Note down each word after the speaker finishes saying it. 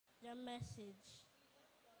The message.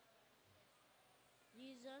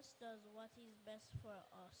 Jesus does what is best for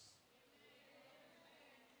us.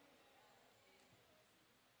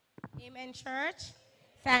 Amen, church.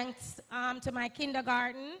 Thanks to my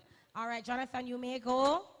kindergarten. All right, Jonathan, you may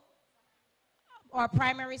go. Or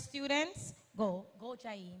primary students, go. Go,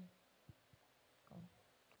 Jaim. Go.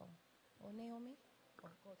 Oh, Naomi. Go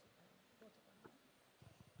to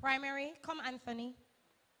primary, come, Anthony.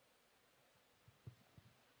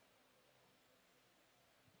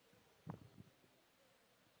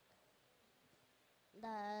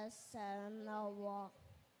 The sun walk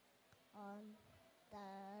on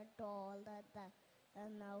the door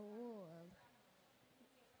in the world.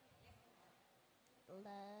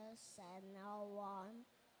 The sun on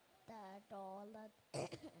the door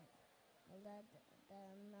in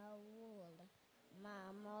the world.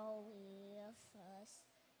 Mama, we first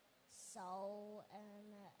soul and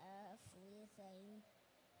everything.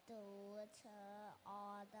 Do to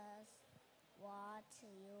others what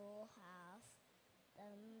you have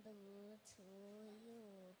done do to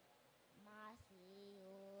you.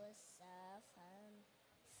 Matthew 7,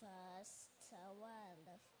 verse 12.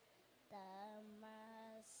 The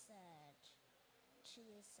message.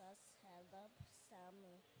 Jesus helps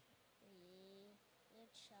me. We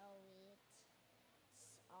shall it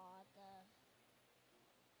other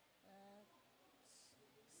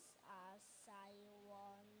as I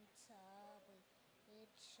want to be. It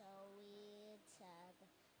shall it.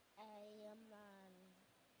 Amen.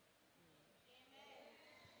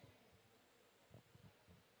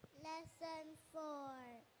 Lesson 4.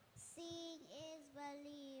 Seeing is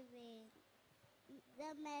believing.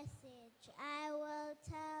 The message. I will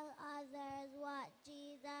tell others what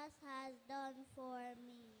Jesus has done for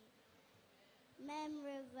me.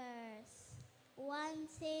 Memory verse. One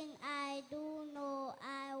thing I do know,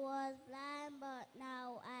 I was blind, but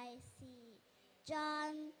now I see.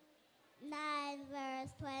 John 9,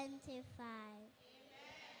 verse 25.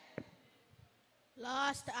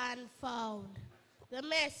 Lost and found. The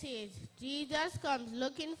message. Jesus comes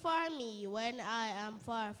looking for me when I am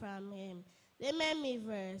far from him. The memory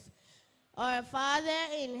verse. Our Father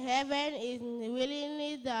in heaven isn't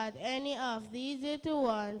willing that any of these little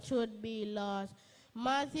ones should be lost.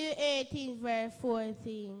 Matthew 18, verse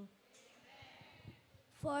 14.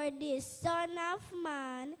 For the Son of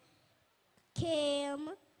Man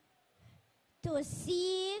came to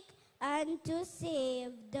seek and to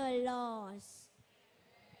save the lost.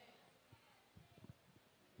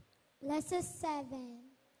 Lesson 7.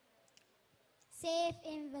 Safe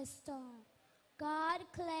in the storm. God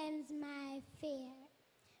cleanse my fear.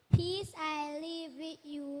 Peace I leave with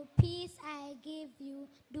you, peace I give you.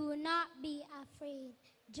 Do not be afraid.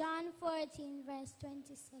 John 14, verse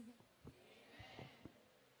 27.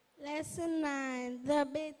 Lesson 9. The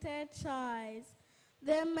bitter choice.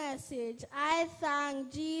 The message. I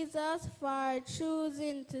thank Jesus for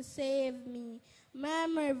choosing to save me.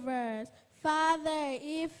 Memory verse. Father,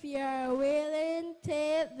 if you're willing,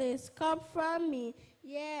 take this cup from me.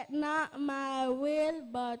 Yet not my will,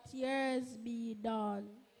 but yours be done.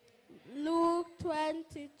 Luke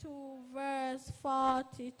 22, verse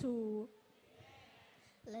 42.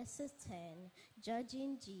 Lesson 10.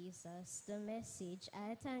 Judging Jesus. The message.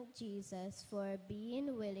 I thank Jesus for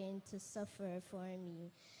being willing to suffer for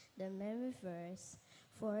me. The memory verse.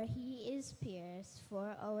 For he is pierced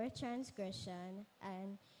for our transgression,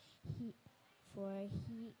 and he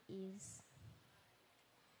is,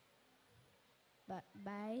 but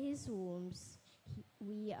by his wounds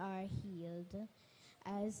we are healed.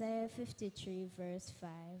 Isaiah 53, verse 5.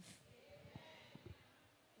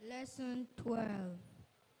 Lesson 12.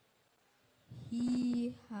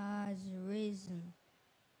 He has risen.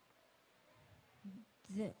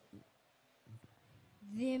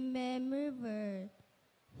 The memory verse.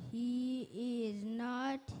 He is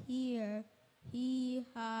not here. He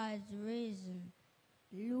has risen.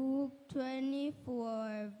 Luke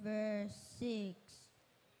 24, verse 6.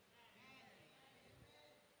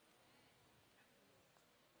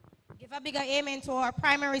 Give a bigger amen to our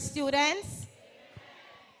primary students.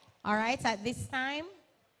 All right, at this time,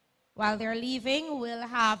 while they're leaving, we'll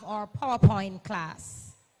have our PowerPoint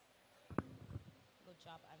class. Good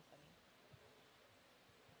job, Anthony.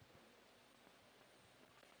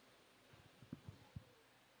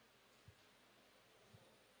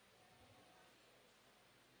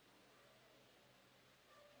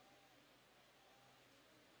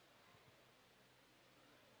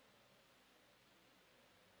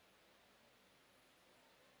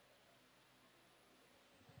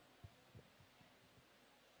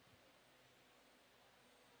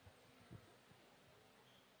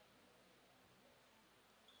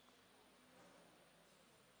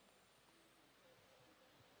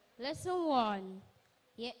 Lesson 1.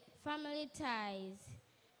 Family ties.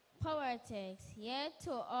 Power text. Yet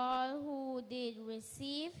to all who did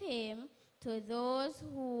receive him, to those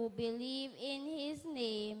who believe in his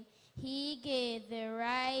name, he gave the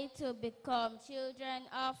right to become children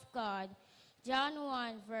of God. John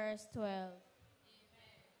 1, verse 12.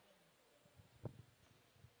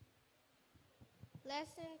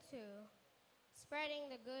 Lesson 2. Spreading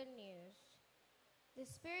the good news. The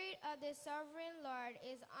Spirit of the Sovereign Lord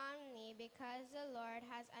is on me because the Lord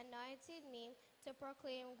has anointed me to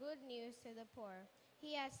proclaim good news to the poor.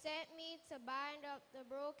 He has sent me to bind up the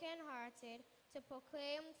brokenhearted, to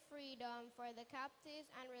proclaim freedom for the captives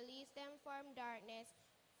and release them from darkness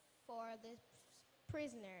for the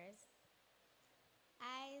prisoners.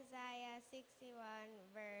 Isaiah 61,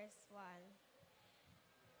 verse 1.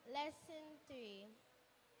 Lesson 3.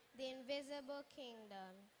 The Invisible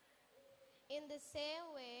Kingdom. In the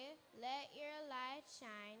same way, let your light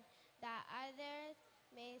shine, that others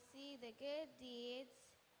may see the good deeds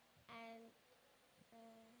and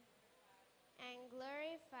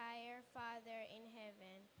glorify your Father in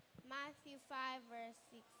heaven. Matthew 5, verse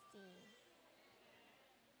 16.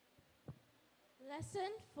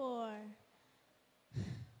 Lesson 4.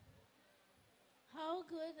 How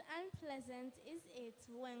good and pleasant is it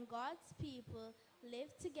when God's people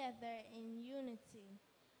live together in unity.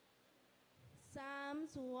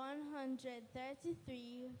 Psalms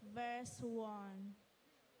 133, verse 1.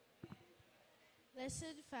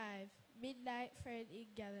 Lesson 5. Midnight Friend in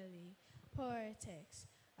Galilee. Power text.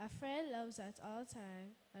 A friend loves at all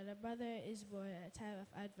times, and a brother is born at a time of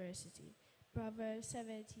adversity. Proverbs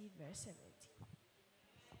 17, verse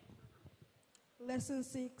 17. Lesson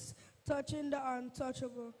 6. Touching the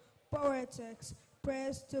untouchable. Power text.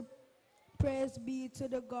 Praise be to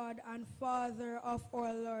the God and Father of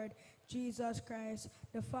our Lord Jesus Christ,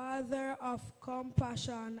 the Father of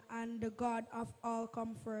compassion and the God of all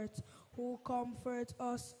comfort, who comforts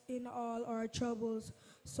us in all our troubles,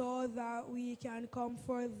 so that we can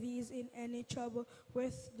comfort these in any trouble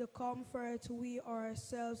with the comfort we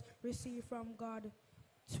ourselves receive from God.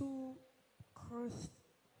 2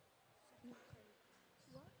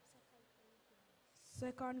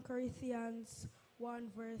 Corinthians 1,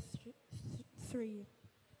 verse 3.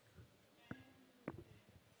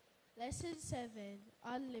 Lesson 7.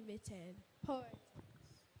 Unlimited. Power text.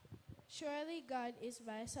 Surely God is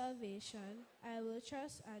my salvation. I will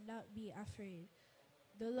trust and not be afraid.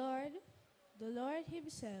 The Lord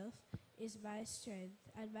himself is my strength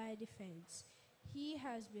and my defense. He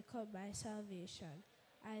has become my salvation.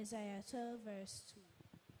 Isaiah 12, verse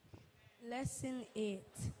 2. Lesson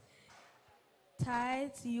 8.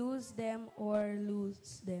 Tithes, use them or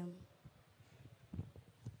lose them.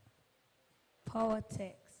 Power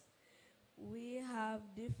text. We have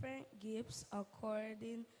different gifts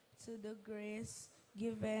according to the grace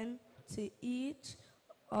given to each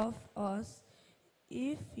of us.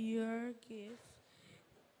 If your gift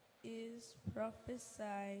is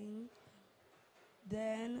prophesying,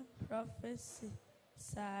 then prophesy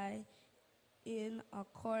in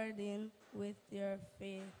according with your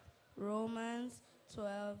faith. Romans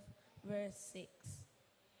 12, verse 6.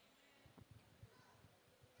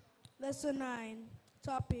 Lesson 9.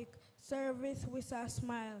 Topic. Service with a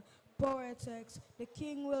smile. Power text. The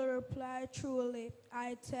king will reply, truly,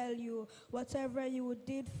 I tell you, whatever you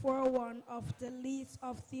did for one of the least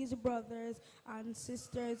of these brothers and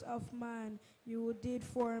sisters of mine, you did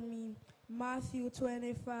for me. Matthew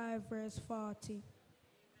 25, verse 40.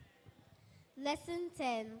 Lesson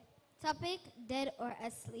 10. Topic, dead or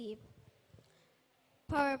asleep.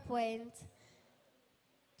 PowerPoint.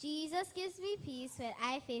 Jesus gives me peace when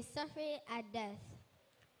I face suffering and death.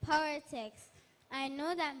 Power text. I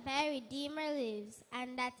know that my Redeemer lives,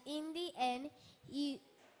 and that in the end he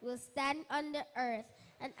will stand on the earth.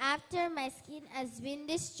 And after my skin has been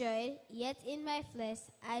destroyed, yet in my flesh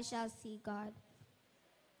I shall see God.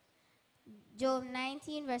 Job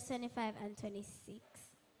 19, verse 25 and 26.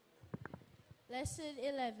 Lesson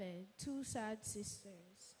 11. Two sad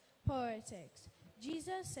sisters. Power text.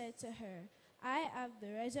 Jesus said to her, I am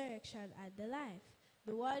the resurrection and the life.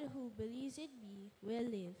 The one who believes in me will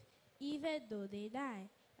live, even though they die,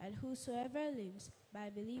 and whosoever lives by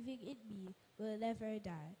believing in me will never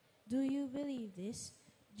die. Do you believe this?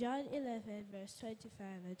 John 11, verse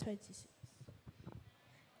 25 and 26.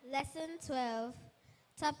 Lesson 12.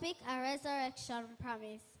 Topic, a resurrection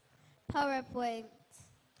promise. PowerPoint.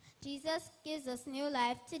 Jesus gives us new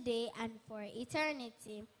life today and for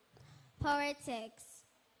eternity. Power text.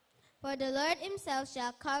 For the Lord himself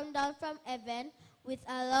shall come down from heaven with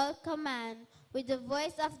a loud command, with the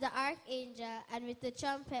voice of the archangel, and with the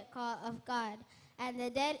trumpet call of God. and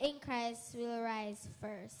the dead in Christ will rise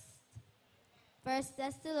first. 1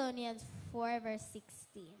 Thessalonians 4, verse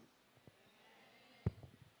 16.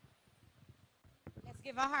 Let's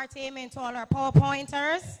give a hearty amen to all our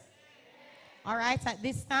PowerPointers. All right, at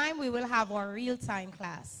this time, we will have our real-time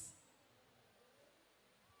class.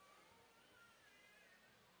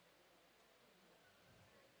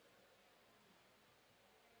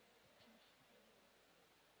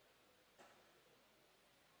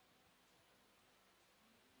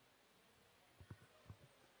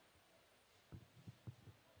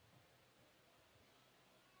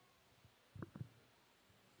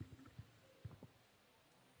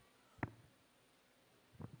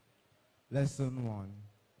 Lesson 1,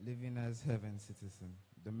 Living as Heaven Citizen.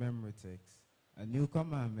 The memory text. A new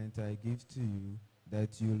commandment I give to you,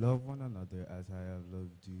 that you love one another as I have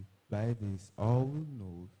loved you. By this all will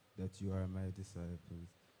know that you are my disciples.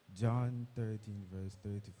 John 13, verse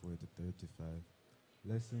 34 to 35.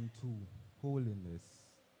 Lesson 2, Holiness.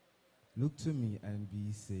 Look to me and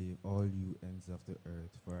be saved, all you ends of the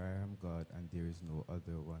earth, for I am God and there is no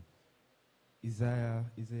other one.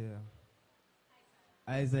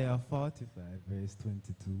 Isaiah 45, verse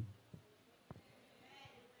 22.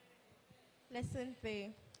 Lesson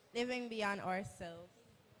 3, living beyond ourselves.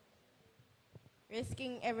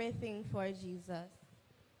 Risking everything for Jesus.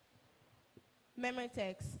 Memory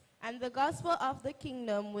text. And the gospel of the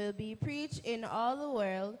kingdom will be preached in all the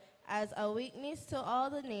world as a witness to all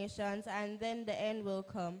the nations, and then the end will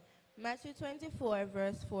come. Matthew 24,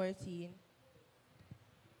 verse 14.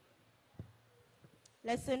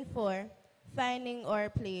 Lesson 4, finding our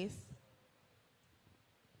place.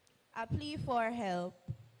 A plea for help.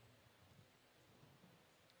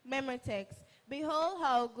 Memory text. Behold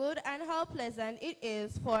how good and how pleasant it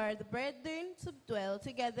is for the brethren to dwell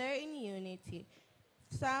together in unity.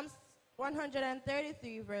 Psalms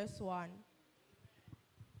 133, verse 1.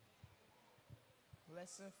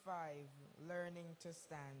 Lesson 5, learning to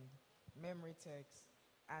stand. Memory text.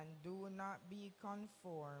 And do not be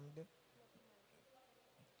conformed,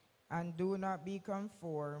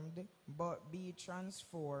 but be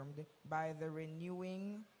transformed by the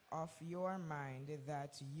renewing of your mind,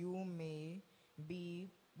 that you may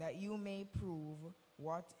prove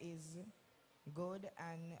what is good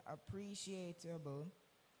and appreciable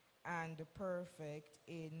and perfect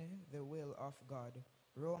in the will of God.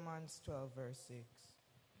 Romans 12, verse 6.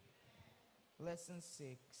 Lesson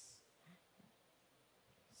 6,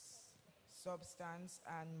 substance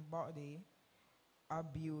and body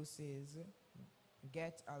abuses.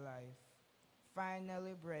 Get a life.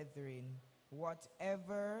 Finally, brethren,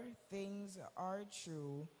 whatever things are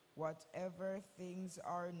true, whatever things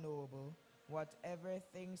are noble, whatever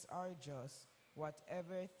things are just,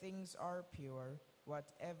 whatever things are pure,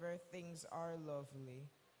 whatever things are lovely,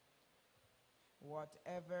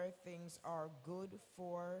 whatever things are good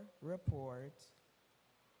for report,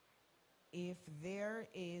 if there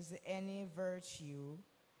is any virtue,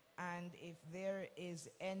 and if there is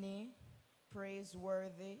any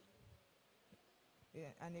praiseworthy,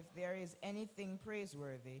 and if there is anything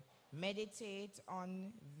praiseworthy, meditate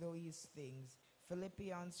on these things.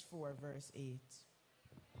 Philippians 4, verse 8.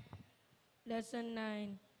 Lesson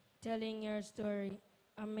 9, telling your story.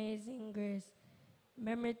 Amazing grace.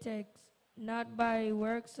 Memory text. Not by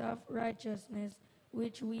works of righteousness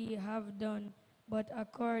which we have done, but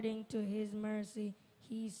according to his mercy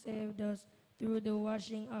he saved us through the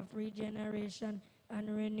washing of regeneration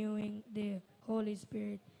and renewing the Holy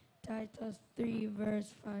Spirit. Titus 3,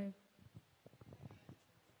 verse 5.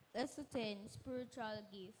 Lesson 10, spiritual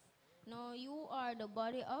gift. Now you are the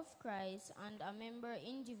body of Christ and a member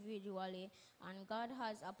individually, and God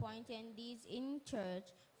has appointed these in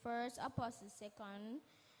church: first apostle,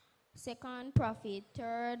 second prophet,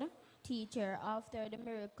 third teacher after the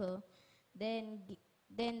miracle, then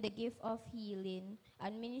the gift of healing,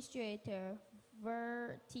 administrator,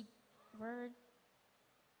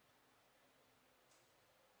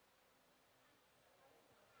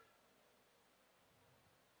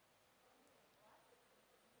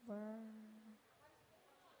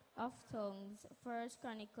 of tongues. First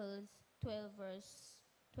Chronicles 12, verse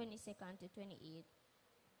 22nd to 28.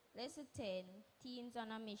 Lesson 10, teens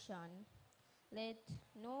on a mission. Let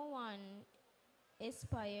no one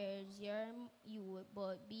aspire you,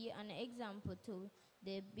 but be an example to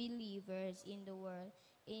the believers in the world,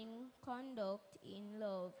 in conduct, in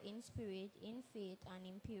love, in spirit, in faith, and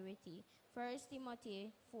in purity. 1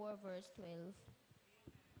 Timothy 4, verse 12.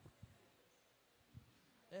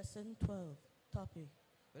 Lesson 12, topic,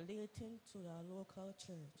 relating to the local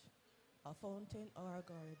church, a fountain or a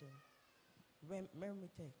garden. Memory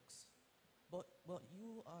text. But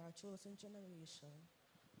you are a chosen generation,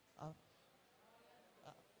 a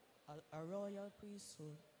royal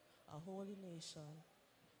priesthood, a holy nation,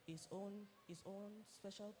 his own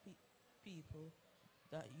special people,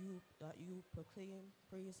 that you proclaim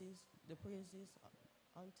the praises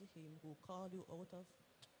unto him who called you out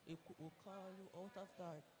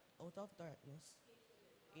of darkness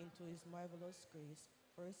into his marvelous grace.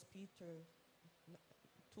 1 Peter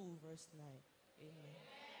 2 verse 9. Amen.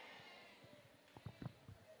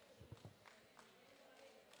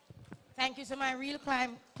 Thank you to my real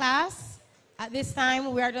climb class. At this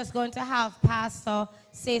time, we are just going to have Pastor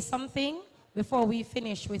say something before we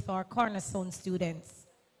finish with our cornerstone students.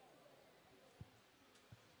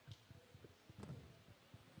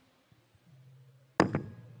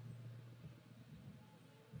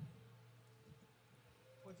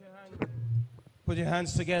 Put your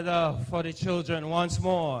hands together for the children once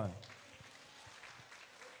more.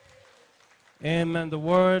 Amen. The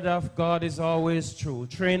word of God is always true.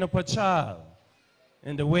 Train up a child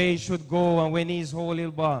in the way he should go, and when he's old,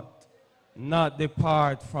 he'll not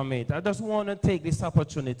depart from it. I just want to take this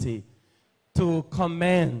opportunity to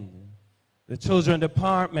commend the children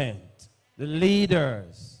department, the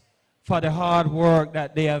leaders, for the hard work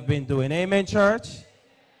that they have been doing. Amen, church?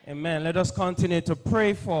 Amen. Let us continue to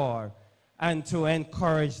pray for and to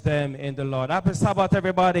encourage them in the Lord. Happy Sabbath,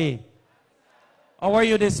 everybody. How are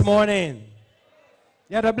you this morning?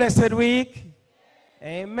 You had a blessed week?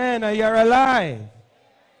 Amen. And you're alive.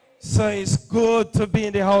 So it's good to be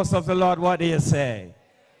in the house of the Lord. What do you say?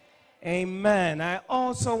 Amen. I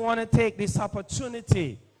also want to take this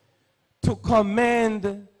opportunity to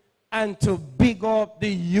commend and to big up the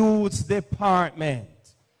youth department.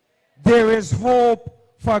 There is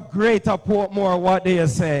hope for greater Portmore. What do you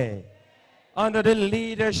say? Under the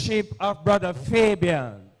leadership of Brother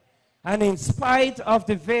Fabian. And in spite of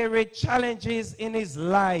the very challenges in his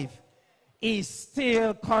life, he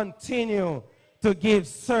still continued to give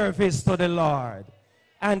service to the Lord.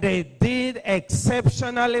 And they did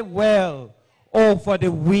exceptionally well over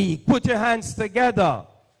the week. Put your hands together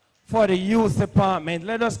for the youth department.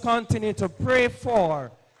 Let us continue to pray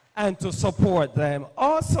for and to support them.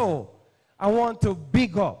 Also, I want to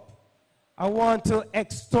big up, I want to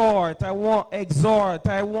exhort, I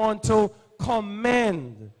want to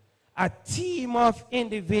commend a team of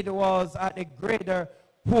individuals at the Greater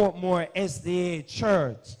Portmore SDA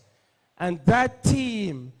Church. And that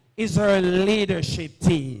team is our leadership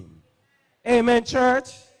team. Amen, church?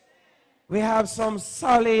 We have some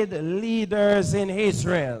solid leaders in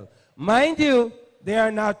Israel. Mind you, they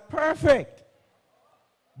are not perfect,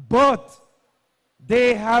 but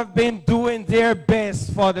they have been doing their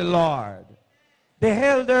best for the Lord. The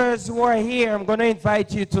elders who are here, I'm going to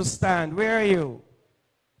invite you to stand. Where are you?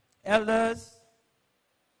 Elders?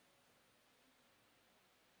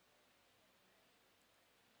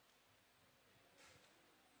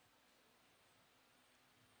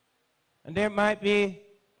 And there might be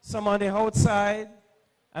some on the outside,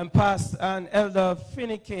 and Elder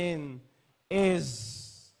Finnegan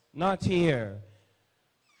is not here.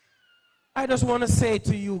 I just want to say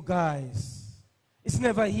to you guys, it's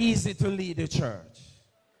never easy to lead a church.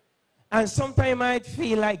 And sometimes you might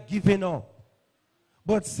feel like giving up.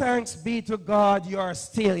 But thanks be to God, you are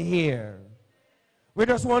still here. We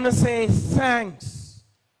just want to say thanks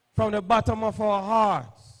from the bottom of our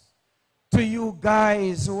hearts to you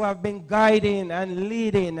guys who have been guiding and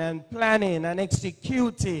leading and planning and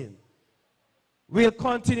executing. We'll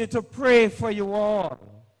continue to pray for you all,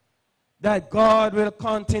 that God will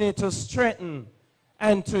continue to strengthen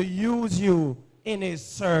and to use you in his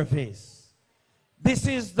service. This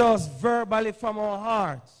is just verbally from our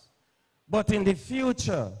hearts, but in the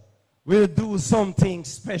future, we'll do something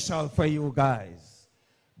special for you guys.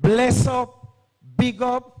 Bless up, big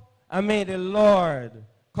up, and may the Lord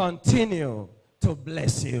continue to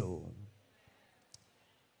bless you.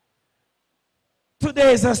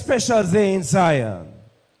 Today is a special day in Zion.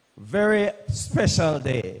 Very special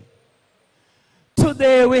day.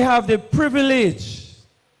 Today we have the privilege,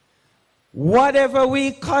 whatever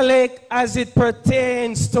we collect as it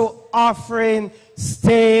pertains to offering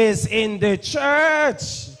stays in the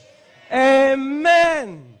church.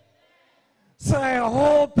 Amen. So I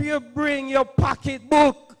hope you bring your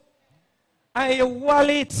pocketbook and your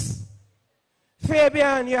wallet.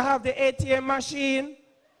 Fabian, you have the ATM machine.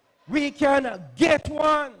 We can get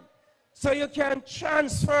one so you can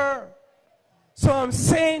transfer. So I'm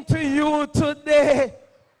saying to you today,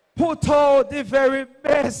 put out the very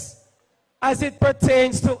best as it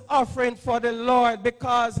pertains to offering for the Lord,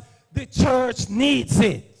 because the church needs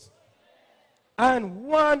it. And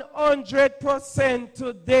 100%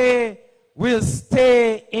 today will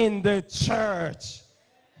stay in the church.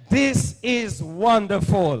 This is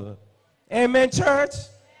wonderful. Amen, church?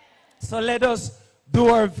 So let us do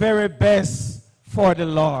our very best for the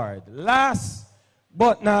Lord. Last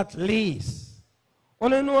but not least,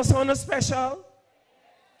 want to know someone special?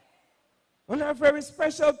 Want to very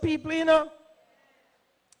special people, you know?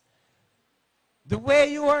 The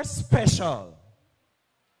way you are special.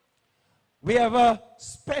 We have a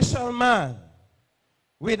special man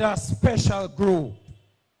with a special group.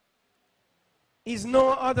 He's no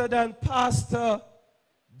other than Pastor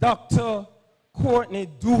Dr. Courtney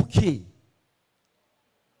Dookie.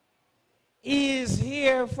 He is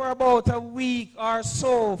here for about a week or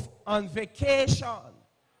so on vacation.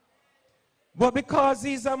 But because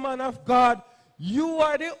he's a man of God, you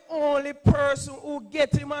are the only person who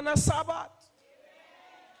get him on a Sabbath.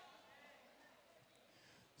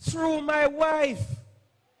 Through my wife.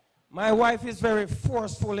 My wife is very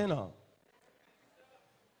forceful, you know.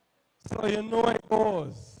 So you know it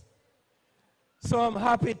goes. So I'm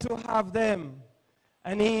happy to have them.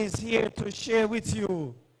 And he is here to share with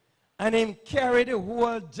you. And him carry the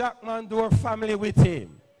whole Jackman Door family with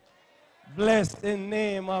him. Bless the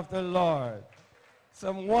name of the Lord.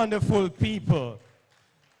 Some wonderful people.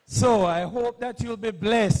 So I hope that you'll be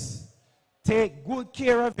blessed. Take good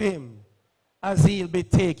care of him as he'll be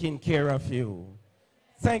taking care of you.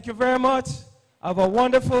 Thank you very much. Have a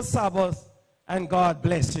wonderful Sabbath, and God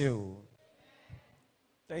bless you.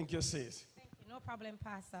 Thank you, sis. Thank you. No problem,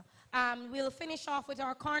 Pastor. We'll finish off with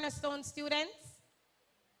our cornerstone students.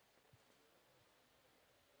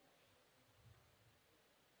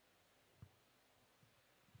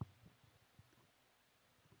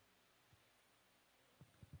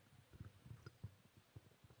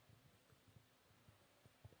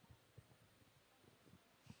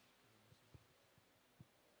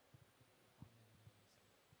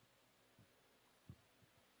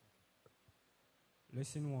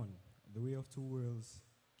 Lesson 1, The Way of Two Worlds,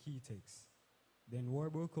 key text. Then war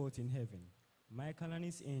broke out in heaven. Michael and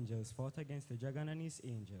his angels fought against the dragon and his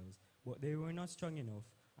angels, but they were not strong enough,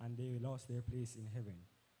 and they lost their place in heaven.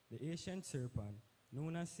 The ancient serpent,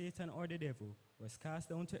 known as Satan or the devil, was cast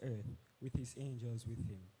down to earth with his angels with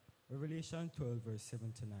him. Revelation 12, verse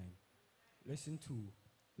 7 to 9. Lesson 2,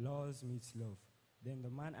 Laws meets love. Then the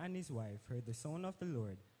man and his wife heard the sound of the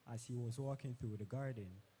Lord as he was walking through the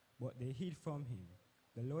garden, but they hid from him.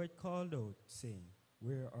 The Lord called out, saying,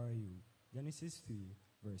 Where are you? Genesis 3,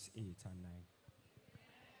 verse 8 and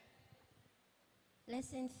 9.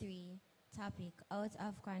 Lesson 3, topic, Out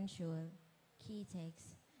of Control, key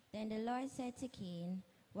text. Then the Lord said to Cain,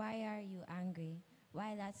 Why are you angry?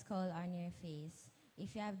 Why that skull on your face?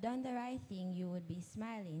 If you have done the right thing, you would be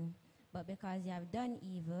smiling. But because you have done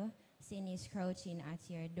evil, sin is crouching at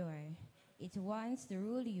your door. It wants to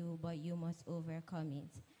rule you, but you must overcome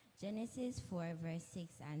it. Genesis 4, verse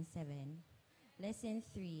 6 and 7. Lesson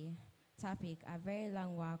 3, topic, A Very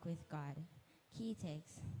Long Walk with God. Key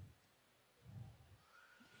text.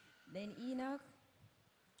 Then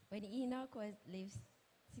when Enoch lived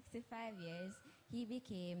 65 years, he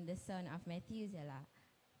became the son of Methuselah,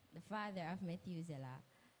 the father of Methuselah.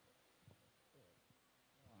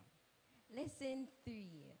 Lesson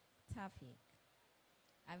 3, topic,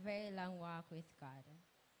 A Very Long Walk with God.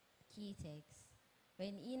 Key text.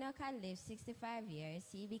 When Enoch had lived 65 years,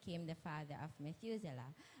 he became the father of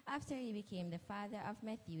Methuselah. After he became the father of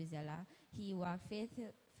Methuselah, he walked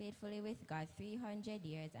faithfully with God 300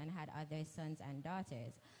 years and had other sons and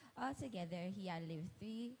daughters. Altogether, he had lived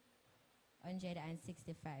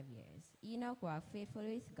 365 years. Enoch walked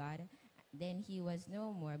faithfully with God, then he was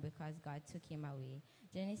no more because God took him away.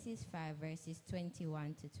 Genesis 5, verses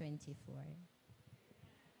 21 to 24.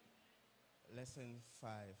 Lesson 5,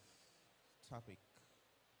 topic.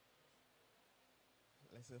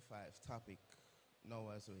 Lesson 5, topic,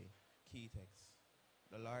 Noah's Way, key text.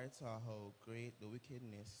 The Lord saw how great the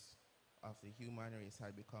wickedness of the human race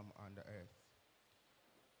had become on the earth,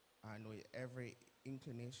 and with every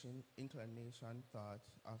inclination thought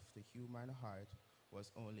of the human heart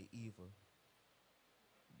was only evil.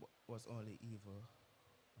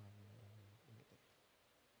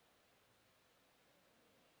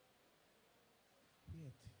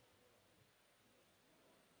 Wait.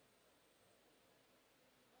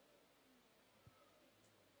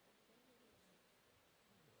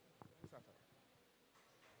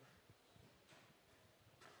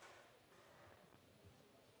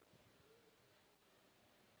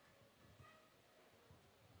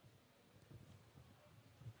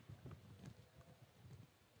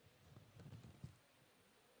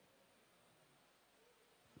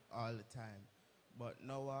 All the time. But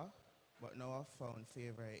Noah but Noah found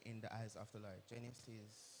favor in the eyes of the Lord.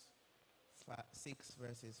 Genesis 6,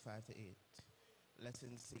 verses 5 to 8.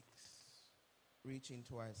 Lesson 6, reaching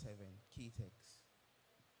towards heaven. Key text.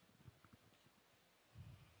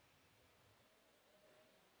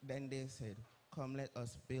 Then they said, "Come, let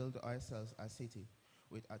us build ourselves a city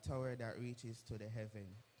with a tower that reaches to the heaven,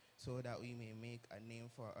 so that we may make a name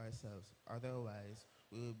for ourselves. Otherwise,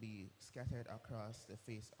 we will be scattered across the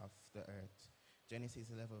face of the earth." Genesis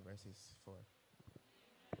 11, verses 4.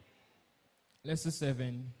 Lesson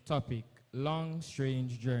 7, topic, long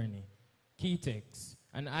strange journey. Key text,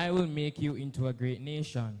 "And I will make you into a great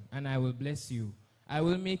nation, and I will bless you. I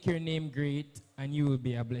will make your name great, and you will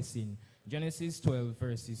be a blessing." Genesis 12,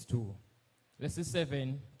 verses 2. Lesson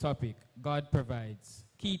 7, topic, God provides.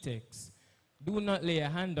 Key text, "Do not lay a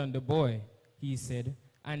hand on the boy," he said,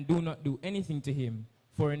 "and do not do anything to him,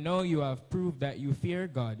 for now you have proved that you fear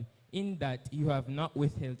God, in that you have not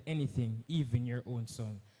withheld anything, even your own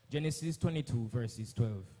son." Genesis 22, verses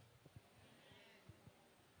 12.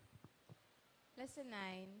 Lesson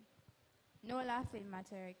 9, no laughing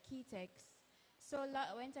matter. Key text, "So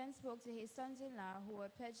Lot went and spoke to his sons-in-law who were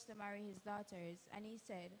pledged to marry his daughters, and he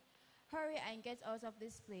said, 'Hurry and get out of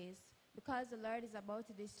this place, because the Lord is about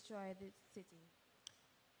to destroy this city.'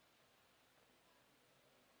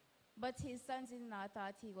 But his sons-in-law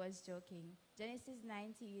thought he was joking." Genesis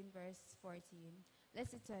 19, verse 14.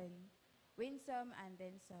 Lesson 10, win some and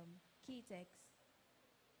then some. Key text,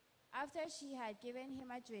 after she had given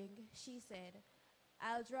him a drink, she said,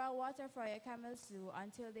 "I'll draw water for your camels too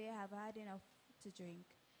until they have had enough to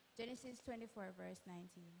drink." Genesis 24, verse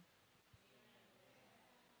 19.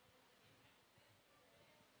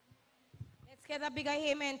 Let's get a bigger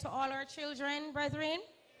amen to all our children, brethren.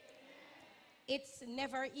 It's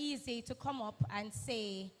never easy to come up and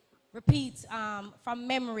say, repeat from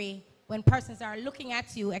memory when persons are looking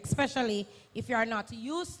at you, especially if you're not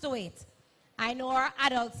used to it. I know our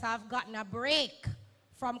adults have gotten a break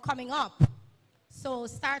from coming up. So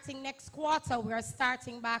starting next quarter, we're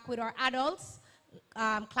starting back with our adults,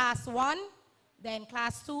 class 1, then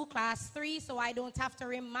class 2, class 3, so I don't have to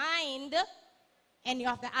remind any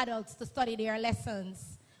of the adults to study their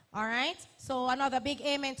lessons. All right? So another big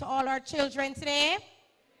amen to all our children today.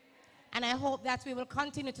 And I hope that we will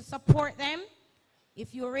continue to support them.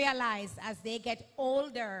 If you realize as they get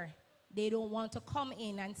older, they don't want to come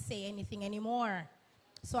in and say anything anymore.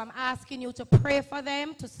 So I'm asking you to pray for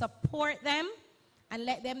them, to support them, and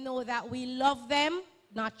let them know that we love them,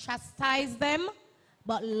 not chastise them,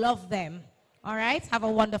 but love them. All right? Have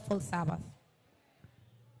a wonderful Sabbath.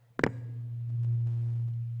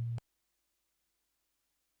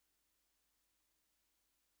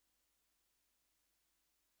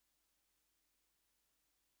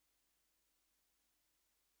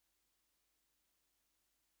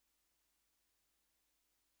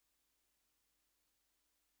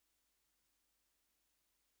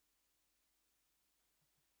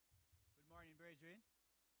 Brethren,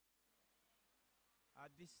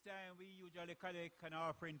 at this time we usually collect an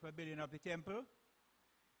offering for building of the temple.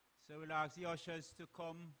 So we'll ask the ushers to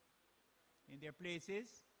come in their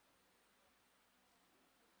places.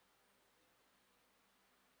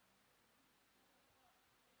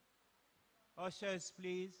 Ushers,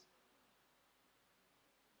 please.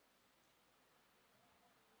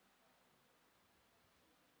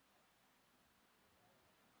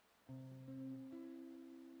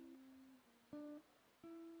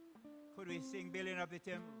 Could we sing building of the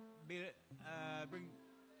temple? Bring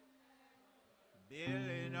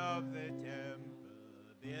building of the temple,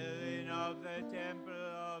 building of the temple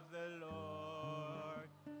of the Lord,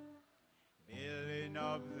 building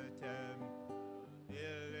of the temple,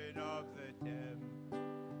 building of the temple,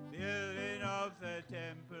 building of the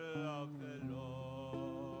temple of the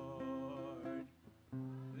Lord.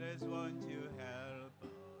 Brothers, won't you help us?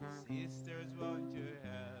 Sisters, won't you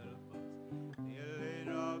help us? Building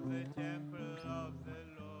of the temple of the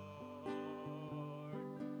Lord.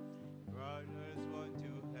 Brothers, won't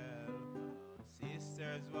you help us?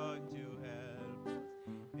 Sisters, won't you help us?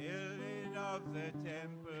 Building of the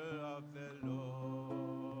temple of the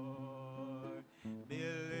Lord.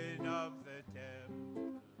 Building of the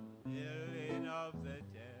temple. Building of the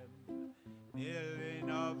temple. Building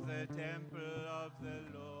of the temple of the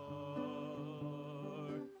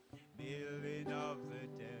Lord. Building of the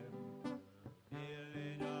temple.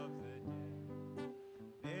 Building of the temple.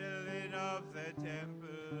 Building of the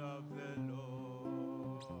temple of the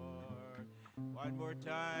Lord. One more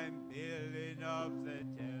time. Building of the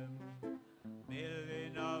temple.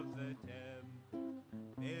 Building of the temple.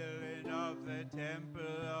 Building of the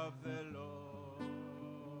temple of the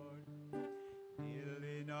Lord.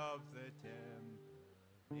 Building of the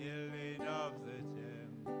building of the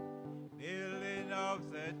temple, building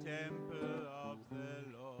of the temple of the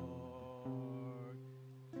Lord.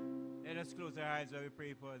 Let us close our eyes while we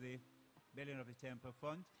pray for the building of the temple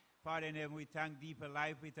fund. Father in heaven, we thank thee for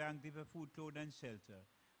life, we thank thee for food, clothing, and shelter.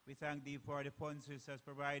 We thank thee for the funds which has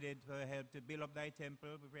provided for help to build up thy temple.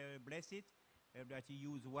 We pray that you bless it, help that you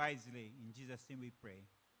use wisely. In Jesus' name we pray.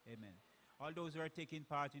 Amen. All those who are taking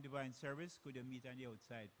part in divine service, could you meet on the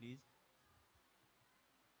outside, please?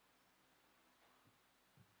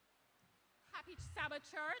 Happy Sabbath,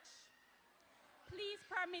 church. Please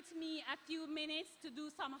permit me a few minutes to do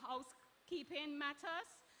some housekeeping matters.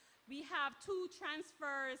 We have 2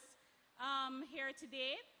 transfers here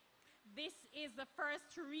today. This is the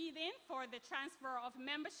first reading for the transfer of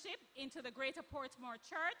membership into the Greater Portmore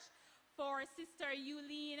Church for Sister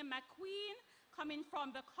Euleen McQueen, coming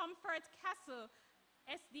from the Comfort Castle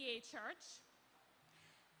SDA Church.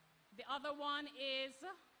 The other one is,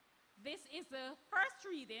 this is the first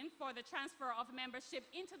reading for the transfer of membership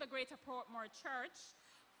into the Greater Portmore Church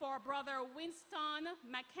for Brother Winston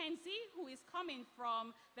Mackenzie, who is coming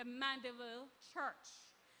from the Mandeville Church.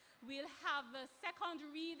 We'll have the second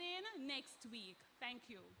reading next week.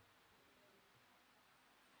 Thank you.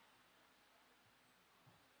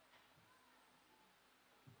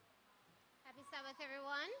 Happy Sabbath,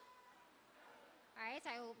 everyone. All right,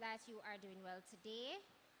 I hope that you are doing well today.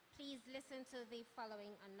 Please listen to the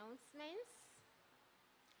following announcements.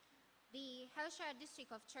 The Hellshire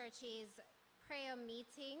District of Churches prayer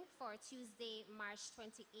meeting for Tuesday, March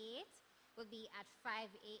 28th will be at 5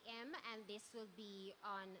 a.m. and this will be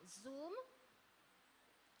on Zoom.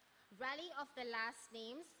 Rally of the Last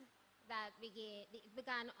Names that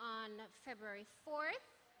began on February 4th.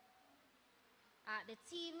 The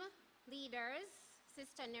team leaders,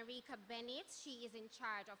 Sister Nerika Bennett, she is in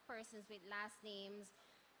charge of persons with last names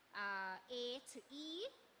A to E.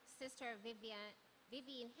 Sister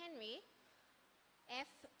Vivian Henry, F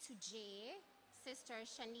to J. Sister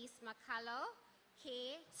Shanice McCullough,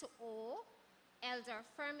 K to O. Elder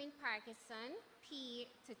Fermin Parkinson, P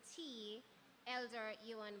to T. Elder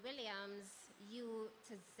Ewan Williams, U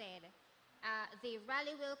to Z. The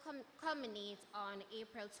rally will culminate on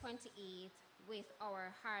April 28th with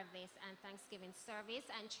our harvest and Thanksgiving service.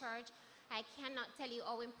 And church, I cannot tell you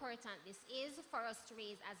how important this is for us to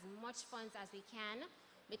raise as much funds as we can,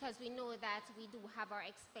 because we know that we do have our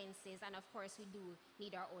expenses and of course we do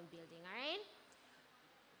need our own building, all right?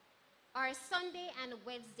 Our Sunday and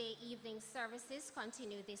Wednesday evening services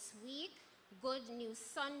continue this week. Good News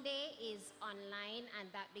Sunday is online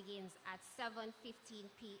and that begins at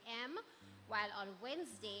 7:15 p.m. While on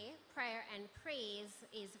Wednesday, Prayer and Praise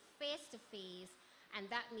is face-to-face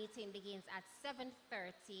and that meeting begins at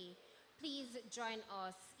 7:30. Please join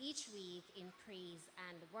us each week in praise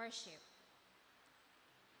and worship.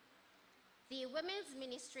 The Women's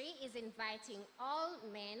Ministry is inviting all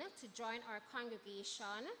men to join our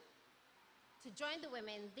congregation to join the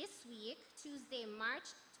women this week, Tuesday,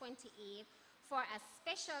 March 28th, for a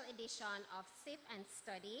special edition of Sip and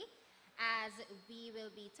Study, as we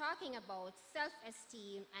will be talking about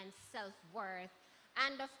self-esteem and self-worth.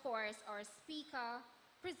 And of course, our speaker,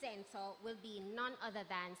 presenter, will be none other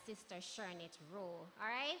than Sister Shernette Rowe.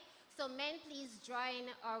 All right? So men, please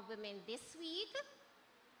join our women this week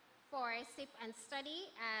for Sip and Study,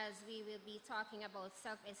 as we will be talking about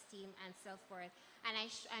self-esteem and self-worth, and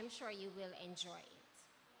I'm sure you will enjoy it.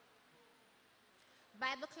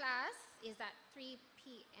 Bible class is at 3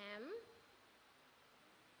 p.m.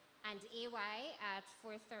 and AY at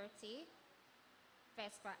 4:30,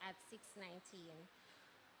 Vesper at 6:19.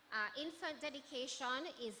 Infant dedication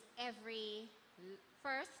is every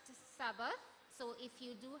first Sabbath, so if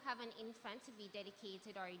you do have an infant to be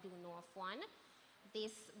dedicated or you do know of one,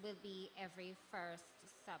 this will be every first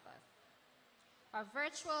Sabbath. Our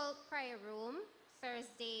virtual prayer room,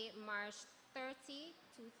 Thursday, March 30,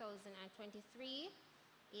 2023,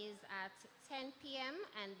 is at 10 p.m.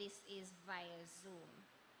 and this is via Zoom.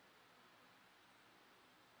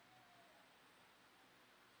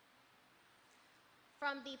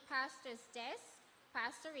 From the pastor's desk,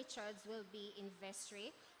 Pastor Richards will be in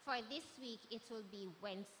vestry. For this week, it will be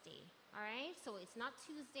Wednesday. All right, so it's not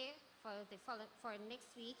Tuesday. For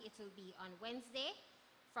next week, it will be on Wednesday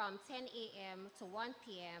from 10 a.m. to 1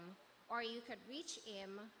 p.m. Or you could reach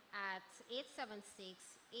him at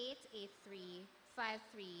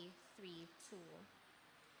 876-883-5332.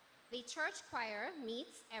 The church choir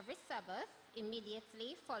meets every Sabbath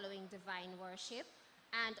immediately following divine worship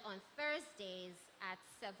and on Thursdays at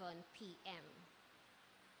 7 p.m.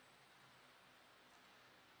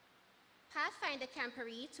 Pathfinder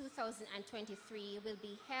Camporee 2023 will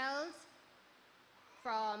be held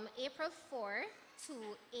From April 4 to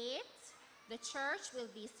 8, the church will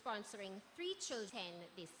be sponsoring 3 children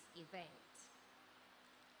this event.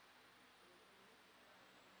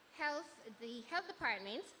 The health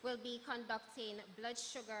department will be conducting blood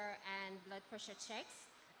sugar and blood pressure checks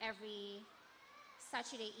every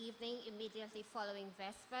Saturday evening immediately following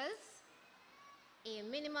Vespers. A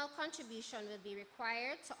minimal contribution will be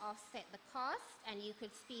required to offset the cost, and you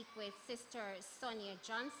could speak with Sister Sonia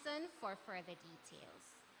Johnson for further details.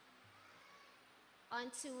 On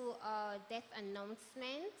to a death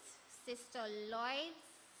announcement. Sister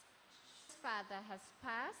Lloyd's father has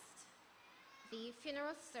passed. The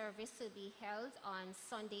funeral service will be held on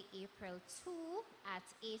Sunday, April 2 at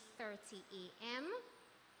 8:30 a.m.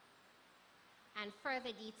 and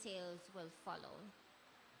further details will follow.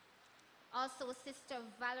 Also, Sister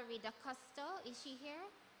Valerie DaCosta, is she here?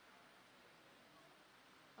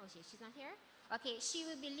 Oh, she's not here? Okay, she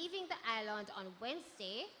will be leaving the island on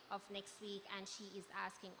Wednesday of next week, and she is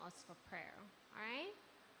asking us for prayer, all right?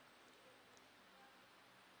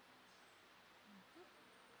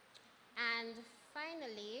 And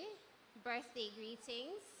finally, birthday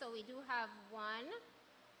greetings. So we do have one,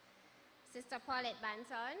 Sister Paulette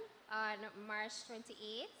Banton, on March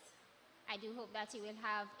 28th. I do hope that you will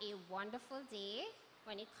have a wonderful day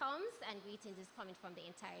when it comes, and greetings is coming from the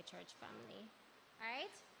entire church family. All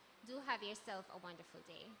right? Do have yourself a wonderful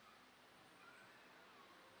day.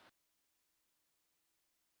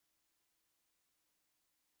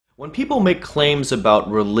 When people make claims about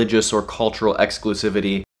religious or cultural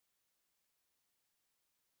exclusivity,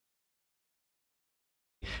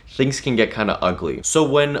 things can get kind of ugly. So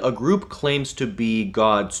when a group claims to be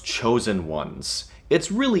God's chosen ones,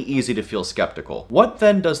 it's really easy to feel skeptical. What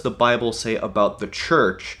then does the Bible say about the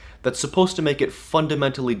church that's supposed to make it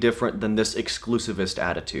fundamentally different than this exclusivist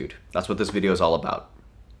attitude? That's what this video is all about.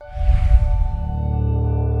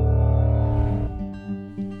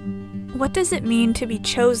 What does it mean to be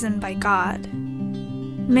chosen by God?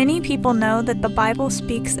 Many people know that the Bible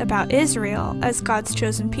speaks about Israel as God's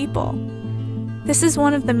chosen people. This is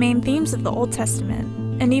one of the main themes of the Old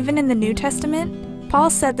Testament, and even in the New Testament, Paul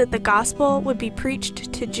said that the gospel would be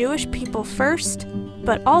preached to Jewish people first,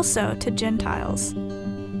 but also to Gentiles.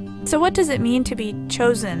 So what does it mean to be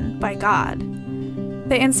chosen by God?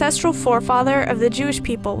 The ancestral forefather of the Jewish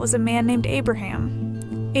people was a man named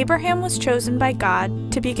Abraham. Abraham was chosen by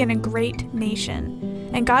God to begin a great nation,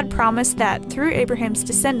 and God promised that through Abraham's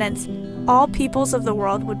descendants, all peoples of the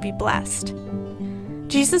world would be blessed.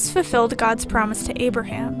 Jesus fulfilled God's promise to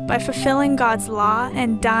Abraham by fulfilling God's law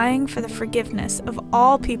and dying for the forgiveness of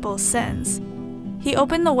all people's sins. He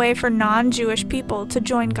opened the way for non-Jewish people to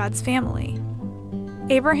join God's family.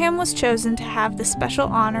 Abraham was chosen to have the special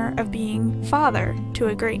honor of being father to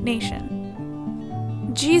a great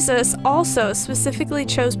nation. Jesus also specifically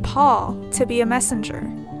chose Paul to be a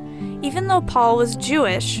messenger. Even though Paul was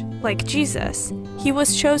Jewish, like Jesus, he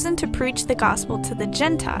was chosen to preach the gospel to the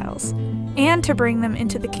Gentiles and to bring them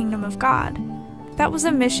into the kingdom of God. That was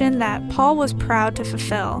a mission that Paul was proud to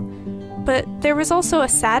fulfill, but there was also a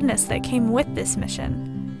sadness that came with this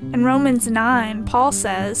mission. In Romans 9, Paul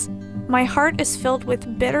says, "My heart is filled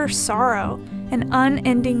with bitter sorrow and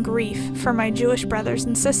unending grief for my Jewish brothers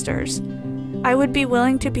and sisters. I would be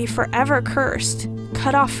willing to be forever cursed,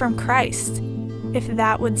 cut off from Christ, if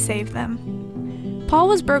that would save them." Paul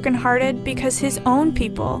was brokenhearted because his own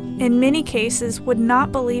people, in many cases, would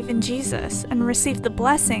not believe in Jesus and receive the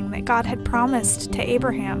blessing that God had promised to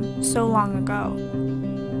Abraham so long ago.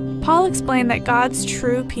 Paul explained that God's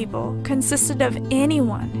true people consisted of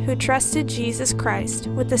anyone who trusted Jesus Christ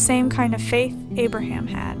with the same kind of faith Abraham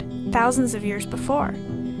had, thousands of years before.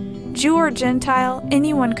 Jew or Gentile,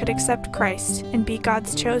 anyone could accept Christ and be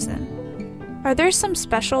God's chosen. Are there some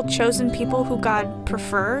special chosen people who God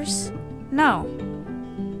prefers? No.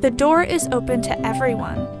 The door is open to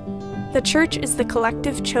everyone. The church is the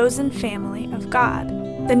collective chosen family of God,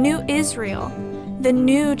 the new Israel, the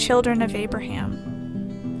new children of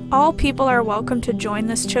Abraham. All people are welcome to join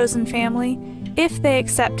this chosen family if they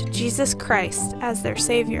accept Jesus Christ as their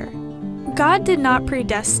Savior. God did not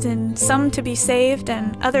predestine some to be saved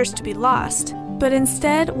and others to be lost, but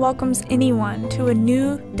instead welcomes anyone to a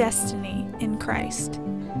new destiny in Christ.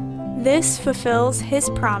 This fulfills His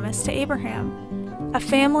promise to Abraham, a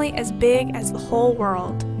family as big as the whole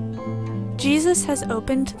world. Jesus has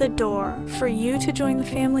opened the door for you to join the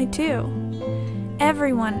family too.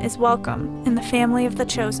 Everyone is welcome in the family of the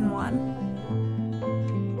chosen one.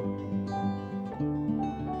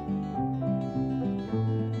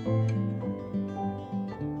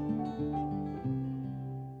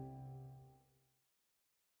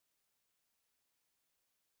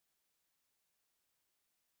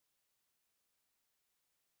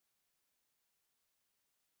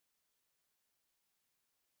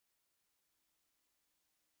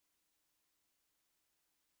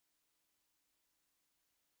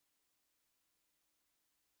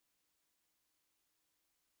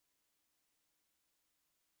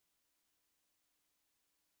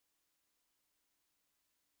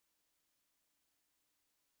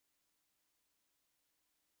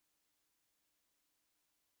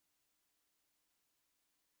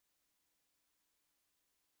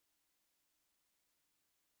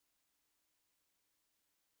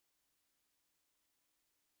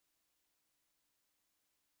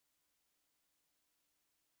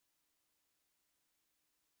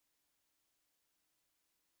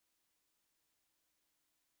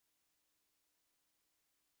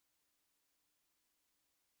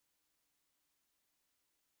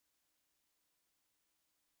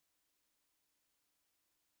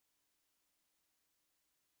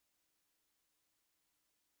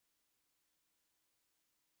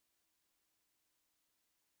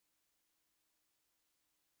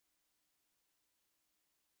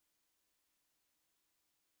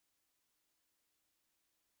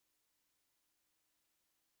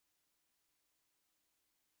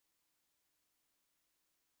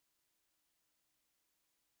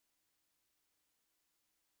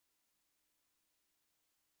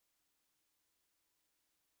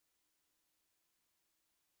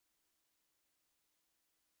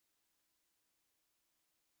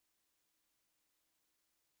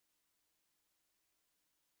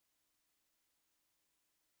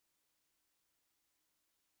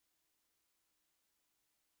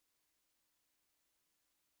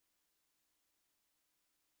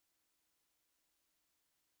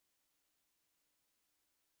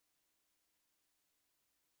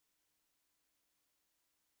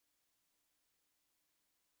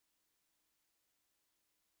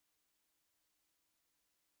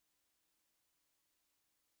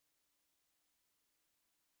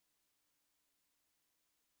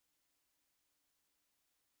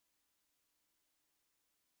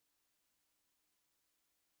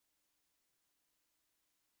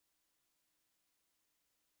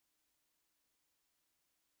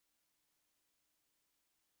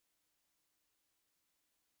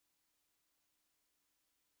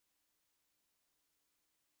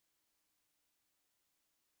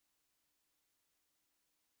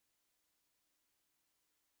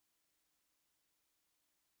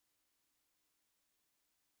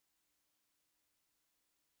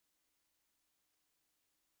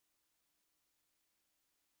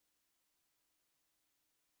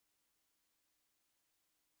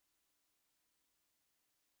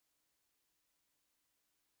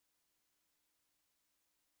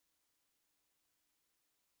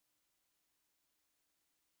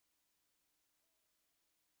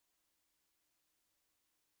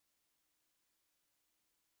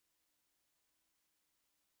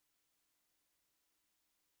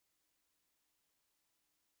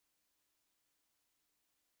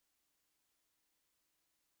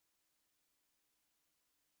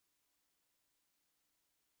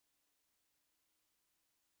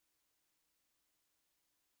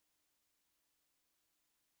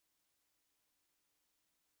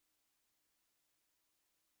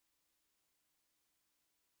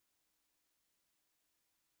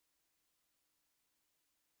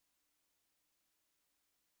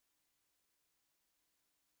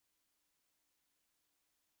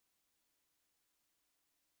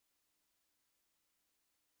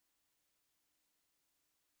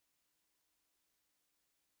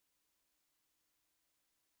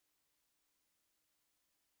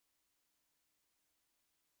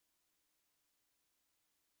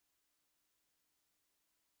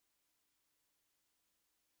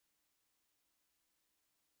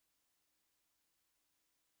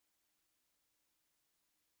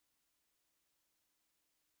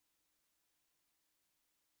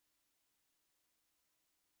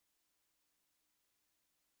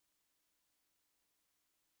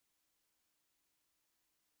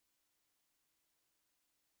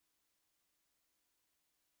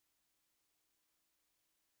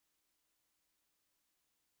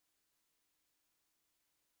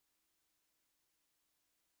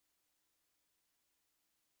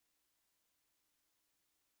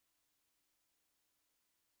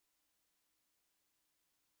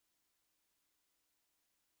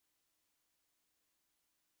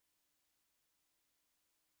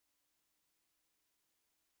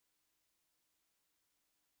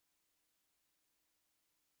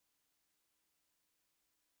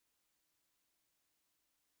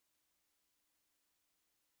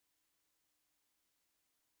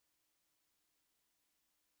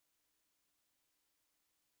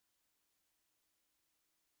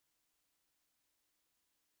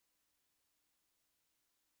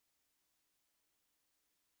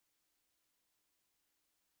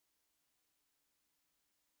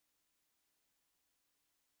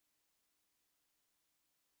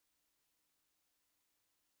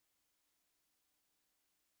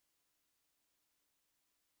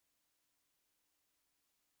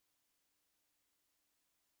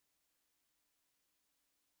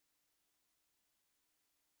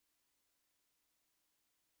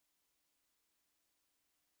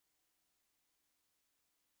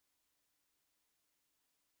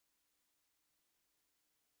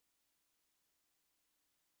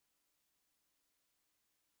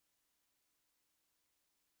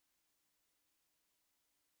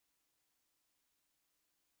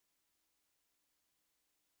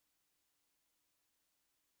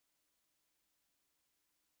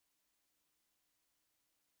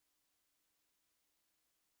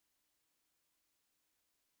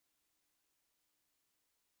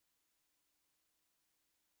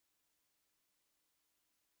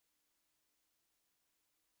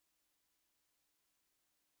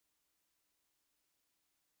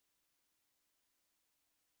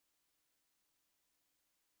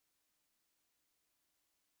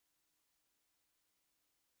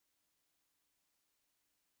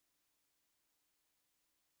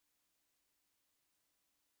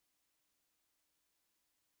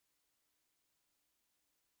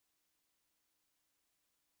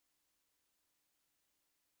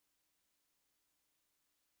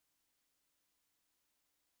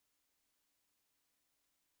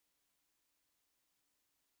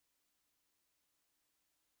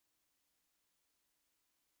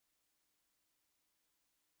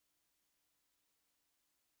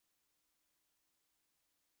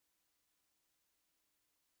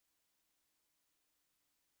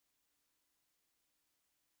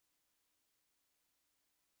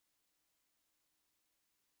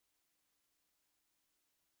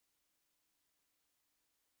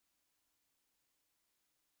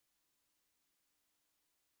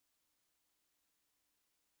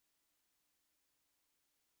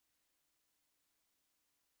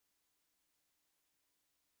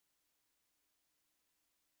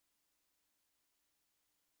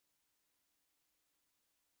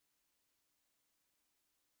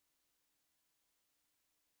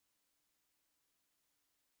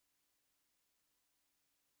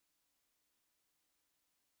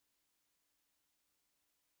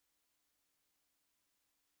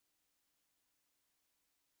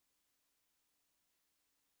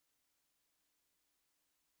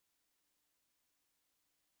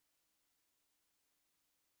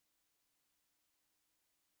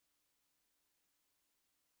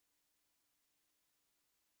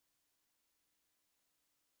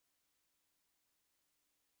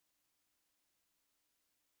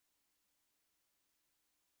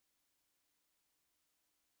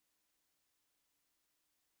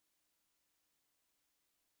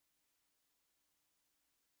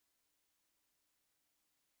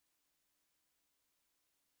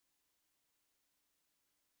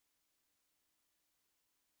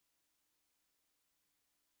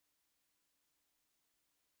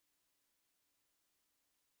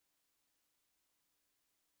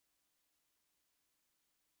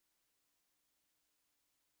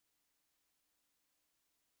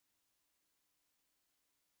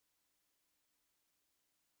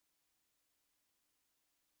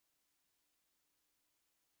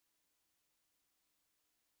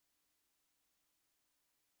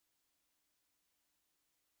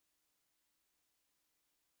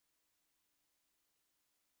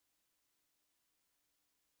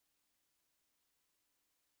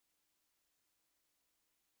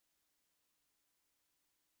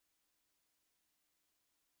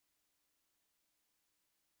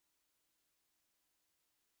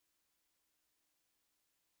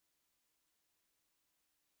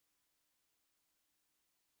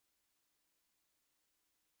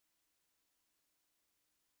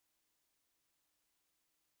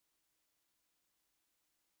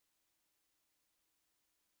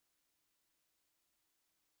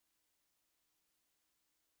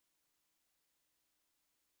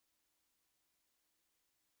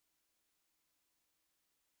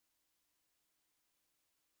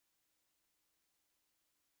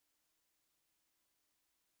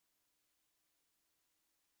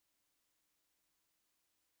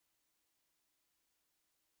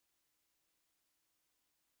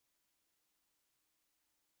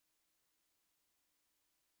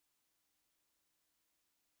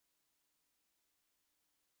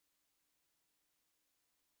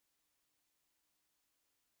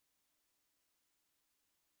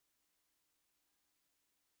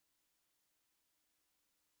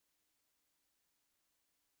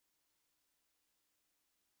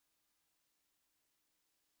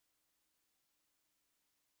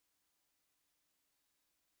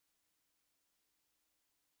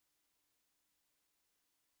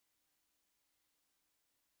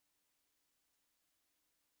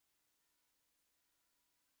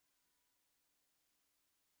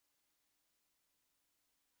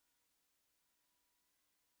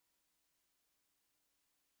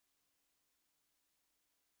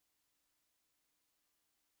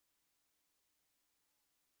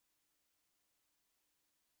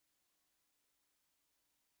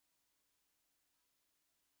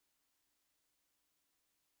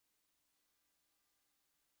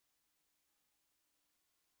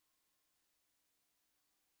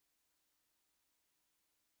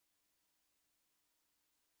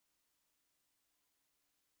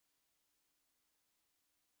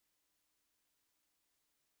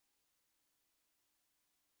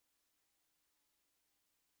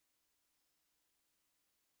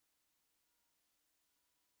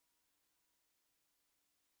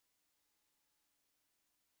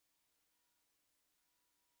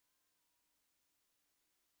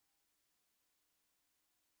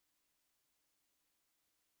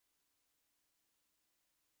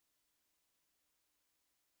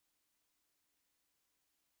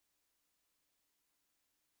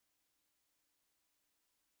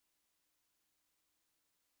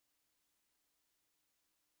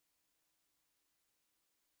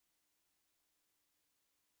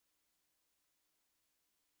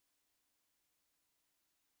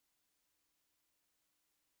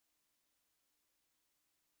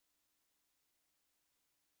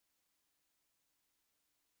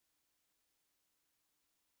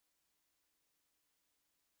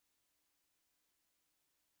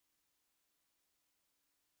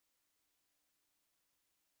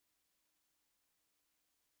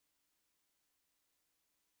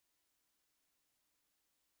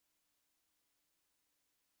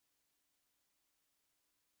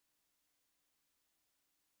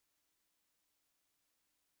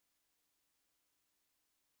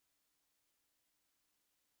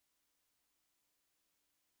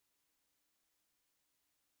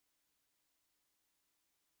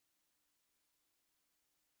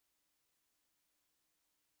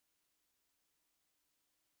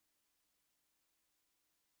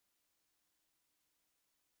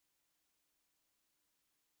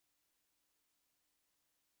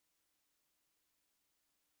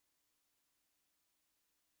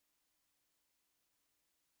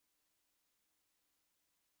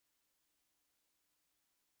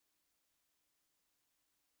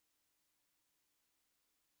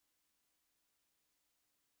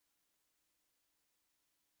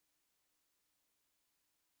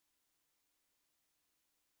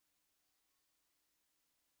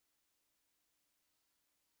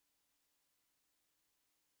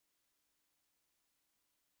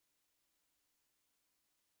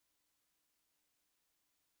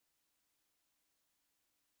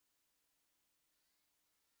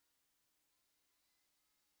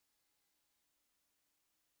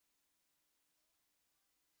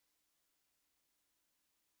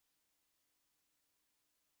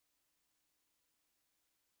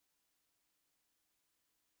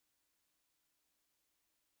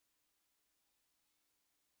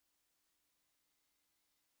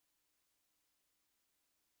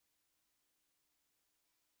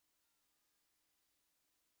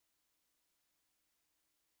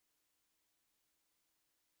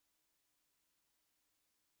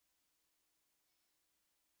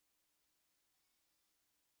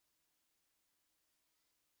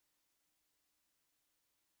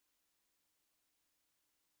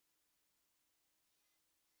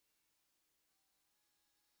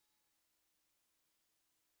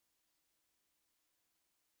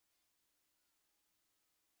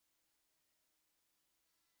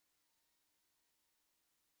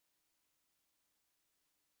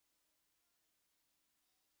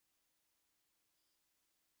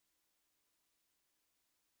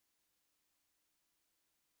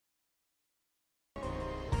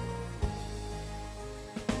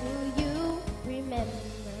 Do you remember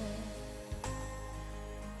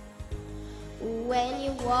when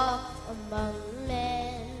you walked among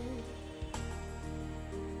men?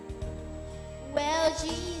 Well,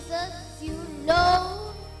 Jesus, you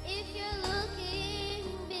know, if you're looking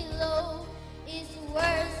below, it's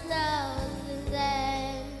worse now than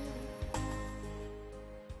then.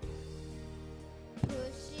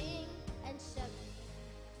 Pushing and shoving,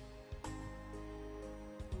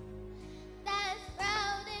 that's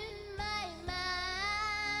proud in my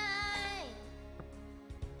mind.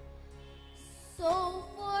 So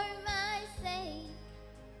for my sake,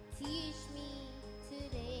 teach me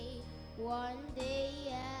today, one day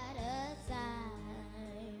at a time.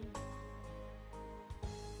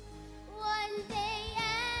 One day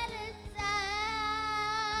at a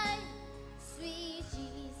time, sweet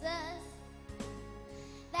Jesus,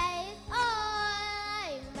 that is all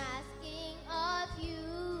I'm asking of you.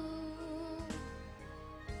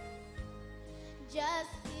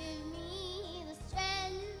 Just give me the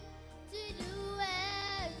strength to do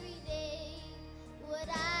every day what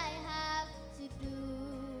I have to do.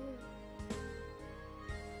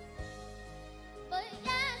 But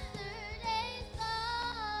yesterday's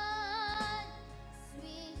gone,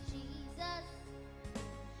 sweet Jesus,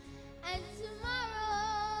 and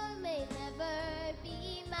tomorrow may never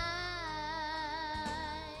be mine.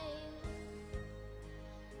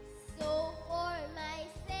 So for my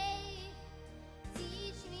sake,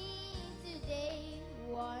 teach me today,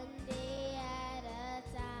 one day at a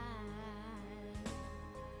time.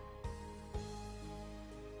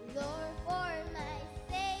 Lord, for my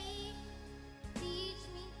sake, teach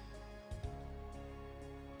me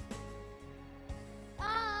all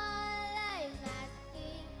I'm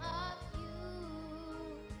asking of you.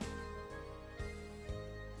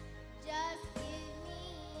 Just give me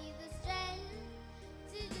the strength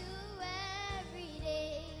to do every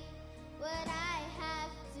day what I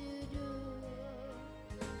have to do.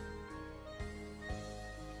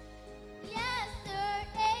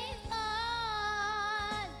 Yesterday's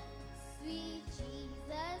gone, sweet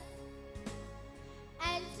Jesus,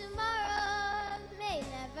 and tomorrow may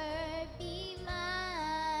never be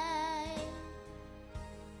mine.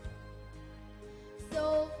 So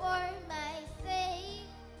for my sake,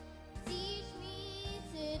 teach me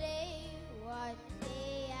today, one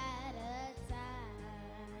day at a time.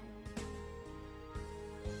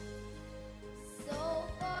 So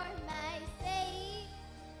for my sake,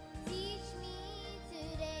 teach me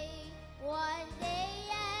today, one day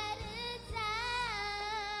at a time.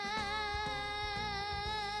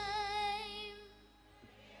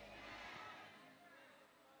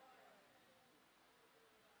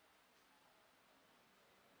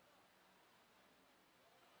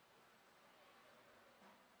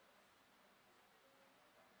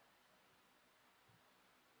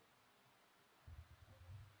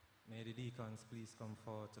 May the deacons please come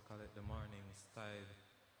forward to collect the morning's tithe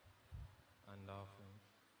and offering.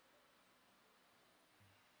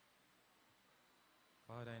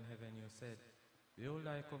 Father in heaven, you said, behold,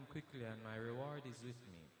 I come quickly and my reward is with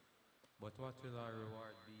me. But what will our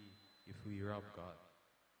reward be if we rob God?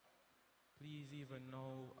 Please, even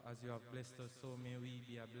now, as you have blessed us, so may we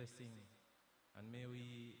be a blessing, and may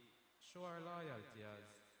we show our loyalty as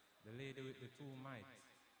the lady with the two mites.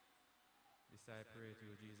 This I pray to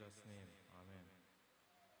you, Jesus' name. Amen.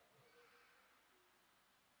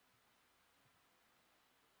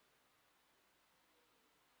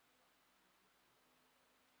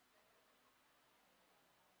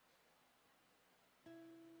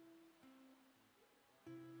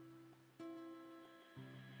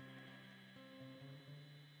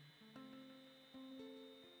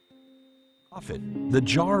 Prophet, the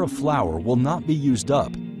jar of flour will not be used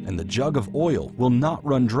up, and the jug of oil will not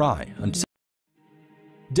run dry until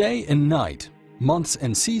day and night, months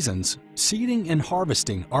and seasons, seeding and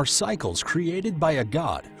harvesting are cycles created by a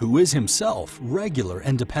God who is himself regular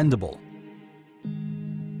and dependable.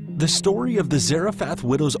 The story of the Zarephath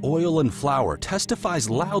widow's oil and flour testifies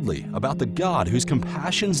loudly about the God whose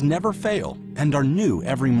compassions never fail and are new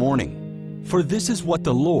every morning. For this is what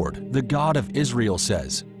the Lord, the God of Israel,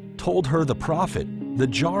 says, told her the prophet, the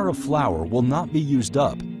jar of flour will not be used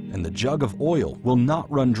up, and the jug of oil will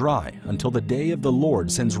not run dry until the day of the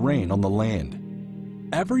Lord sends rain on the land.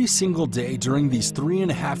 Every single day during these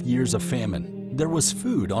 3.5 years of famine, there was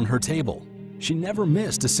food on her table. She never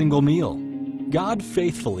missed a single meal. God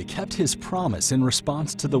faithfully kept his promise in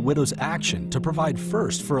response to the widow's action to provide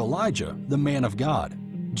first for Elijah, the man of God.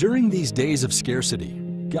 During these days of scarcity,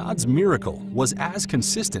 God's miracle was as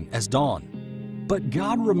consistent as dawn. But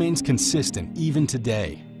God remains consistent even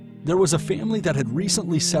today. There was a family that had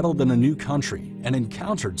recently settled in a new country and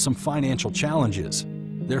encountered some financial challenges.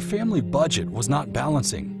 Their family budget was not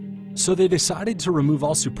balancing, so they decided to remove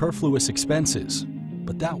all superfluous expenses.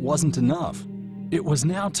 But that wasn't enough. It was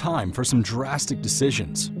now time for some drastic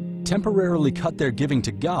decisions: temporarily cut their giving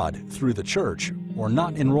to God through the church, or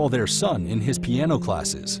not enroll their son in his piano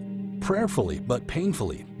classes. Prayerfully but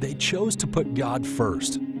painfully, they chose to put God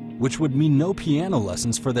first, which would mean no piano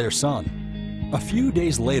lessons for their son. A few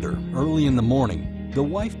days later, early in the morning, the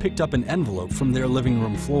wife picked up an envelope from their living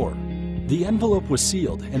room floor. The envelope was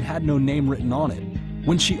sealed and had no name written on it.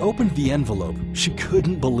 When she opened the envelope, she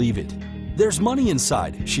couldn't believe it. "There's money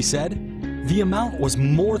inside," she said. The amount was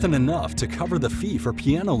more than enough to cover the fee for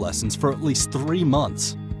piano lessons for at least 3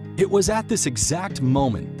 months. It was at this exact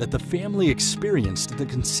moment that the family experienced the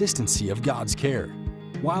consistency of God's care.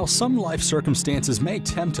 While some life circumstances may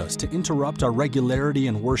tempt us to interrupt our regularity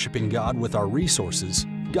in worshiping God with our resources,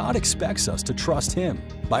 God expects us to trust Him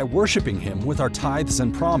by worshiping Him with our tithes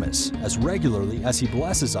and promise as regularly as He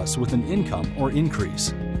blesses us with an income or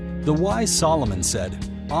increase. The wise Solomon said,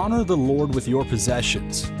 "Honor the Lord with your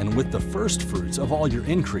possessions and with the first fruits of all your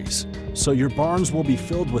increase, so your barns will be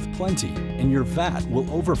filled with plenty and your vat will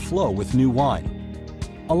overflow with new wine."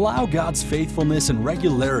 Allow God's faithfulness and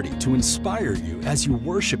regularity to inspire you as you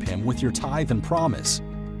worship Him with your tithe and promise.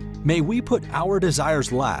 May we put our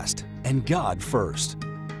desires last and God first.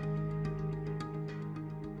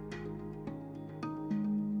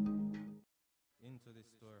 Into the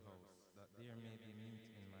storehouse, that there may be meat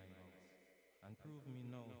in my house. And prove me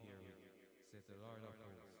now herewith, saith the Lord of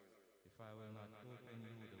hosts, if I will not open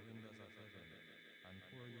you the windows of heaven, and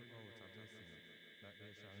pour you out a blessing, that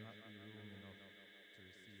there shall not be room enough to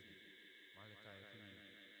receive it. Malachi 3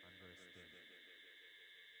 and verse 10.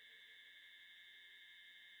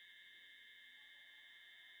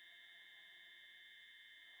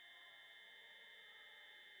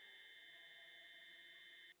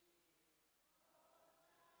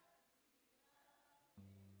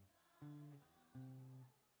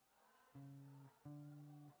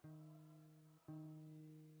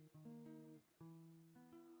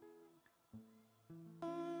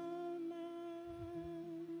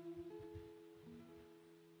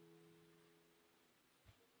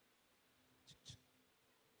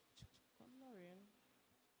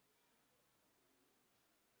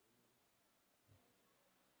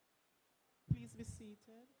 Please be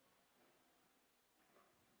seated.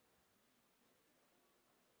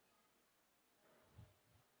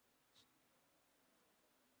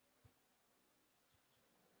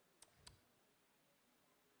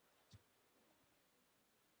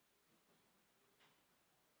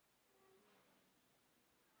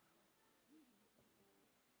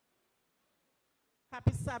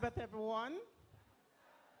 Happy Sabbath, everyone.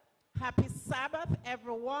 Happy Sabbath,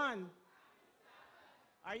 everyone.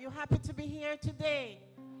 Are you happy to be here today?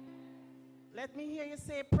 Let me hear you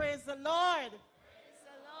say, praise the Lord. Praise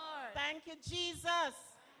the Lord. Thank you, Jesus.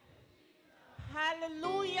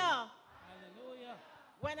 Hallelujah. Hallelujah.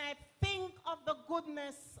 When I think of the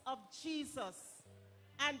goodness of Jesus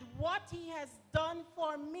and what He has done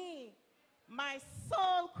for me, my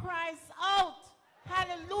soul cries out,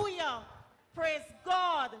 hallelujah. Praise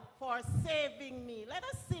God for saving me. Let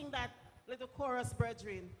us sing that little chorus,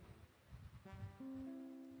 brethren.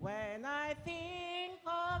 When I think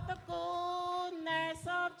of the goodness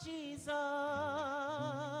of Jesus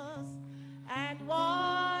and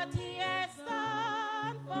what He has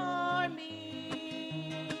done for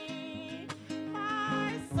me,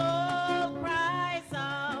 my soul cries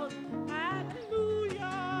out, hallelujah.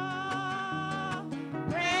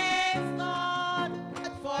 Praise God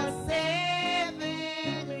for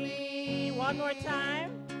saving me. One more time.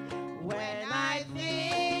 When I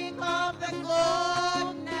think of the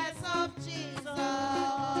goodness of Jesus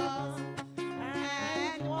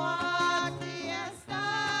and what He has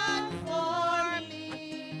done for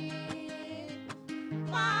me,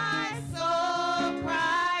 my soul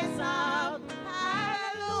cries out,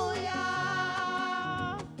 hallelujah.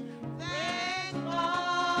 Thank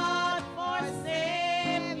God for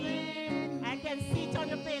saving. I can see it on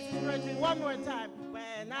your faces, brethren. One more time.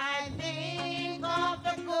 When I think of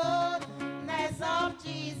the goodness of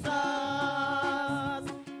Jesus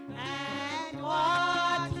and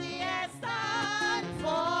what He has done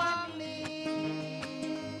for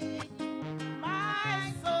me,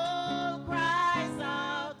 my soul cries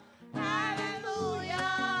out, hallelujah.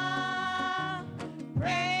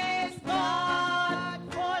 Praise God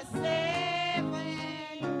for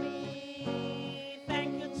saving me.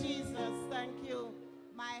 Thank you, Jesus. Thank you.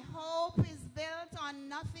 My hope is built on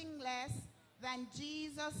nothing less than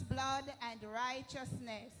Jesus' blood and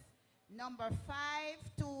righteousness. Number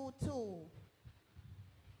 522.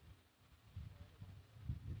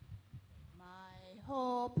 My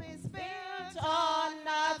hope is built on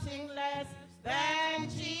nothing less than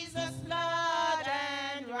Jesus' blood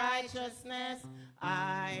and righteousness.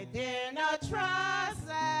 I dare not trust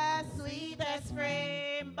the sweetest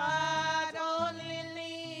frame, but only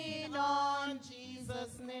lean on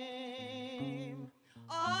Jesus' name.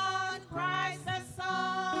 On Christ the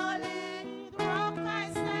solid rock I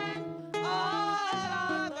stand, all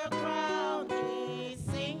other ground is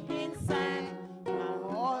sinking sand.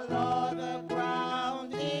 All other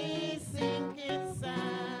ground is sinking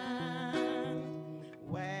sand.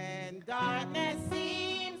 When darkness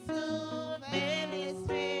seems to veil his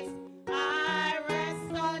face, I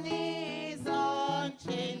rest on his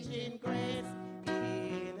unchanging grace.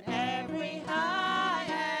 In every high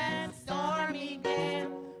and stormy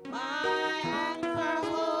gale, my anchor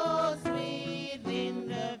holds within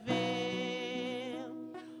the veil.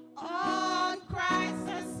 On Christ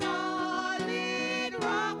the solid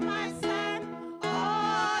rock I stand,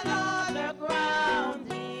 all other ground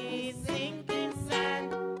is sinking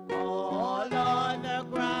sand. All other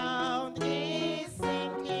ground is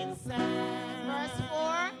sinking sand. Verse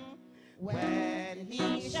 4. When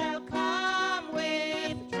he shall come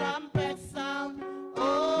with trumpet sound,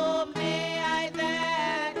 oh, may I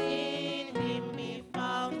then in him be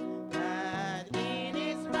found, that in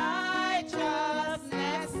his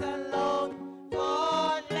righteousness alone,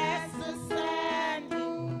 faultless to stand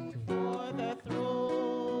before the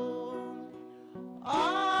throne.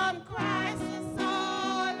 On Christ the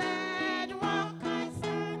solid rock I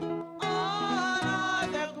stand, all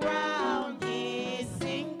other ground is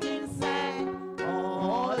sinking sand.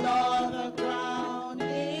 All other ground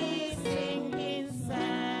is sinking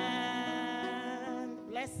sand.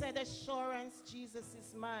 Blessed assurance, Jesus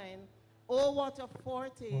is mine. Oh, what a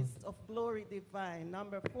foretaste of glory divine.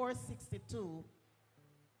 Number 462.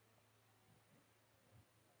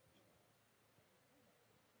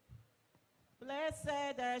 Blessed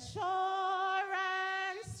assurance,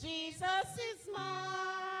 Jesus is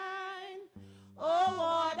mine. Oh,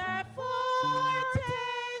 what a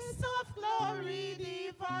foretaste of glory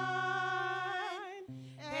divine.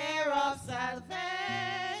 Heir of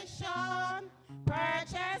salvation,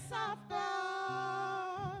 purchase of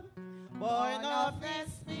God, born of the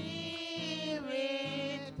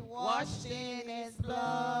Spirit, washed in his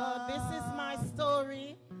blood. This is my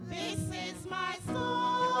story. This is my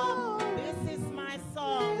song. This is my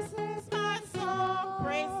song. This is my song.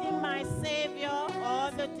 Praising my Savior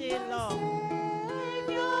all the day long.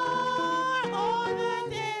 Savior all the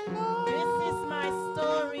day long. This is my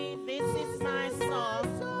story. This is my song.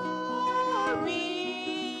 Story.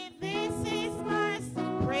 This is my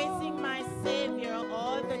song. Praising my Savior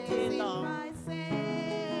all the day long. My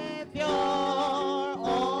Savior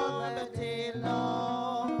all the day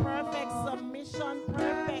long. Perfect submission,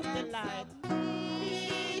 perfect delight.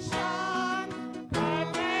 Vision,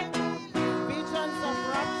 perfect visions of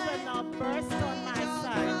rapture now burst on my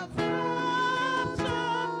side.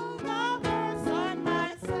 Now burst on my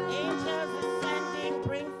side. Angels descending,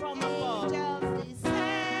 bring from above. Angels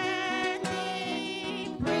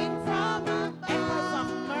descending, bring from above. Echoes of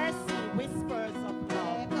mercy, whispers of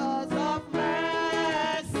love. Echoes of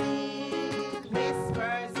mercy,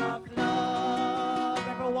 whispers of love.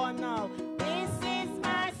 Everyone now. This is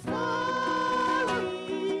my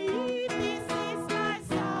story. This is my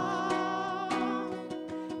song.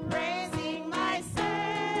 Praising my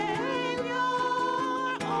Savior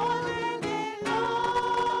all the day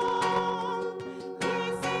long.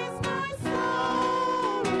 This is my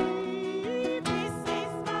story. This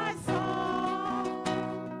is my song.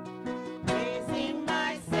 Praising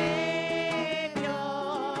my Savior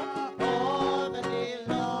all the day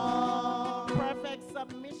long. Perfect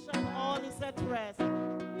submission, all is at rest.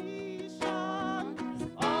 Vision,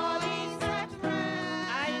 all is at rest.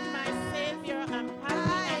 I in my Savior am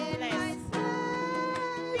happy and blessed.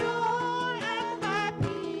 I'm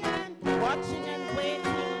happy and watching and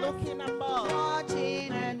waiting, looking above.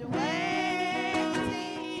 Watching and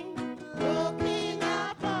waiting, looking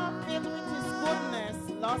above. Filled with his goodness,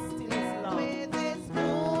 lost in his love. With his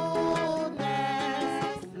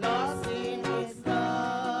goodness, lost in his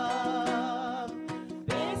love.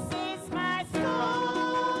 This is my story.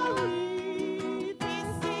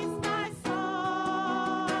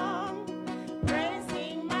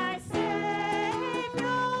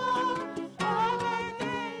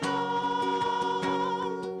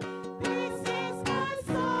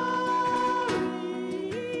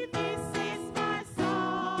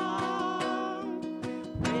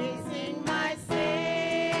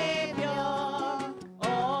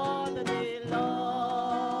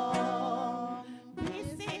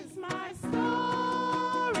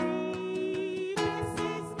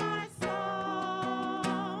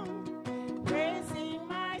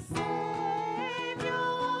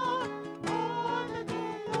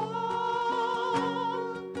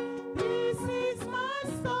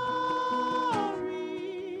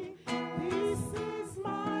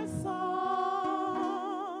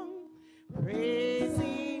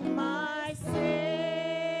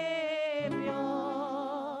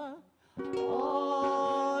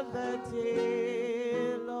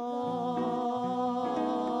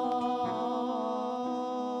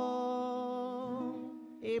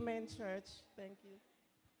 much. Thank you.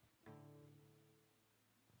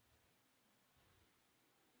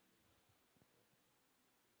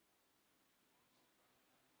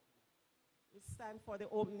 We stand for the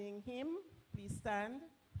opening hymn. Please stand.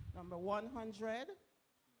 Number 100.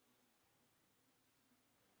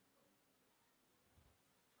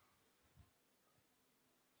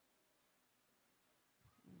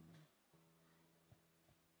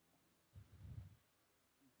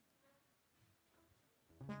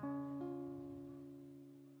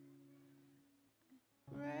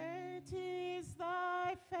 Great is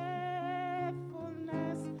thy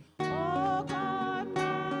faithfulness, O God,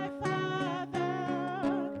 my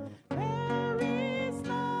Father. There is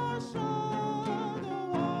no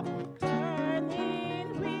shadow of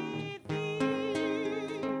turning with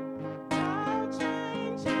thee. Thou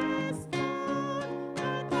changest not,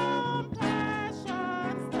 thy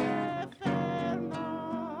compassions they fail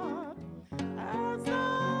not. As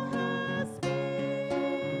thou hast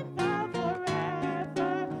been, thou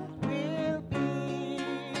forever will be.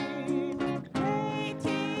 Great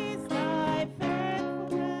is thy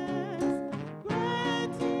faithfulness,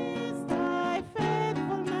 great is thy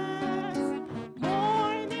faithfulness.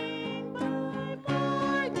 Morning by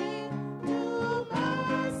morning, new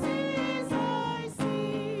mercies I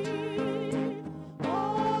see.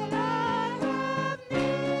 All I have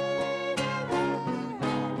needed,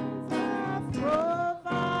 have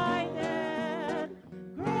provided.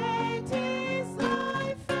 Great is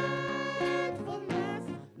thy faithfulness,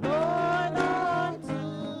 Lord,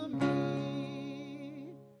 unto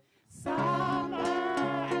me.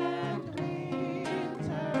 Summer and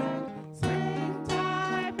winter,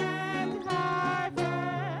 springtime and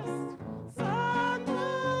harvest, sun,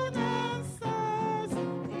 moon, and stars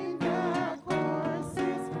in their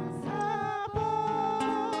courses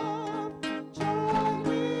above, join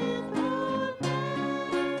with all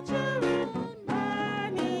nature in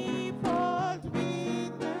manifold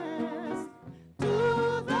witness to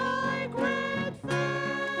thy great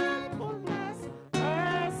faithfulness,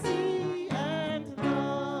 mercy, and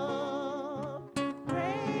love.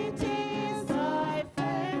 Great is thy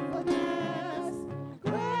faithfulness,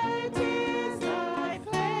 great is thy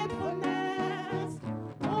faithfulness.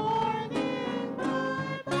 Morning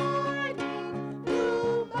by morning,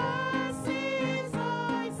 new mercies I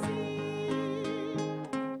see.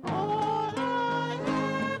 All I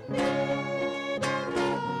have needed,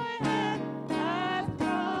 thy hand hath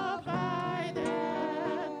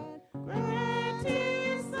provided. Great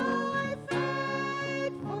is thy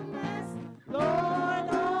faithfulness, Lord,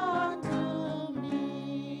 unto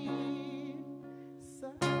me.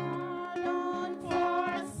 Silent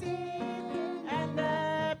foreseen, and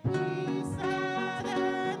the peace that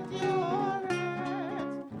endureth,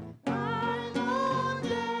 mine own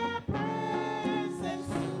dear presence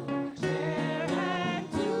to share and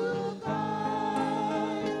to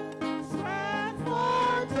guide. Strength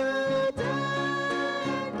for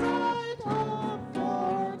today, bright hope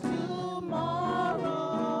for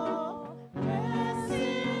tomorrow.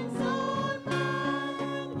 Blessings on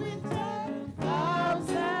mine with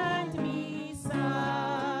 10,000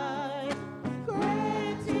 beside.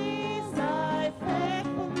 Great is thy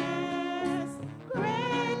faithfulness,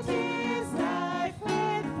 great is thy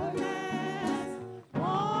faithfulness.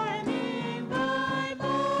 Morning by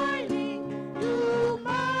morning, new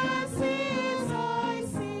mercies I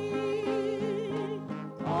see.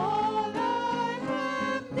 All I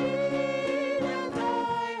have needed,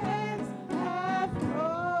 thy hands have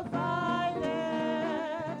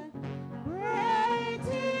provided. Great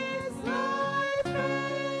is thy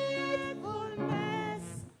faithfulness,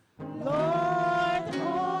 Lord,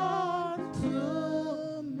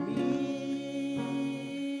 unto me.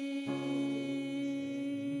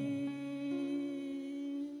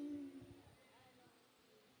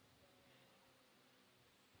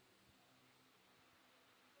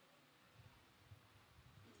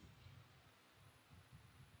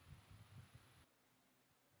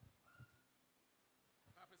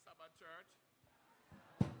 Happy Sabbath, church.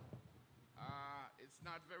 It's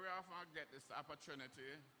not very often I get this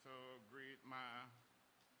opportunity to greet my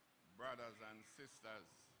brothers and sisters.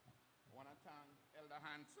 I want to thank Elder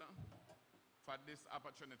Hanson for this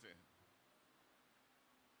opportunity.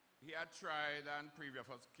 He had tried on previous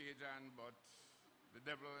occasion, but the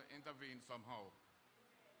devil intervened somehow.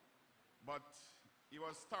 But he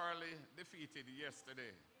was thoroughly defeated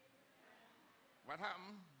yesterday. What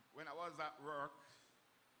happened? When I was at work,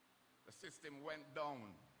 the system went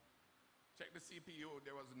down. Checked the CPU,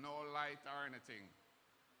 there was no light or anything.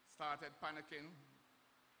 Started panicking.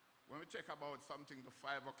 When we check about something to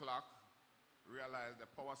 5 o'clock, realized the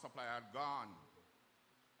power supply had gone.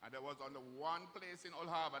 And there was only one place in Old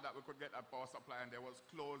Harbor that we could get a power supply, and they was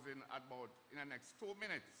closing about in the next 2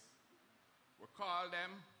 minutes. We called them,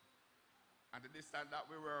 and the distance that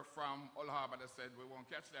we were from Old Harbor, they said we won't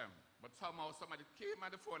catch them. But somehow somebody came on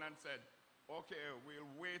the phone and said, okay, we'll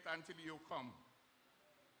wait until you come,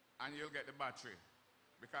 and you'll get the battery.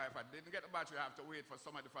 Because if I didn't get the battery, I have to wait for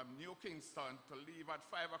somebody from New Kingston to leave at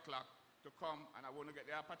 5 o'clock to come, and I won't get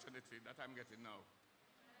the opportunity that I'm getting now.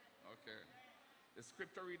 Okay. The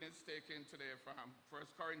scripture reading is taken today from 1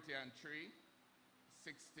 Corinthians 3,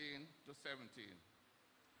 16 to 17.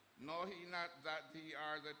 Know ye not that ye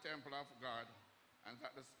are the temple of God, and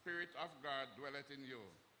that the Spirit of God dwelleth in you?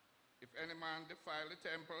 If any man defile the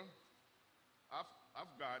temple of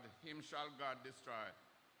God, him shall God destroy.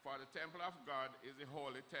 For the temple of God is the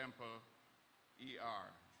holy temple ye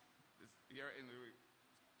are. This here in the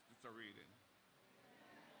reading.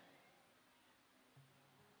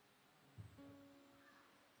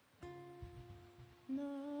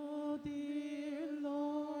 No, dear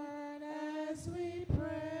Lord, as we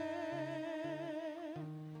pray,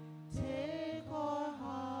 take our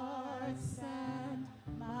hearts and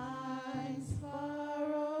minds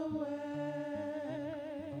far away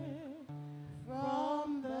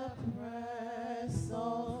from the press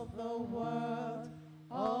of the world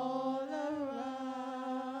all around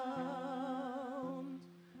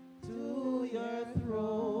to your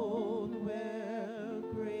throne where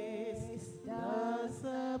grace does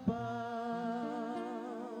abound.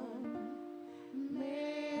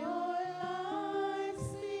 May our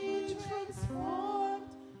lives be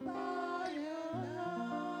transformed by your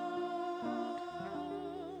love.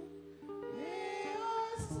 May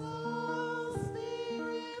our souls be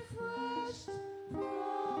refreshed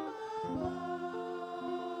from above.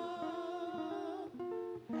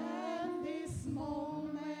 At this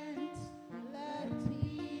moment, let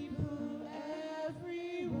people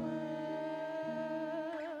everywhere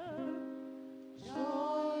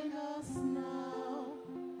join us now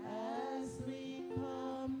as we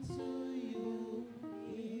come to you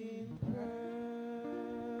in prayer.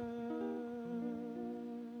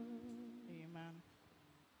 Amen.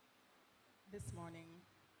 This morning,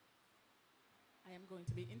 I am going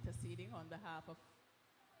to be interceding on behalf of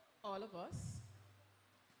all of us.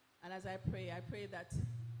 And as I pray that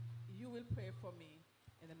you will pray for me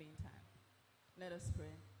in the meantime. Let us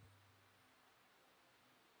pray.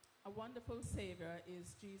 A wonderful Savior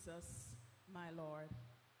is Jesus, my Lord.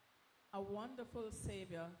 A wonderful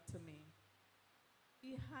Savior to me.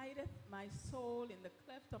 He hideth my soul in the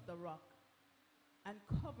cleft of the rock and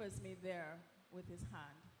covers me there with his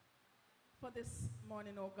hand. For this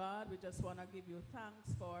morning, oh God, we just want to give you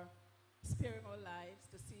thanks for sparing our lives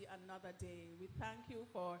to see another day. We thank you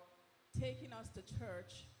for taking us to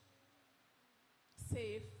church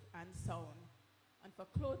safe and sound, and for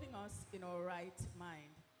clothing us in our right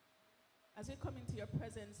mind. As we come into your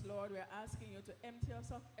presence, Lord, we are asking you to empty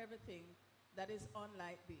us of everything that is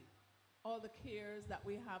unlike thee. All the cares that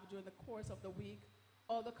we have during the course of the week,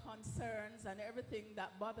 all the concerns and everything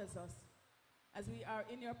that bothers us. As we are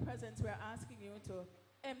in your presence, we are asking you to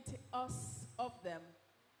empty us of them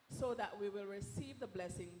so that we will receive the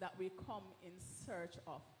blessing that we come in search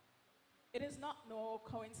of. It is not no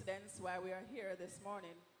coincidence why we are here this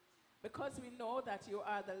morning, because we know that you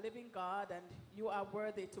are the living God and you are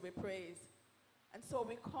worthy to be praised. And so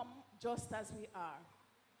we come just as we are,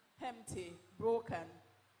 empty, broken.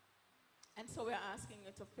 And so we are asking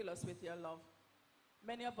you to fill us with your love.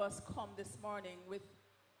 Many of us come this morning with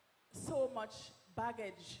so much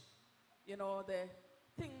baggage, you know, the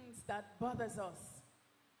things that bothers us.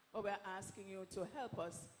 But we're asking you to help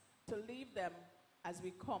us to leave them as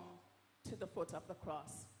we come to the foot of the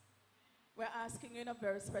cross. We're asking you in a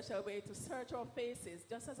very special way to search our faces.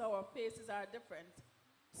 Just as our faces are different,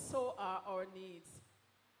 so are our needs.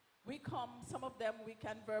 We come, some of them we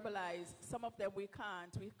can verbalize, some of them we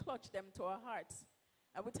can't. We clutch them to our hearts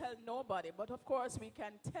and we tell nobody, but of course we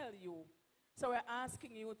can tell you. So we're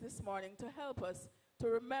asking you this morning to help us to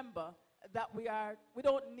remember that we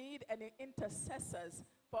don't need any intercessors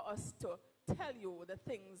for us to tell you the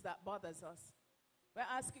things that bothers us. We're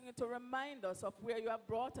asking you to remind us of where you have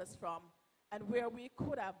brought us from and where we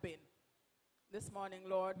could have been. This morning,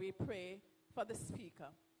 Lord, we pray for the speaker.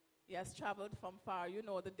 He has traveled from far. You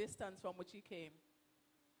know the distance from which he came.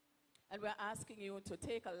 And we're asking you to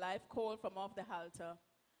take a live coal from off the altar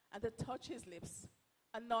and to touch his lips,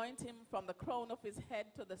 anoint him from the crown of his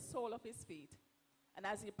head to the sole of his feet. And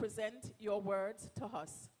as he presents your words to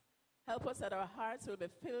us, help us that our hearts will be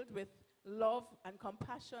filled with love and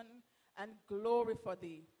compassion and glory for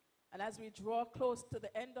thee. And as we draw close to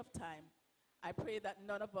the end of time, I pray that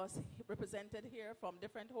none of us represented here from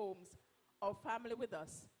different homes or family with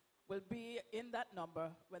us will be in that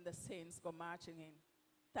number when the saints go marching in.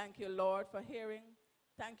 Thank you, Lord, for hearing.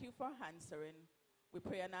 Thank you for answering. We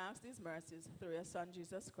pray and ask these mercies through your Son,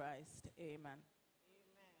 Jesus Christ. Amen.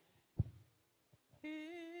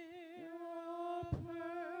 Hear our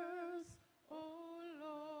prayers, O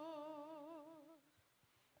Lord.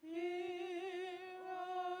 Hear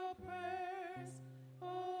our prayers, O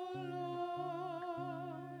Lord.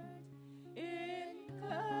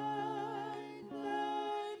 Incline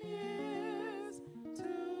thine ears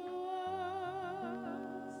to us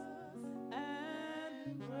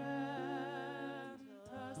and grant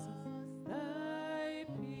us thy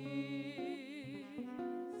peace.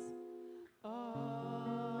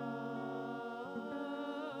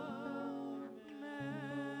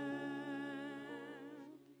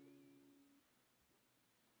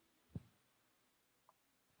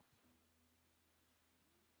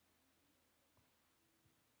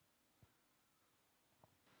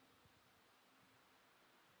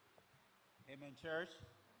 Amen, church.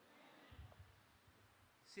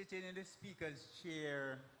 Sitting in the speaker's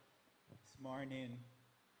chair this morning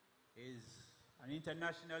is an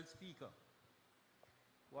international speaker,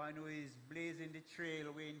 one who is blazing the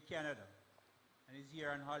trail way in Canada and is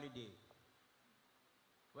here on holiday.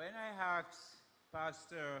 When I asked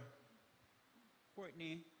Pastor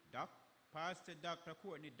Dr.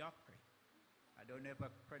 Courtney Dockery, I don't know if I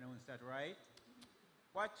pronounced that right,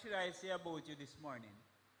 what should I say about you this morning?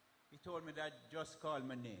 He told me that just call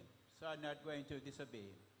my name, so I'm not going to disobey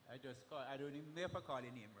him. I don't even know if I call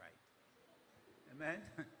his name right. Amen?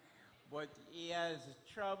 But he has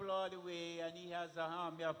traveled all the way, and he has an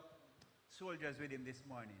army of soldiers with him this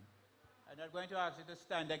morning. I'm not going to ask you to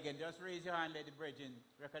stand again. Just raise your hand, let the brethren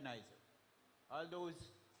recognize you. All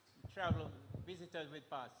those travel visitors with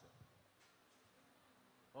Pastor.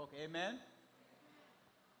 Okay, amen?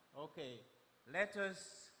 Okay, let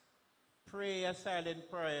us pray a silent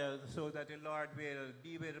prayer so that the Lord will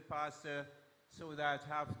be with the pastor, so that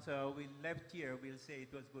after we left here, we'll say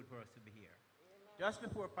it was good for us to be here. Amen. Just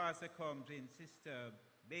before Pastor comes in, Sister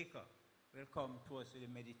Baker will come to us with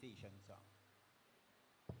a meditation song.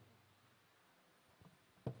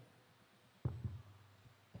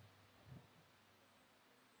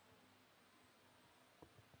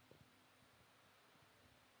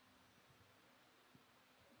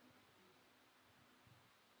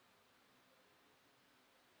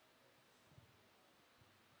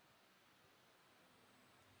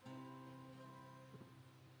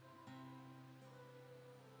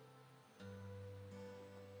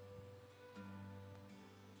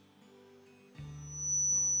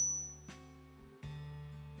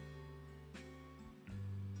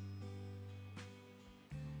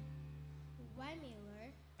 Why me,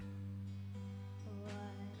 Lord?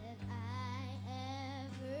 What have I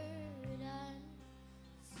ever done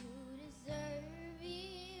to deserve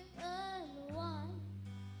even one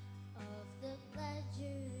of the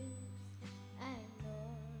pleasures I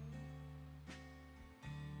know?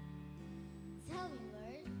 Tell me,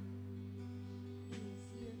 Lord, if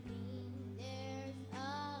you think there's a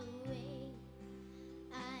way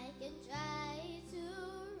I can try to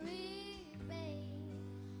repay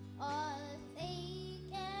all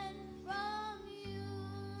taken from you.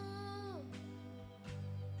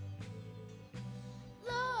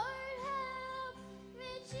 Lord, help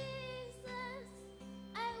me, Jesus,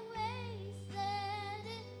 I wasted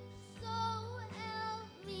it, so help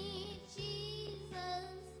me,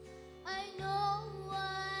 Jesus, I know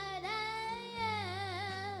what I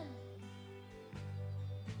am.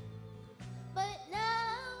 But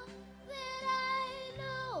now that I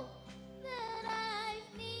know that I've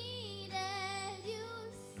needed you,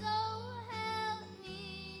 so help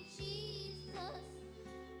me, Jesus,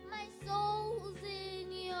 my soul's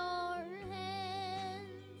in your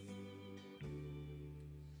hands.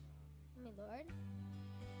 My Lord,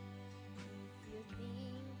 if you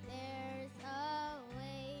think there's a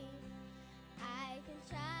way I can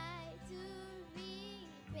try to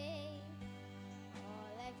repay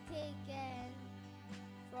all I've taken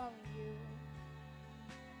from you.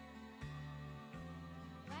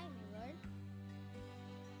 Why me, Lord?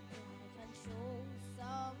 I can show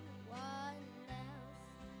someone else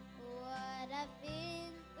what I've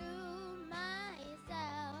been through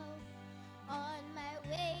myself on my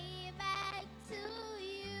way back to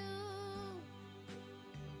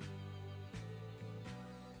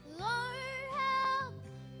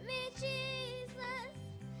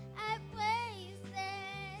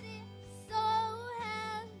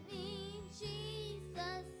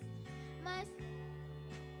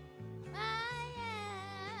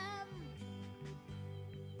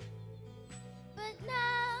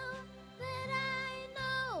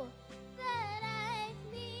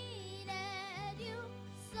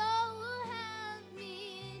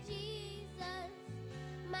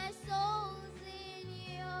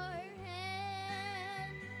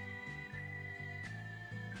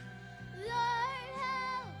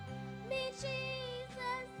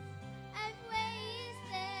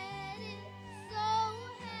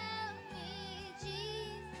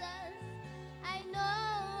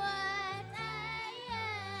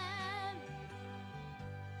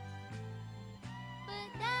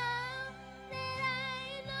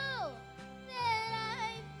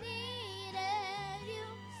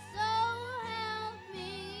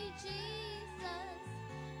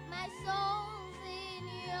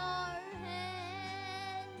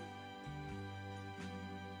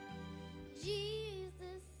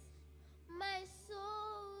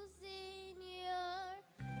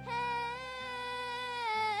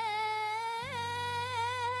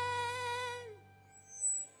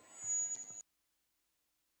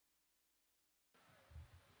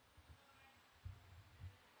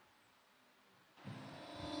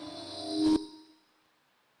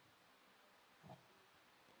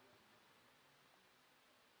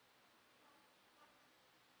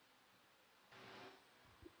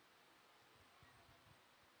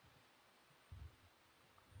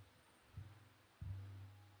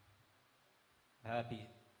Happy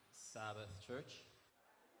Sabbath, church.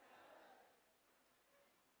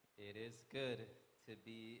 It is good to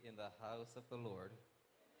be in the house of the Lord.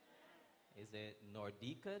 Is it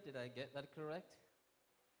Nordica? Did I get that correct?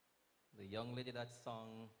 The young lady that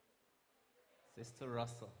sung Sister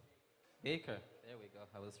Russell. Baker, there we go.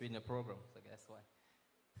 I was reading a program, so guess what?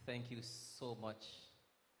 Thank you so much,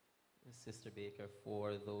 Sister Baker,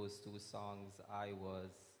 for those two songs. I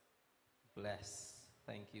was blessed.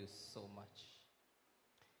 Thank you so much.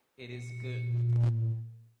 It is good.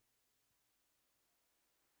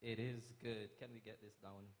 It is good. Can we get this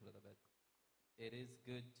down a little bit? It is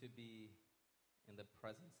good to be in the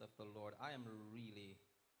presence of the Lord. I am really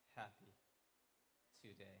happy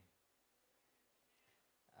today.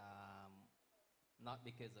 Not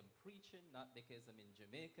because I'm preaching, not because I'm in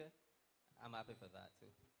Jamaica. I'm happy for that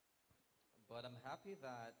too. But I'm happy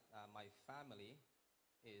that my family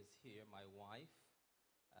is here. My wife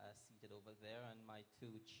seated over there, and my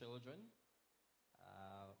two children.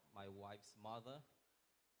 My wife's mother.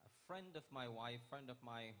 A friend of my wife, friend of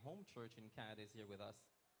my home church in Canada is here with us.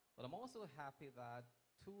 But I'm also happy that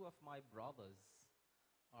two of my brothers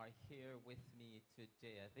are here with me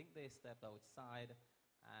today. I think they stepped outside,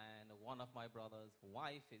 and one of my brother's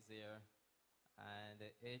wife is here, and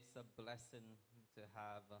it's a blessing to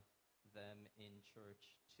have them in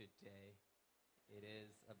church today. It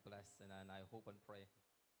is a blessing, and I hope and pray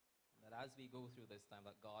that as we go through this time,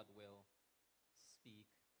 that God will speak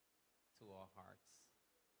to our hearts.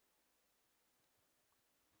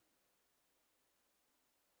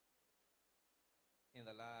 In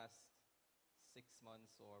the last 6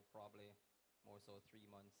 months, or probably more so 3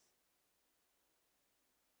 months,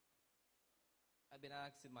 I've been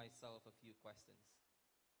asking myself a few questions.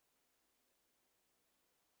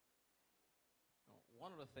 One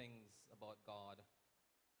of the things about God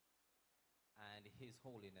and His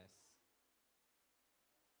holiness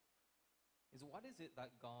is, what is it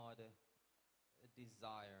that God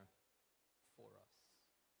desires for us?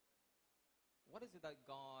 What is it that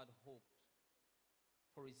God hoped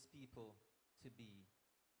for His people to be?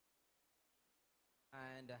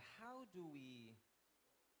 And how do we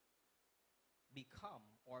become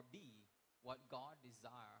or be what God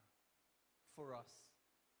desires for us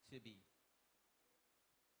to be?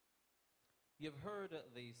 You've heard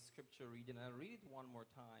the scripture reading, and I'll read it one more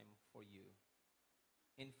time for you.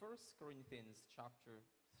 In 1 Corinthians chapter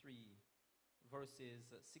 3,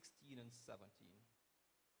 verses 16 and 17,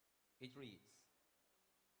 it reads,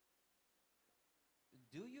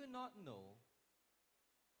 "Do you not know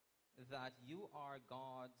that you are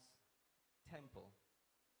God's temple,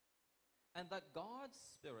 and that God's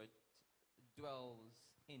Spirit dwells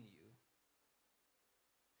in you?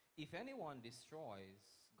 If anyone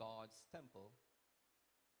destroys God's temple,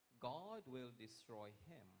 God will destroy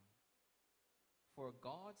him. For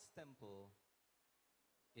God's temple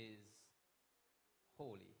is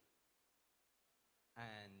holy,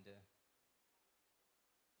 and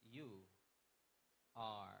you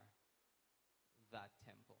are that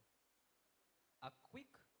temple." A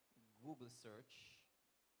quick Google search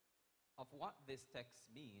of what this text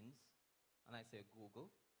means, and I say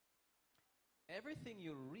Google, everything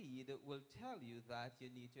you read will tell you that you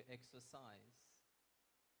need to exercise,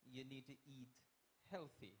 you need to eat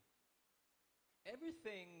healthy.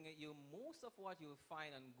 Most of what you'll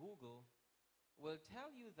find on Google will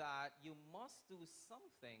tell you that you must do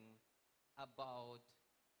something about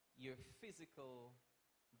your physical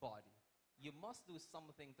body. You must do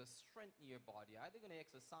something to strengthen your body. Either you're going to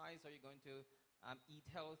exercise, or you're going to eat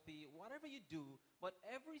healthy, whatever you do. But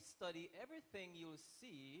every study, everything you'll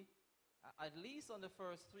see, at least on the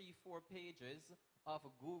first 3-4 pages of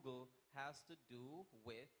Google, has to do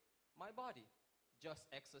with my body. Just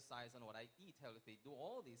exercise and what I eat healthy, do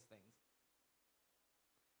all these things.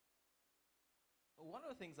 One of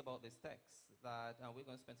the things about this text that we're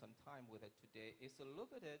going to spend some time with it today is to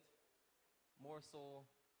look at it more so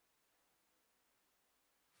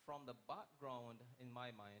from the background, in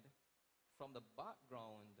my mind, from the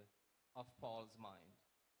background of Paul's mind.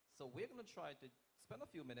 So we're going to try to spend a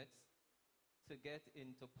few minutes to get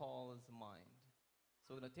into Paul's mind.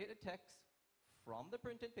 So we're going to take the text from the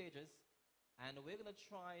printed pages, and we're going to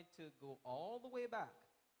try to go all the way back,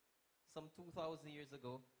 some 2,000 years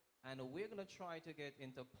ago, and we're going to try to get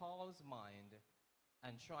into Paul's mind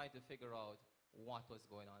and try to figure out what was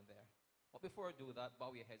going on there. But before I do that,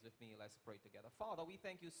 bow your heads with me. Let's pray together. Father, we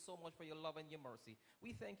thank you so much for your love and your mercy.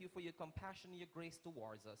 We thank you for your compassion and your grace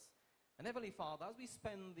towards us. And Heavenly Father, as we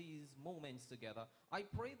spend these moments together, I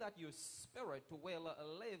pray that your Spirit will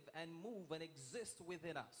live and move and exist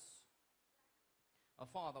within us.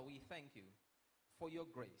 Father, we thank you for your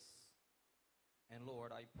grace And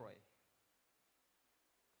Lord, I pray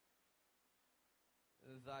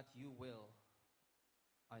that you will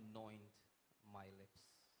anoint my lips.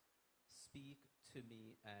 Speak to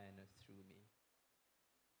me and through me.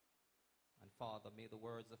 And Father, may the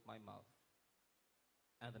words of my mouth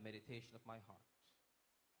and the meditation of my heart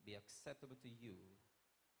be acceptable to you,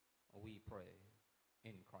 we pray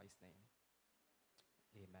in Christ's name.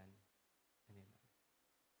 Amen and amen.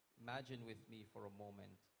 Imagine with me for a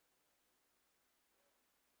moment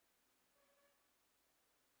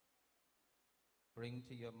bring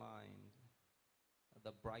to your mind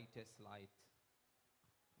the brightest light,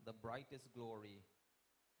 the brightest glory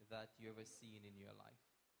that you ever seen in your life.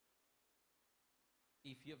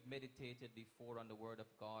 If you've meditated before on the Word of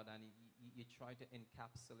God and you try to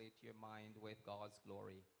encapsulate your mind with God's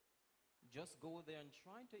glory, just go there and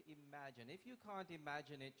try to imagine. If you can't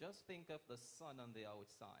imagine it, just think of the sun on the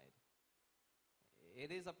outside.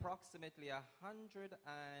 It is approximately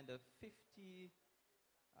 150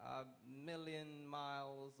 million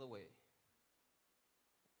miles away.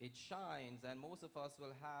 It shines, and most of us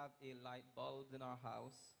will have a light bulb in our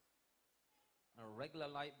house. A regular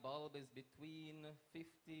light bulb is between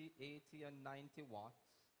 50, 80, and 90 watts.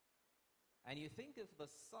 And you think of the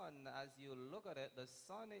sun, as you look at it, the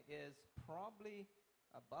sun is probably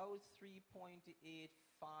about 3.85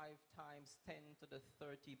 times 10 to the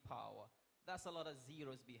 30 power. That's a lot of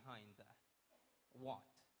zeros behind that. Watt.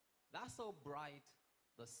 That's how bright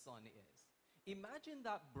the sun is. Imagine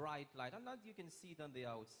that bright light. I'm not, you can see it on the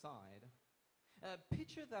outside.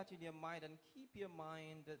 Picture that in your mind and keep your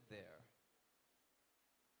mind there.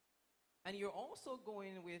 And you're also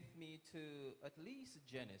going with me to at least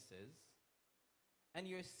Genesis. And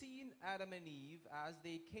you're seeing Adam and Eve as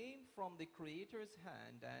they came from the Creator's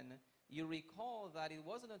hand. And you recall that it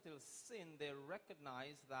wasn't until sin they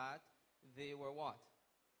recognized that they were what?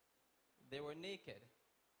 They were naked.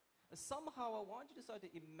 Somehow I want you to start to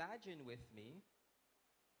imagine with me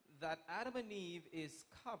that Adam and Eve is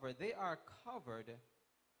covered. They are covered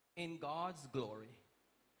in God's glory.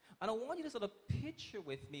 And I want you to sort of picture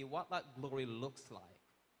with me what that glory looks like.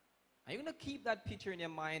 And you're going to keep that picture in your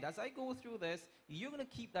mind. As I go through this, you're going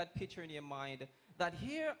to keep that picture in your mind that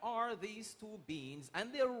here are these two beings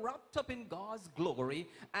and they're wrapped up in God's glory,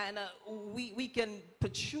 and we can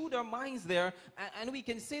protrude our minds there and we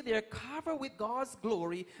can say they're covered with God's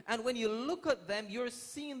glory, and when you look at them, you're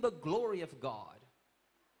seeing the glory of God.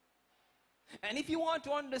 And if you want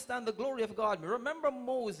to understand the glory of God, remember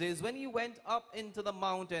Moses when he went up into the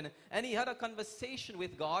mountain and he had a conversation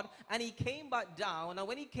with God and he came back down. And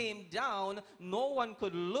when he came down, no one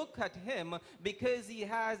could look at him because he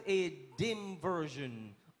has a dim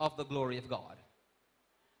version of the glory of God.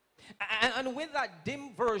 And with that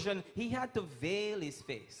dim version, he had to veil his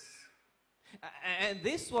face. And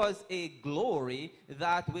this was a glory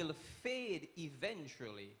that will fade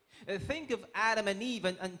eventually. Think of Adam and Eve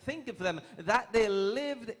and think of them that they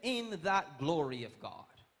lived in that glory of God.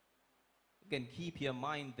 You can keep your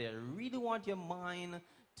mind there. Really want your mind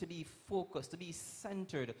to be focused, to be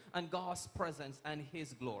centered on God's presence and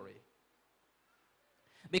His glory.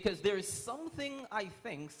 Because there is something I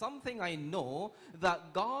think, something I know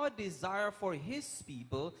that God desires for His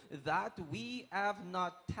people that we have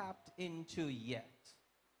not tapped into yet.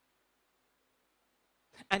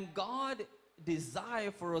 And God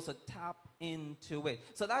desire for us to tap into it.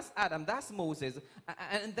 So that's Adam, that's Moses.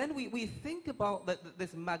 And then we think about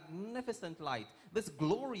this magnificent light, this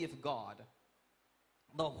glory of God,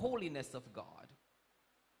 the holiness of God.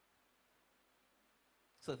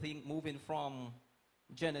 So think moving from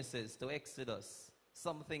Genesis to Exodus,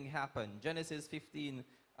 something happened. Genesis 15,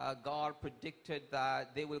 God predicted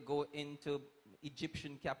that they will go into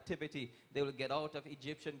Egyptian captivity. They will get out of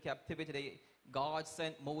Egyptian captivity. God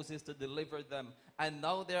sent Moses to deliver them. And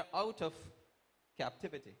now they're out of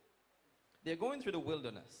captivity. They're going through the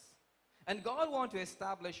wilderness. And God wants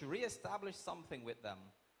to reestablish something with them.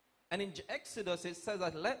 And in Exodus it says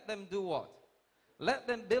that let them do what? Let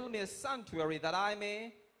them build me a sanctuary that I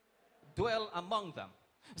may dwell among them.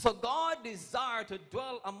 So God desired to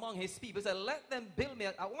dwell among His people. He said, let them build me.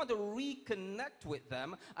 I want to reconnect with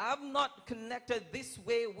them. I have not connected this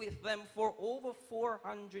way with them for over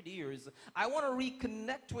 400 years. I want to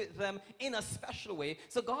reconnect with them in a special way.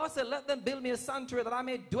 So God said, let them build me a sanctuary that I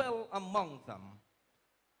may dwell among them.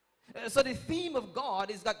 So the theme of God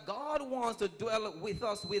is that God wants to dwell with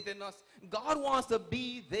us, within us. God wants to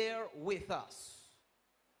be there with us.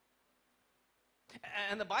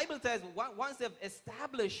 And the Bible says once they've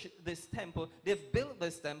established this temple, they've built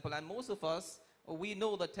this temple, and most of us, We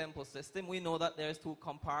know the temple system. We know that there's 2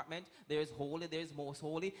 compartments. There's holy, there's most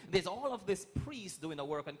holy. There's all of this priests doing the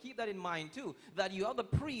work. And keep that in mind too, that you have the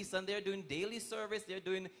priests and they're doing daily service, they're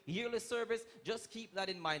doing yearly service. Just keep that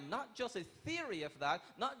in mind. Not just a theory of that,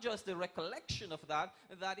 not just a recollection of that,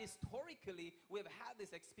 that historically we've had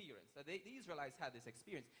this experience, that the Israelites had this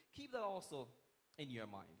experience. Keep that also in your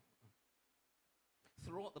mind.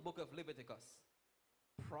 Throughout the book of Leviticus,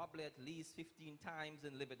 probably at least 15 times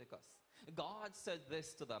in Leviticus, God said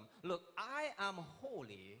this to them: look, I am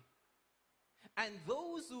holy, and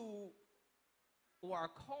those who are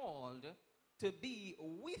called to be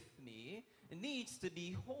with me needs to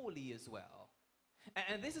be holy as well.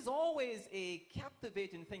 And this is always a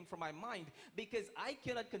captivating thing for my mind, because I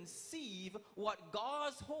cannot conceive what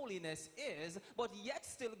God's holiness is, but yet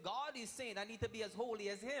still God is saying I need to be as holy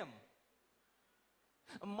as him.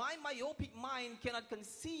 My myopic mind cannot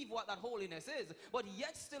conceive what that holiness is, but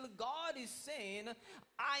yet still God is saying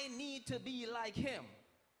I need to be like him.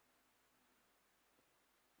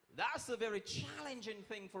 That's a very challenging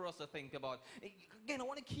thing for us to think about. Again, I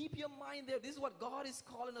want to keep your mind there. This is what God is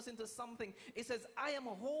calling us into something. It says, I am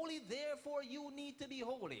holy, therefore you need to be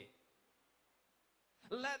holy.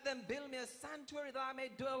 Let them build me a sanctuary that I may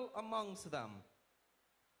dwell amongst them.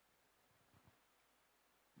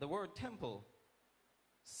 The word temple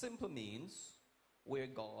simply means where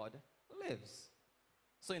God lives.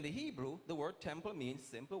 So in the Hebrew, the word temple means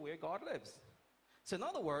simply where God lives. So in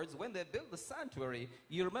other words, when they built the sanctuary,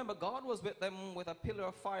 you remember God was with them with a pillar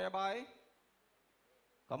of fire by?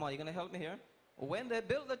 Come on, you're going to help me here? When they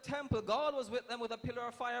built the temple, God was with them with a pillar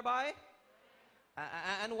of fire by?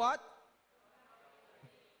 And what?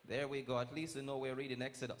 There we go. At least you know we're reading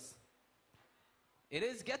Exodus. It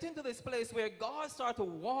is getting to this place where God started to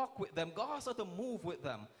walk with them. God started to move with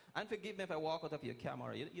them. And forgive me if I walk out of your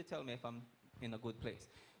camera. You tell me if I'm in a good place.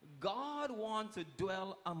 God wants to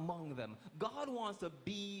dwell among them. God wants to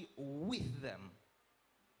be with them.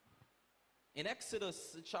 In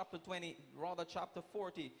Exodus chapter 20, rather chapter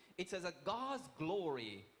 40, it says that God's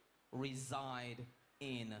glory reside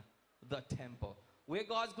in the temple. Where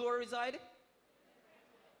God's glory reside?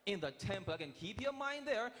 In the temple. Again, keep your mind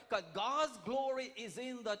there, because God's glory is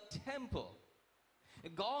in the temple.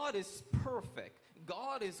 God is perfect.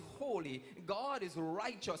 God is holy. God is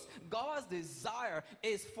righteous. God's desire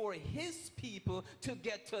is for his people to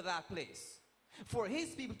get to that place, for his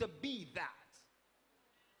people to be that,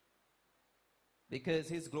 because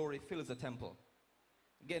his glory fills the temple.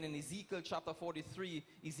 Again, in Ezekiel chapter 43,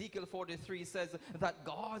 Ezekiel 43 says that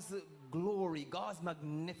God's glory, God's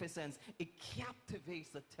magnificence, it captivates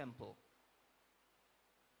the temple.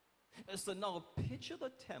 So now picture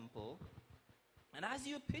the temple, and as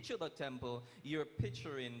you picture the temple, you're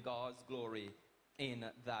picturing God's glory in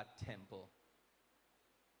that temple.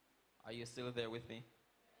 Are you still there with me?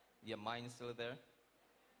 Your mind still there?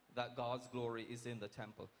 That God's glory is in the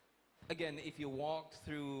temple. Again, if you walk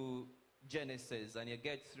through Genesis and you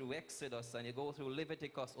get through Exodus and you go through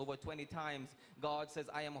Leviticus over 20 times, God says,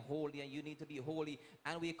 I am holy and you need to be holy.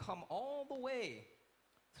 And we come all the way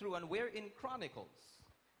through, and we're in Chronicles.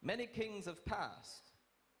 Many kings have passed.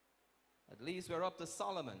 At least we're up to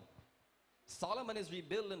Solomon. Solomon is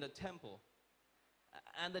rebuilding the temple.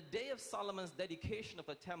 And the day of Solomon's dedication of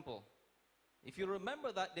the temple, if you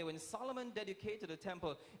remember that day when Solomon dedicated the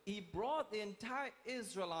temple, he brought the entire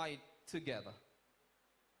Israelite together.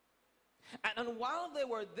 And while they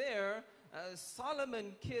were there,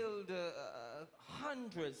 Solomon killed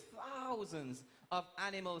hundreds, thousands of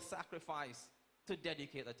animal sacrifice to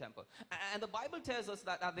dedicate the temple. And the Bible tells us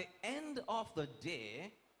that at the end of the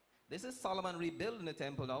day, this is Solomon rebuilding the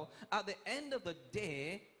temple now, at the end of the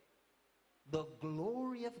day, the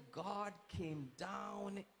glory of God came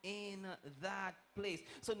down in that place.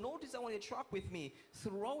 So notice, I want you to track with me.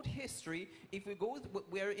 Throughout history, if we go,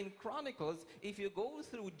 we're in Chronicles, if you go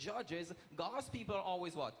through Judges, God's people are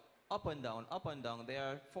always what? Up and down, up and down. They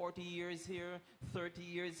are 40 years here, 30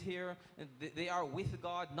 years here. They are with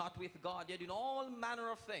God, not with God. They're doing all manner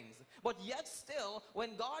of things. But yet still,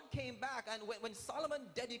 when God came back and when Solomon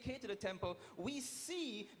dedicated the temple, we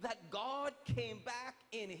see that God came back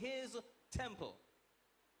in his temple.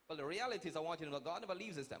 Well, the reality is, I want you to know, God never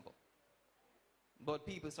leaves his temple. But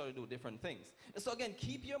people started to do different things. So again,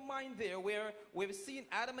 keep your mind there, where we've seen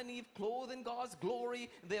Adam and Eve clothed in God's glory.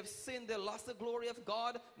 They've sinned, they lost the glory of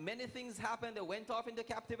God. Many things happened. They went off into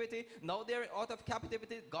captivity. Now they're out of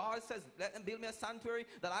captivity. God says, let them build me a sanctuary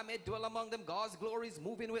that I may dwell among them. God's glory is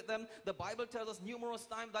moving with them. The Bible tells us numerous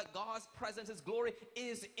times that God's presence, his glory,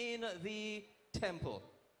 is in the temple.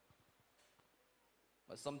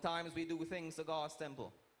 But sometimes we do things to God's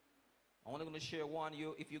temple. I'm only going to share one.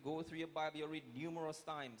 If you go through your Bible, you read numerous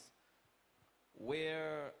times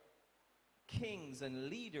where kings and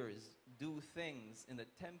leaders do things in the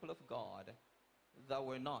temple of God that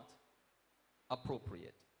were not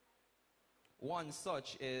appropriate. One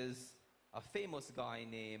such is a famous guy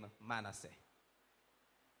named Manasseh.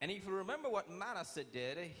 And if you remember what Manasseh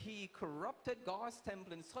did, he corrupted God's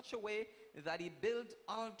temple in such a way that he built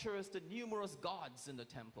altars to numerous gods in the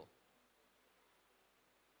temple.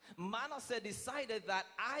 Manasseh decided that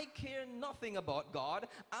I care nothing about God.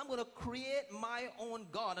 I'm going to create my own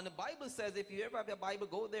God. And the Bible says, if you ever have your Bible,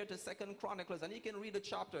 go there to 2 Chronicles and you can read the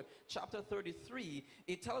chapter 33.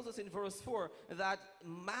 It tells us in verse 4 that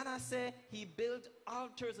Manasseh, he built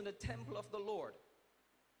altars in the temple of the Lord.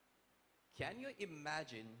 Can you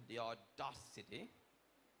imagine the audacity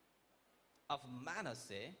of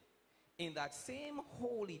Manasseh in that same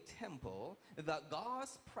holy temple that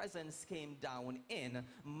God's presence came down in?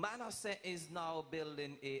 Manasseh is now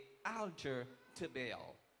building an altar to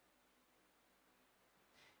Baal.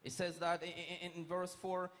 It says that in verse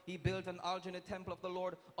 4, he built an altar in the temple of the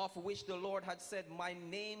Lord, of which the Lord had said, my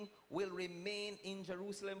name will remain in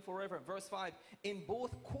Jerusalem forever. Verse 5, in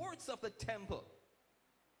both courts of the temple.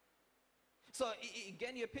 So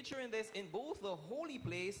again, you're picturing this in both the holy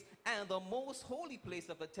place and the most holy place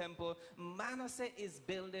of the temple. Manasseh is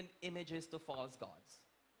building images to false gods.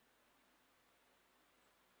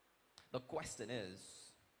 The question is,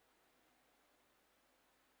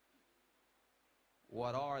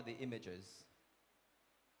 what are the images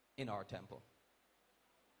in our temple?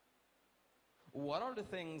 What are the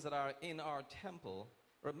things that are in our temple?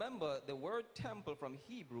 Remember, the word temple from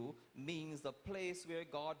Hebrew means the place where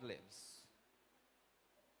God lives.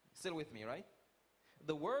 Still with me, right?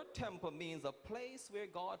 The word temple means a place where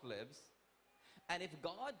God lives. And if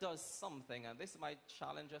God does something, and this might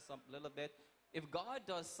challenge us a little bit, if God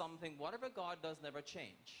does something, whatever God does never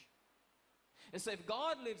change. And so if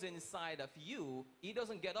God lives inside of you, he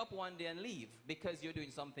doesn't get up one day and leave because you're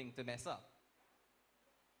doing something to mess up.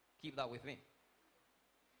 Keep that with me.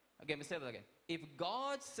 Again, let me say that again. If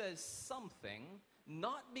God says something,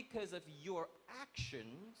 not because of your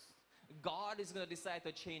actions, God is going to decide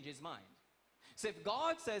to change his mind. So if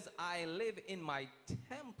God says, I live in my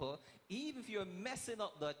temple, even if you're messing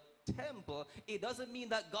up the temple, it doesn't mean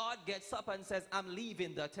that God gets up and says, I'm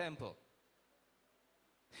leaving the temple.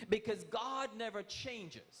 Because God never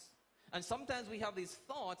changes. And sometimes we have these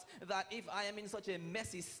thoughts that if I am in such a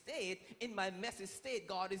messy state, in my messy state,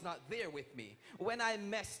 God is not there with me. When I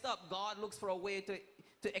messed up, God looks for a way to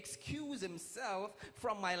excuse himself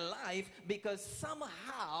from my life because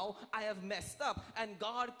somehow I have messed up and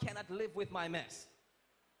God cannot live with my mess.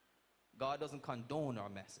 God doesn't condone our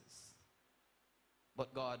messes,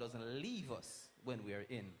 but God doesn't leave us when we are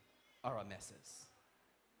in our messes.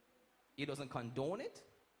 He doesn't condone it,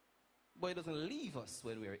 but he doesn't leave us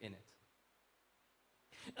when we are in it.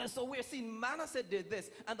 And so we're seeing Manasseh did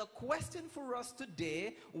this. And the question for us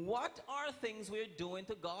today, what are things we're doing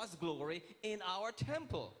to God's glory in our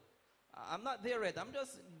temple? I'm not there yet. I'm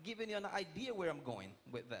just giving you an idea where I'm going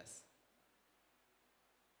with this.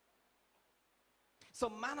 So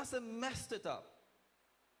Manasseh messed it up.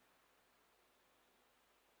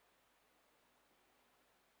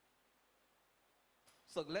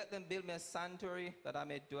 So let them build me a sanctuary that I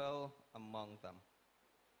may dwell among them.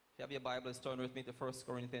 If you have your Bibles, turn with me to 1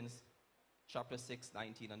 Corinthians chapter 6,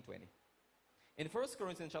 19 and 20. In 1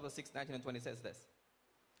 Corinthians chapter 6, 19 and 20 says this.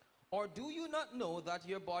 Or do you not know that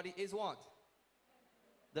your body is what?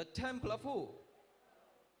 The temple of who?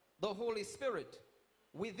 The Holy Spirit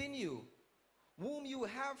within you, whom you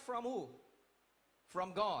have from who?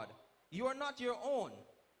 From God. You are not your own.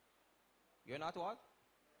 You're not what?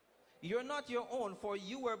 You're not your own, for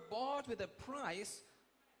you were bought with a price.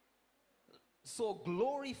 So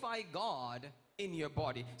glorify God in your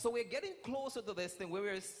body. So we're getting closer to this thing where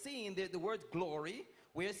we're seeing the word glory.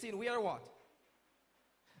 We're seeing we are what?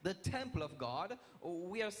 The temple of God.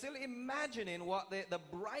 We are still imagining what the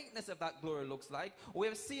brightness of that glory looks like. We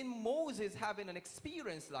have seen Moses having an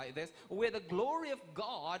experience like this where the glory of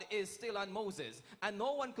God is still on Moses and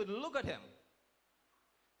no one could look at him.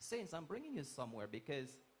 Saints, I'm bringing you somewhere because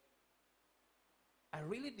I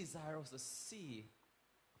really desire us to see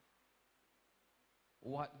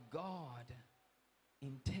what God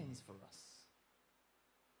intends for us.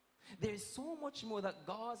 There is so much more that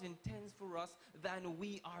God intends for us than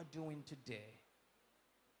we are doing today.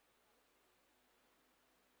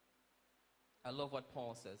 I love what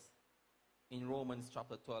Paul says in Romans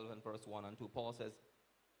chapter 12 and verse 1 and 2. Paul says,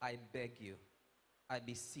 I beg you, I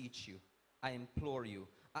beseech you, I implore you,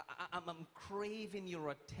 I'm craving your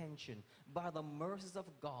attention by the mercies of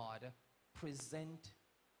God present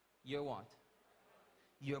your what?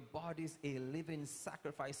 Your body's a living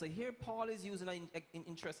sacrifice. So here Paul is using an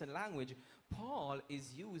interesting language. Paul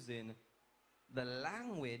is using the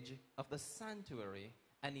language of the sanctuary,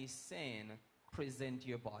 and he's saying, present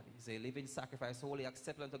your bodies a living sacrifice, wholly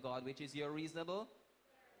acceptable unto God, which is your reasonable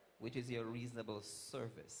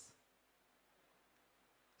service.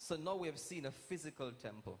 So now we have seen a physical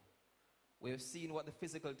temple. We have seen what the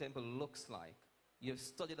physical temple looks like. You have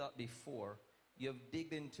studied that before. You have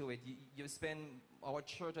digged into it. Our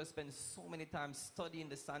church has spent so many times studying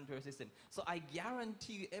the sanctuary system. So I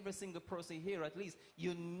guarantee you, every single person here, at least,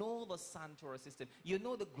 you know the sanctuary system. You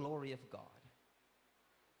know the glory of God.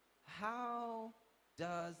 How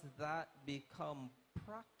does that become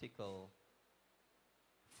practical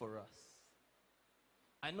for us?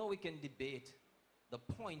 I know we can debate the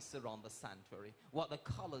points around the sanctuary, what the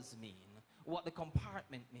colors mean, what the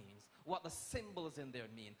compartment means, what the symbols in there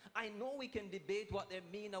mean. I know we can debate what they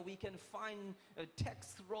mean, and we can find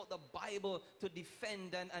texts throughout the Bible to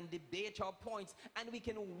defend and debate our points, and we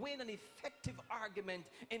can win an effective argument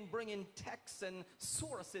in bringing texts and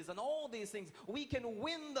sources and all these things. We can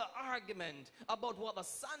win the argument about what the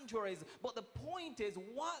sanctuary is, but the point is,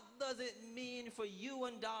 what does it mean for you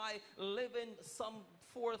and I living some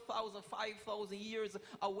 4,000, 5,000 years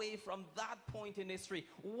away from that point in history?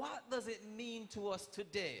 What does it mean to us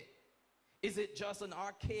today? Is it just an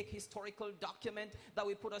archaic historical document that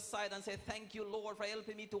we put aside and say, thank you, Lord, for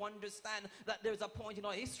helping me to understand that there's a point in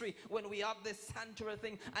our history when we have this sanctuary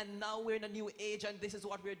thing, and now we're in a new age and this is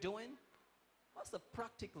what we're doing? What's the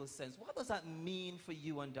practical sense? What does that mean for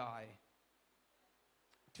you and I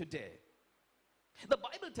today? The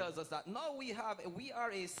Bible tells us that now we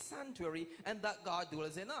are a sanctuary, and that God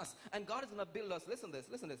dwells in us. And God is going to build us. Listen to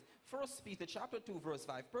this. 1 Peter chapter 2 verse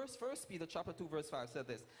 5. 1 Peter chapter 2 verse 5 said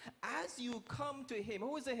this. As you come to him,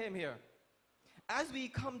 who is the him here? As we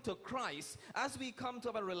come to Christ, as we come to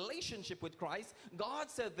have a relationship with Christ,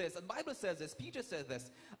 God said this, and the Bible says this, Peter said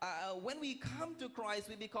this, when we come to Christ,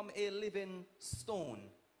 we become a living stone.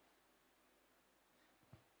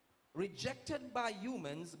 Rejected by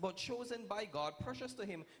humans, but chosen by God, precious to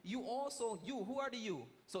him. You also, who are the you?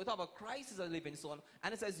 So we talk about Christ is a living stone,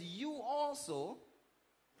 and it says you also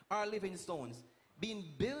are living stones, being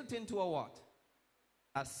built into a what?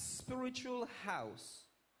 A spiritual house,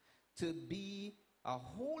 to be a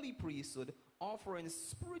holy priesthood, offering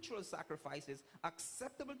spiritual sacrifices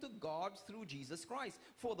acceptable to God through Jesus Christ.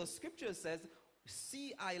 For the scripture says,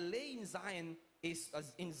 see, I lay in Zion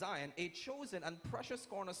a chosen and precious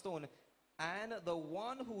cornerstone, and the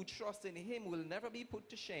one who trusts in him will never be put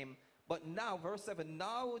to shame. But now, verse 7,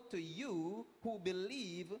 now to you who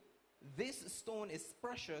believe, this stone is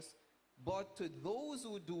precious, but to those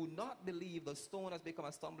who do not believe, the stone has become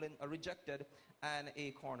a stumbling, a rejected, and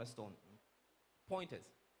a cornerstone. Point is,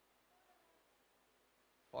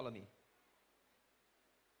 follow me.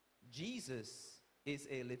 Jesus is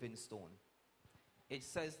a living stone. It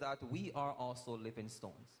says that we are also living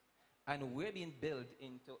stones, and we're being built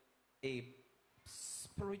into a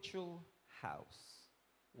spiritual house.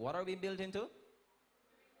 What are we built into?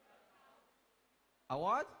 A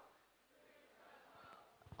what?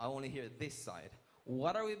 I only hear this side.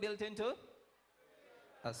 What are we built into?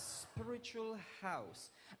 A spiritual house.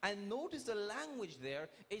 And notice the language there.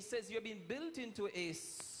 It says you're being built into a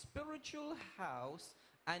spiritual house,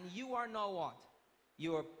 and you are now what?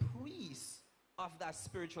 You're priests of that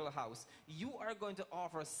spiritual house. You are going to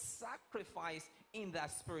offer sacrifice in that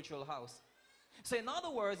spiritual house. So in other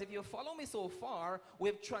words, if you follow me so far,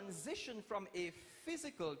 we've transitioned from a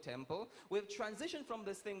physical temple. We've transitioned from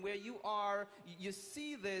this thing where you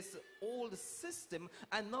see this old system,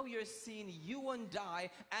 and now you're seeing you and I,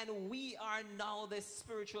 and we are now this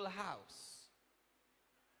spiritual house.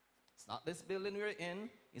 It's not this building we're in.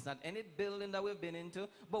 It's not any building that we've been into.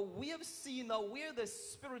 But we have seen now we're the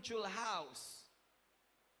spiritual house.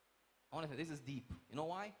 Honestly, this is deep. You know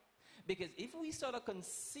why? Because if we start to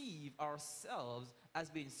conceive ourselves as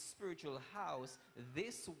being spiritual house,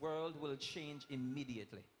 this world will change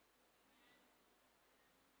immediately.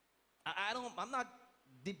 I'm not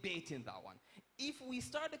debating that one. If we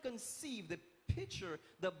start to conceive the picture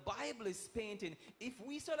the Bible is painting, if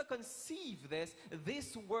we start to conceive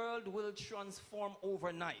this world will transform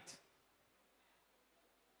overnight.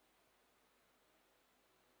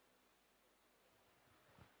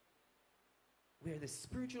 We're the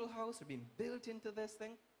spiritual house. We're being built into this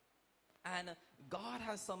thing. And God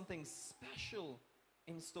has something special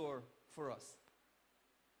in store for us.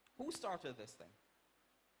 Who started this thing?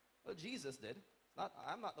 Well, Jesus did.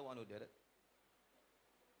 I'm not the one who did it.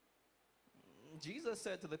 Jesus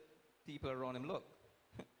said to the people around him, look,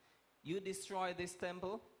 you destroy this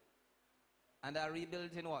temple, and I rebuild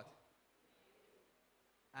it in what?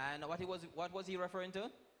 And what was he referring to?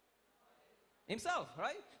 Himself,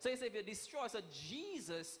 right? So he said, if you destroy, so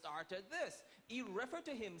Jesus started this. He referred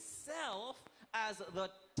to himself as the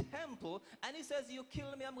temple, and he says, you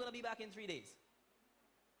kill me, I'm going to be back in 3 days.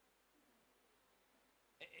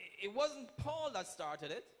 It wasn't Paul that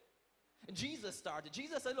started it. Jesus started.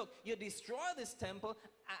 Jesus said, look, you destroy this temple,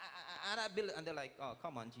 and I build it. And they're like, oh,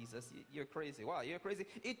 come on, Jesus, you're crazy. Wow, you're crazy.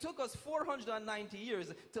 It took us 490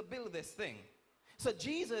 years to build this thing. So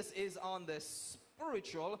Jesus is on the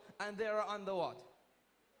spiritual, and they're on the what?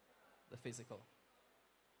 The physical.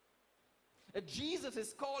 Jesus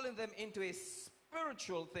is calling them into a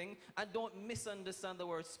spiritual thing, and don't misunderstand the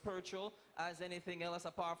word spiritual as anything else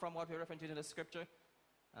apart from what we're referring to in the scripture.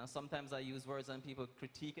 Sometimes I use words and people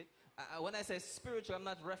critique it. When I say spiritual, I'm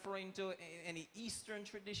not referring to any Eastern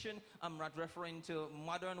tradition. I'm not referring to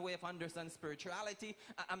modern way of understanding spirituality.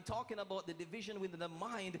 I'm talking about the division within the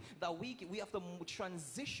mind that we have to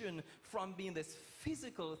transition from being this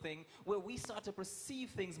physical thing where we start to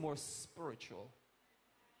perceive things more spiritual.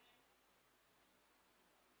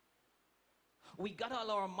 We got to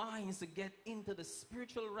allow our minds to get into the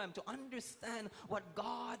spiritual realm to understand what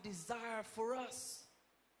God desires for us.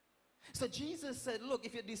 So Jesus said, look,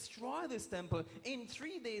 if you destroy this temple, in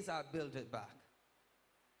 3 days I'll build it back.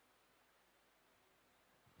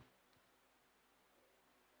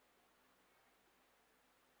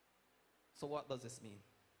 So what does this mean?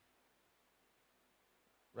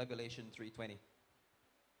 Revelation 3:20.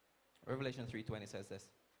 Revelation 3:20 says this.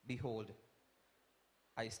 Behold,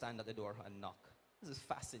 I stand at the door and knock. This is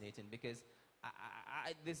fascinating because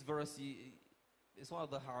this verse is one of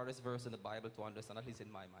the hardest verses in the Bible to understand, at least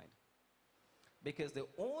in my mind. Because the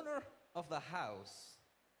owner of the house,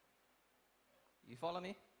 you follow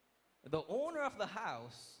me? The owner of the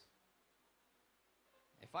house,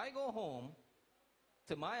 if I go home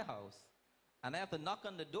to my house and I have to knock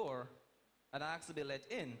on the door and I ask to be let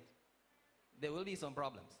in, there will be some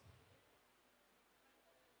problems.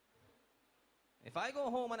 If I go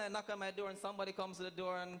home and I knock on my door and somebody comes to the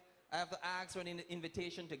door and I have to ask for an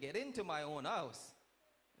invitation to get into my own house,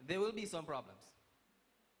 there will be some problems.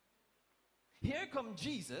 Here comes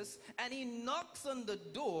Jesus, and he knocks on the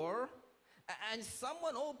door, and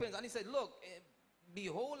someone opens, and he said, look,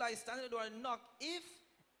 behold, I stand at the door and knock. If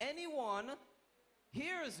anyone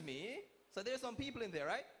hears me, so there's some people in there,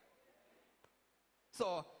 right?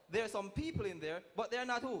 So there's some people in there, but they're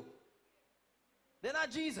not who? They're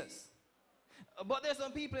not Jesus. But there's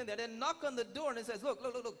some people in there. They knock on the door, and it says, look,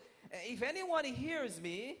 if anyone hears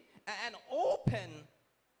me and open.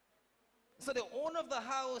 So the owner of the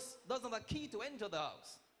house doesn't have a key to enter the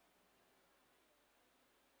house.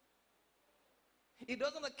 He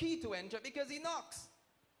doesn't have a key to enter because he knocks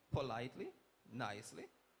politely, nicely.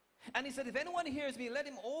 And he said, if anyone hears me, let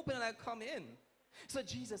him open and I'll come in. So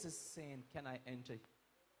Jesus is saying, can I enter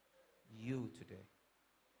you today?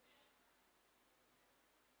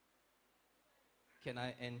 Can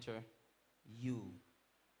I enter you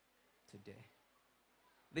today?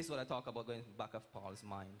 This is what I talk about going back of Paul's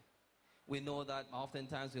mind. We know that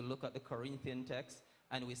oftentimes we look at the Corinthian text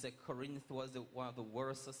and we say Corinth was one of the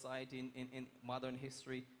worst society in modern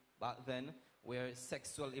history back then, where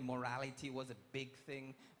sexual immorality was a big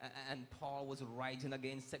thing, and Paul was writing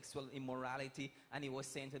against sexual immorality, and he was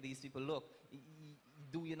saying to these people, look,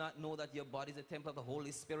 do you not know that your body is a temple of the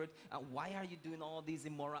Holy Spirit? And why are you doing all these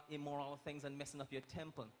immoral things and messing up your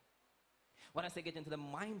temple? When I say get into the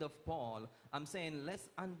mind of Paul, I'm saying let's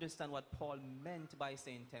understand what Paul meant by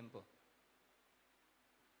saying temple.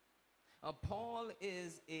 Paul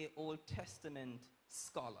is an Old Testament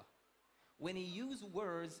scholar. When he uses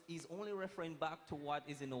words, he's only referring back to what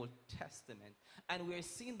is in Old Testament. And we're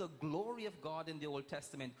seeing the glory of God in the Old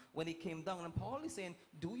Testament when he came down. And Paul is saying,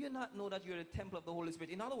 do you not know that you're the temple of the Holy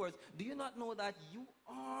Spirit? In other words, do you not know that you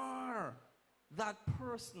are that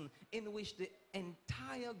person in which the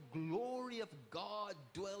entire glory of God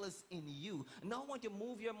dwells in you? Now I want you to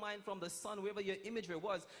move your mind from the sun, wherever your imagery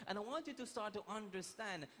was, and I want you to start to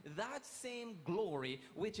understand that same glory,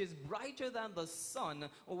 which is brighter than the sun,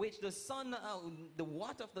 which the sun, the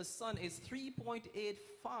watt of the sun is 3.85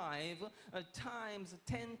 times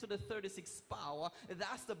 10 to the 36th power.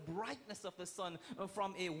 That's the brightness of the sun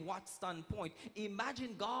from a watt standpoint.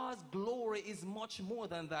 Imagine God's glory is much more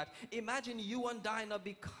than that. Imagine you and Dinah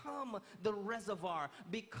become the reservoir,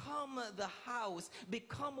 become the house,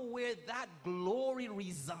 become where that glory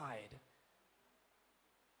reside.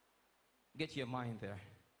 Get your mind there.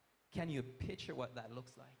 Can you picture what that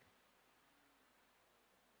looks like?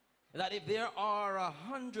 That if there are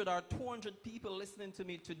 100 or 200 people listening to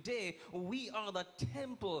me today, we are the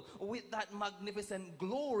temple with that magnificent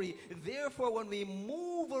glory. Therefore, when we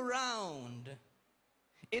move around,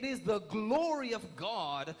 it is the glory of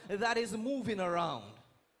God that is moving around.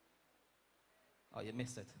 Oh, you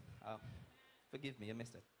missed it. Forgive me, you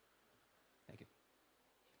missed it. Thank you.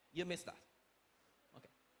 You missed that. Okay.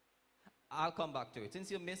 I'll come back to it.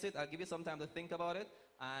 Since you missed it, I'll give you some time to think about it,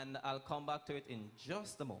 and I'll come back to it in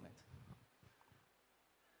just a moment.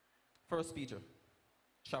 1 Peter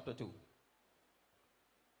chapter 2,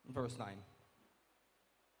 verse 9.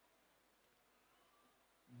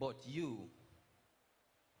 But you,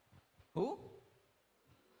 who?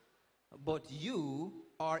 But you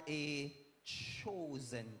are a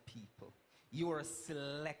chosen people. You are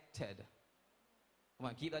selected. Come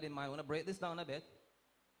on, keep that in mind. I want to break this down a bit.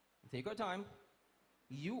 Take your time.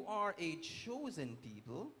 You are a chosen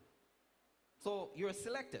people. So you're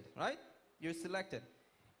selected, right? You're selected.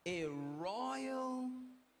 A royal.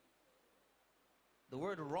 The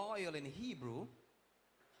word royal in Hebrew,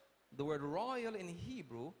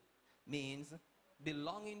 means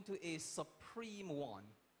belonging to a supreme one.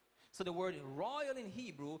 So the word royal in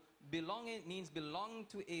Hebrew means belong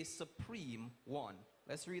to a supreme one.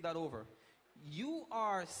 Let's read that over. You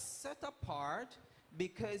are set apart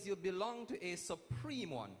because you belong to a supreme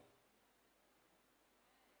one.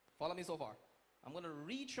 Follow me so far. I'm going to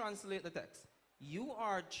retranslate the text. You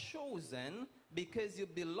are chosen because you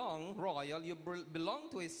belong, royal, you belong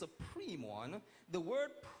to a supreme one. The word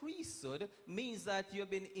priesthood means that you've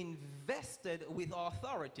been invested with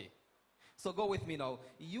authority. So go with me now.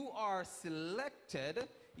 You are selected,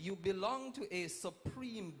 you belong to a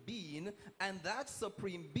supreme being, and that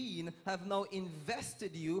supreme being have now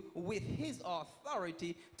invested you with his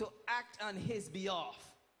authority to act on his behalf.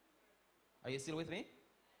 Are you still with me?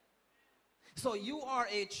 So you are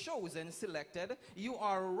a chosen, selected. You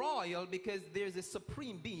are royal because there's a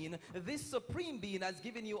supreme being. This supreme being has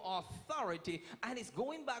given you authority, and it's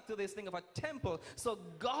going back to this thing of a temple. So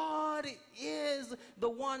God is the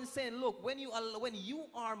one saying, look, when you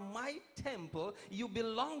are my temple, you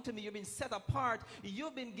belong to me. You've been set apart.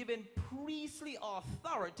 You've been given priestly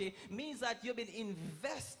authority. Means that you've been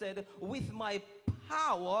invested with my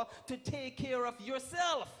power to take care of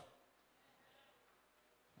yourself.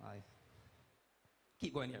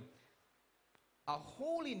 Keep going here. A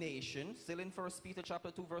holy nation, still in 1 Peter chapter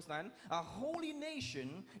 2, verse 9. A holy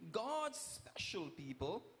nation, God's special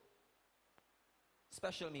people.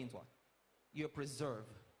 Special means what? You're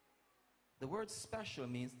preserved. The word special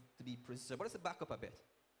means to be preserved. But let's back up a bit.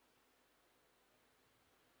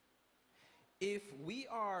 If we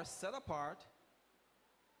are set apart,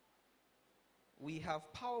 we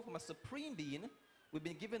have power from a supreme being. We've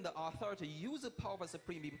been given the authority to use the power of a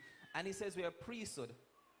supreme being. And he says we are a priesthood.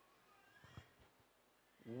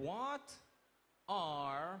 What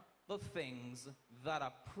are the things that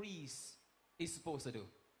a priest is supposed to do?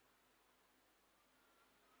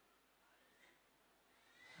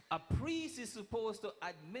 A priest is supposed to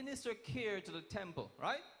administer care to the temple,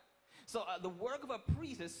 right? So the work of a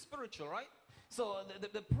priest is spiritual, right? So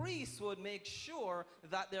the priest would make sure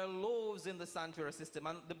that there are loaves in the sanctuary system.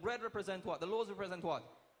 And the bread represent what? The loaves represent what?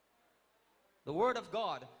 The word of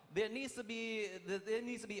God. There needs to be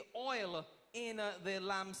oil in the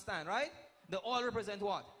lampstand, right? The oil represents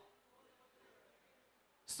what?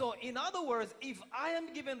 So in other words, if I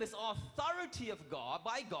am given this authority of God,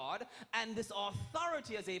 by God, and this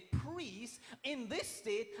authority as a priest, in this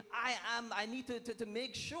state, I need to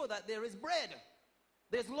make sure that there is bread.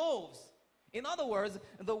 There's loaves. In other words,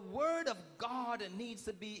 the word of God needs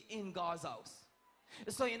to be in God's house.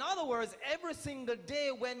 So in other words, every single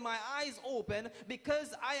day when my eyes open,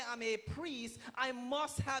 because I am a priest, I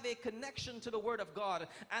must have a connection to the word of God.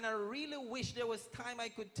 And I really wish there was time I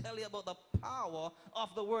could tell you about the power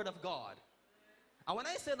of the word of God. And when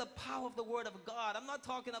I say the power of the word of God, I'm not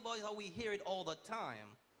talking about how we hear it all the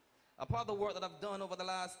time. A part of the work that I've done over the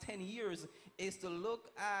last 10 years is to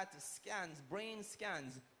look at scans, brain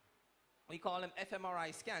scans. We call them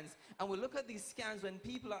fMRI scans. And we look at these scans when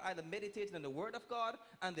people are either meditating on the word of God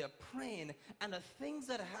and they're praying. And the things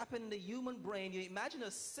that happen in the human brain, you imagine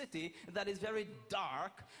a city that is very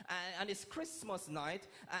dark, and it's Christmas night,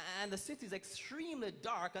 and the city is extremely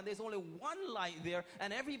dark, and there's only one light there,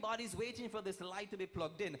 and everybody's waiting for this light to be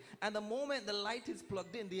plugged in. And the moment the light is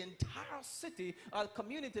plugged in, the entire city or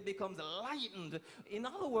community becomes lightened. In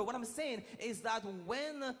other words, what I'm saying is that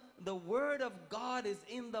when the word of God is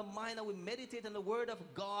in the mind and we meditate on the word of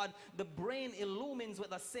God, the brain illumines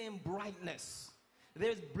with the same brightness.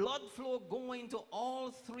 There's blood flow going to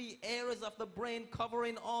all 3 areas of the brain,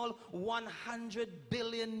 covering all 100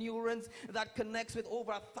 billion neurons that connects with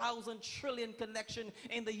over 1,000 trillion connection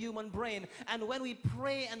in the human brain. And when we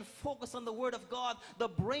pray and focus on the Word of God, the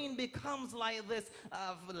brain becomes like this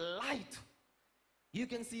light. You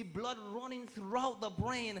can see blood running throughout the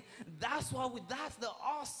brain. That's the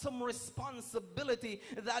awesome responsibility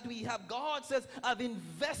that we have. God says, I've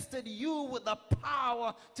invested you with the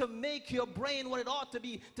power to make your brain what it ought to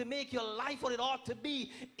be, to make your life what it ought to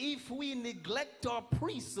be. If we neglect our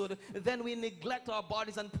priesthood, then we neglect our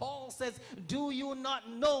bodies. And Paul says, do you not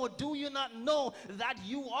know that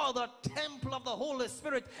you are the temple of the Holy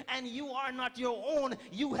Spirit, and you are not your own?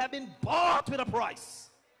 You have been bought with a price.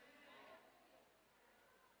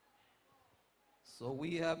 So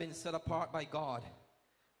we have been set apart by God,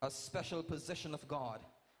 a special possession of God.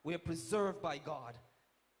 We are preserved by God.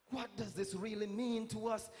 What does this really mean to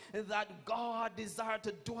us? That God desired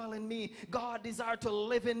to dwell in me. God desired to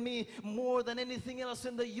live in me more than anything else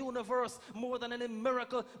in the universe, more than any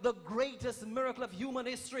miracle. The greatest miracle of human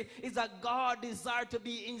history is that God desired to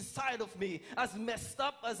be inside of me. As messed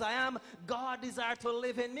up as I am, God desired to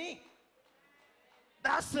live in me.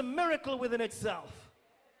 That's a miracle within itself.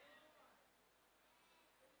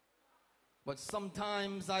 But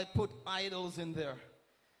sometimes I put idols in there.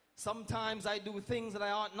 Sometimes I do things that I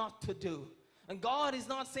ought not to do. And God is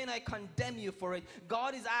not saying I condemn you for it.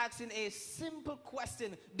 God is asking a simple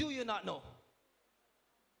question. Do you not know?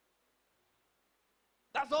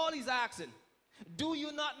 That's all he's asking. Do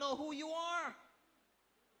you not know who you are?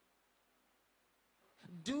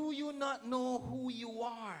 Do you not know who you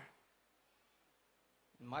are?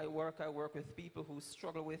 In my work, I work with people who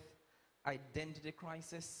struggle with identity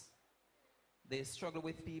crisis. They struggle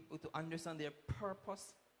with people to understand their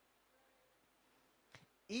purpose.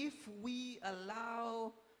 If we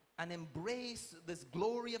allow and embrace this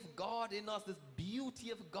glory of God in us, this beauty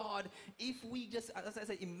of God, if we just, as I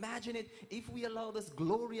said, imagine it, if we allow this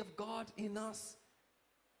glory of God in us,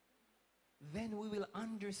 then we will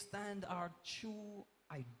understand our true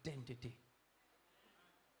identity.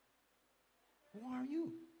 Who are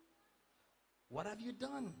you? What have you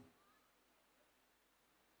done?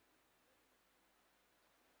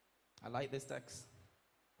 I like this text.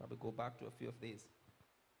 Probably go back to a few of these.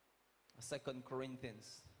 2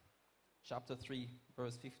 Corinthians chapter 3,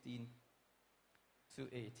 verse 15 to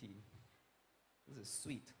 18. This is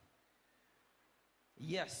sweet.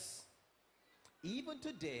 Yes, even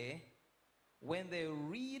today, when they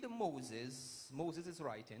read Moses'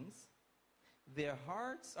 writings, their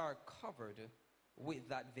hearts are covered with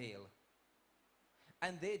that veil,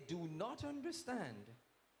 and they do not understand.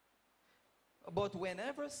 But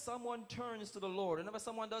whenever someone turns to the Lord, whenever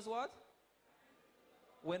someone does what?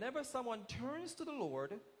 Whenever someone turns to the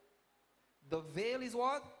Lord, the veil is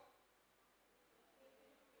what?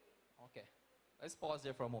 Okay, let's pause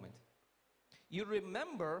there for a moment. You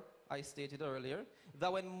remember, I stated earlier,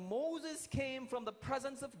 that when Moses came from the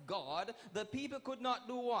presence of God, the people could not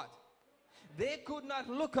do what? They could not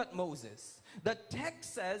look at Moses. The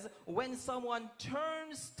text says, when someone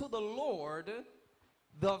turns to the Lord,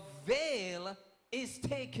 the veil is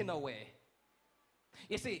taken away.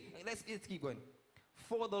 You see, let's keep going.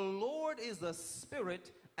 For the Lord is the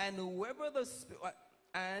Spirit, and wherever the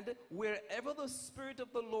Spirit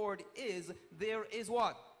of the Lord is, there is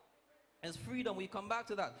what? Is freedom. We come back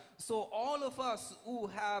to that. So all of us who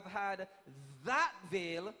have had that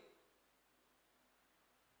veil,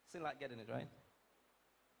 still not getting it, right?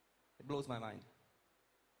 It blows my mind.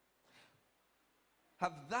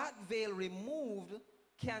 Have that veil removed,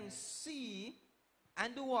 can see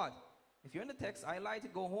and do what? If you're in the text, highlight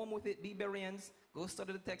it, go home with it, be Bereans, go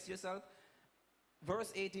study the text yourself.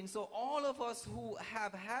 Verse 18, so all of us who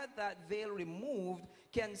have had that veil removed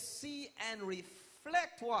can see and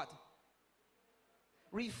reflect what?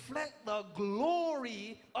 Reflect the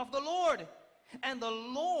glory of the Lord. And the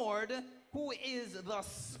Lord, who is the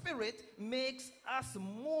Spirit, makes us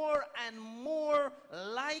more and more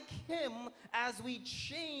like Him as we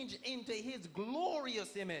change into His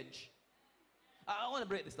glorious image. I want to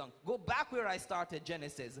break this down. Go back where I started,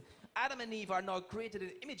 Genesis. Adam and Eve are now created in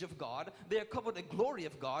the image of God. They are covered in the glory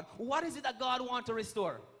of God. What is it that God wants to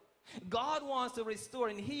restore? God wants to restore,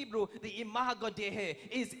 in Hebrew, the imago Dei,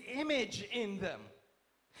 His image in them.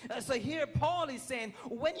 So here Paul is saying,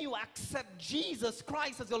 when you accept Jesus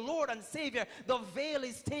Christ as your Lord and Savior, the veil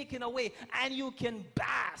is taken away and you can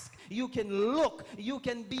bask, you can look, you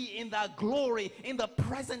can be in that glory, in the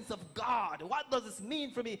presence of God. What does this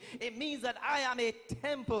mean for me? It means that I am a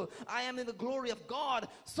temple. I am in the glory of God.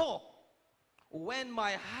 So when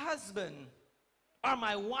my husband or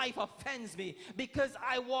my wife offends me, because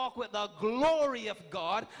I walk with the glory of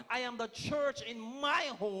God. I am the church in my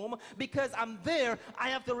home. Because I'm there, I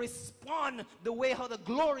have to respond the way how the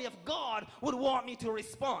glory of God would want me to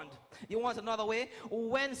respond. You want another way?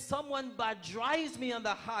 When someone bad drives me on the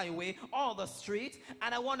highway or the street,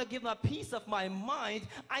 and I want to give them a piece of my mind,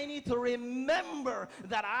 I need to remember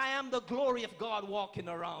that I am the glory of God walking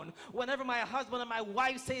around. Whenever my husband and my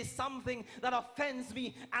wife say something that offends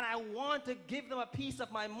me, and I want to give them a piece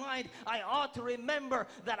of my mind, I ought to remember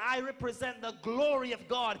that I represent the glory of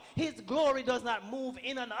God. His glory does not move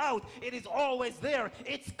in and out. It is always there.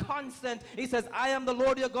 It's constant. He says, I am the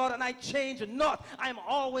Lord your God, and I change not. I am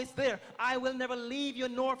always there. I will never leave you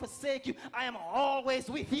nor forsake you. I am always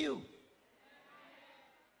with you.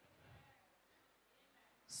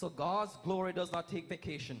 So God's glory does not take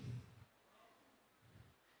vacation.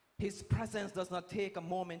 His presence does not take a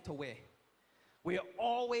moment away. We are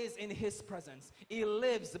always in His presence. He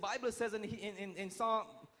lives. The Bible says in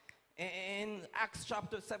Acts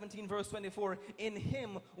chapter 17 verse 24, in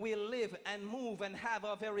Him we live and move and have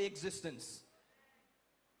our very existence.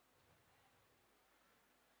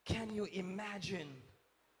 Can you imagine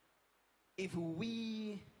if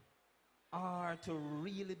we are to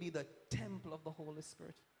really be the temple of the Holy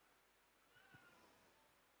Spirit?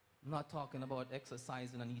 I'm not talking about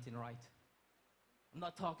exercising and eating right. I'm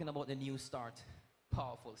not talking about the new start,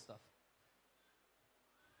 powerful stuff.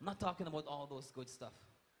 I'm not talking about all those good stuff.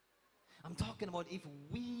 I'm talking about if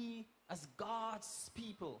we as God's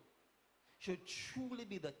people should truly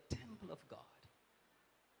be the temple of God,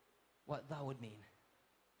 what that would mean.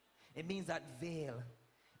 It means that veil.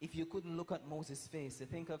 If you couldn't look at Moses' face, you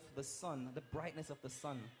think of the sun, the brightness of the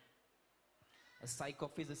sun. A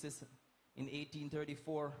psychophysicist in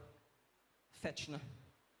 1834, Fechner,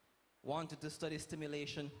 wanted to study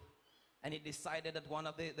stimulation, and he decided that one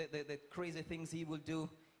of the crazy things he would do,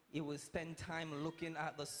 he would spend time looking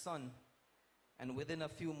at the sun. And within a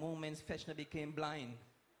few moments, Fechner became blind.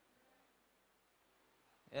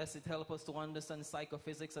 Yes, it helps us to understand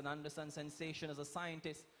psychophysics and understand sensation as a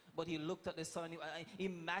scientist. But he looked at the sun.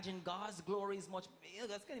 Imagine God's glory is much, you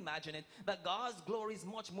guys can imagine it, that God's glory is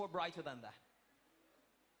much more brighter than that.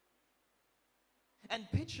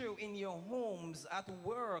 And picture in your homes, at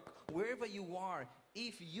work, wherever you are,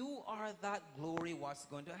 if you are that glory, what's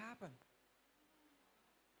going to happen?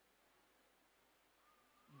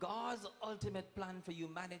 God's ultimate plan for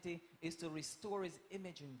humanity is to restore His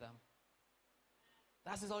image in them.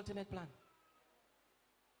 That's His ultimate plan.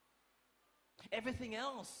 Everything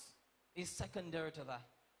else is secondary to that.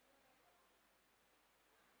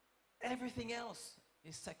 Everything else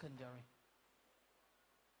is secondary.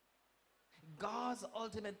 God's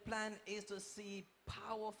ultimate plan is to see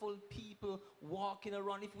powerful people walking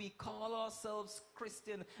around. If we call ourselves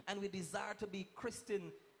Christian and we desire to be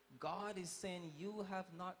Christian, God is saying, you have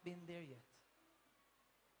not been there yet.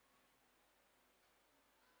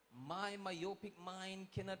 My myopic mind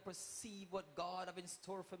cannot perceive what God has in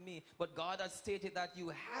store for me, but God has stated that you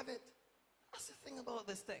have it. That's the thing about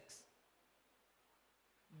this text.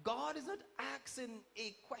 God is not asking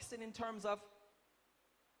a question in terms of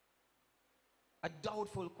a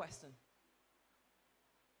doubtful question.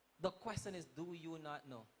 The question is, do you not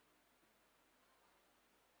know?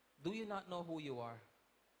 Do you not know who you are?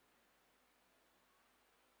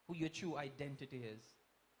 Who your true identity is?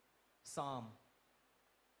 Psalm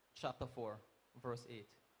chapter 4, verse 8.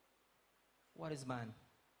 What is man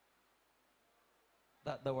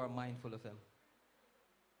that thou art mindful of him?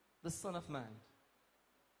 The Son of Man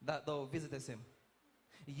that thou visitest him.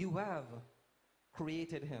 You have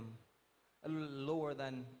created him a little lower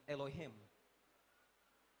than Elohim.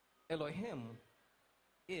 Elohim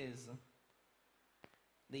is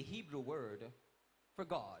the Hebrew word for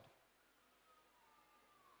God.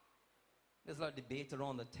 There's a lot of debate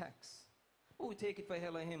around the text. But we take it for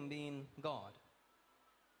Elohim being God.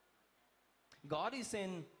 God is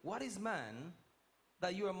saying, what is man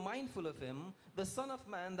that you are mindful of him, the Son of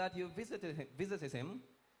Man that you visited him?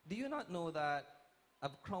 Do you not know that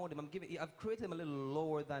I've crowned him, I've created him a little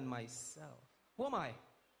lower than myself? Who am I?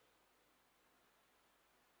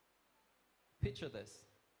 Picture this.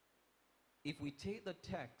 If we take the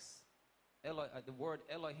text, the word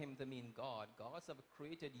Elohim to mean God, God have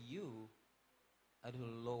created you a little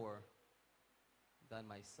lower than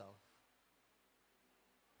myself.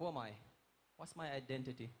 Who am I? What's my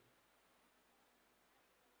identity?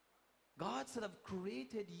 God said, I've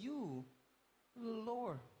created you a little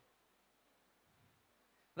lower.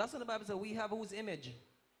 That's what the Bible says. We have whose image?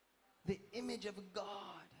 The image of God.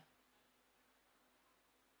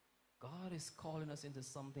 God is calling us into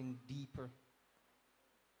something deeper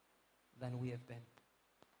than we have been.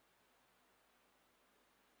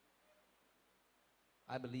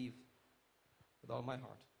 I believe with all my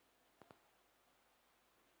heart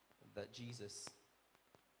that Jesus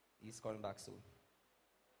is coming back soon.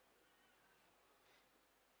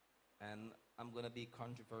 And I'm going to be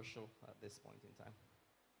controversial at this point in time.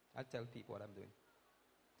 I'll tell people what I'm doing.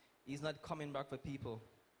 He's not coming back for people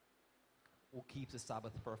who keeps the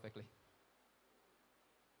Sabbath perfectly.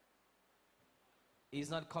 He's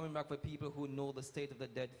not coming back for people who know the state of the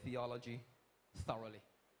dead theology thoroughly.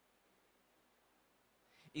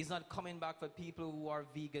 He's not coming back for people who are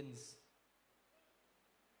vegans.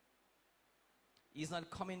 He's not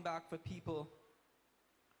coming back for people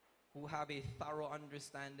who have a thorough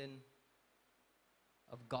understanding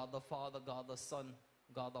of God the Father, God the Son,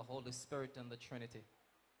 God the Holy Spirit, and the Trinity.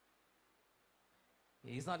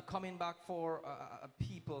 He's not coming back for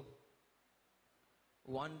people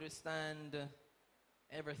who understand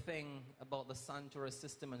everything about the sanctuary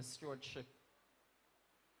system and stewardship.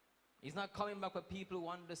 He's not coming back for people who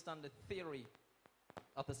understand the theory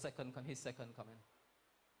of his second coming.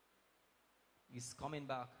 He's coming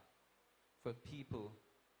back for people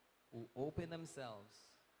who open themselves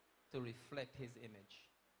to reflect his image.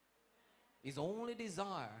 His only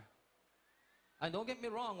desire, and don't get me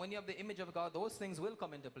wrong, when you have the image of God, those things will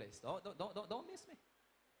come into place. Don't miss me.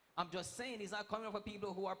 I'm just saying he's not coming for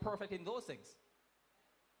people who are perfect in those things.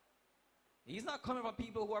 He's not coming for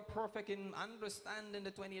people who are perfect in understanding the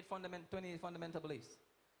 28 fundamental beliefs.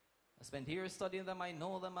 I spent years studying them, I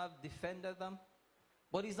know them, I've defended them.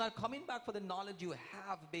 But he's not coming back for the knowledge you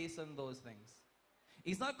have based on those things.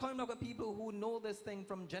 He's not coming back for people who know this thing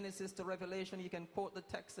from Genesis to Revelation. You can quote the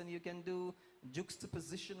text and you can do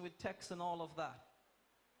juxtaposition with text and all of that.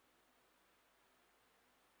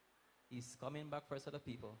 He's coming back for a set of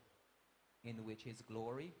people in which his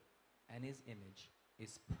glory and his image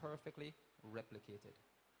is perfectly replicated.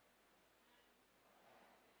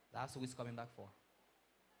 That's who he's coming back for.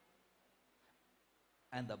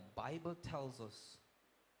 And the Bible tells us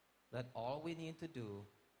that all we need to do,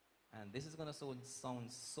 and this is going to sound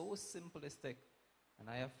so simplistic, and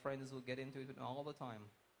I have friends who get into it all the time.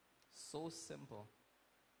 So simple.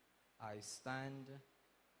 I stand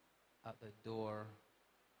at the door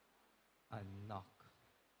and knock.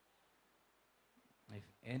 If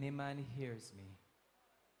any man hears me,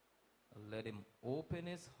 let him open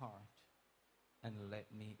his heart and let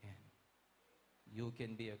me in. You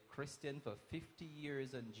can be a Christian for 50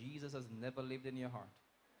 years and Jesus has never lived in your heart.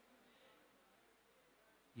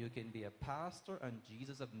 You can be a pastor and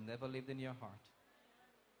Jesus has never lived in your heart.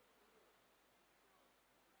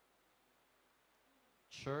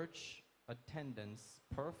 Church attendance,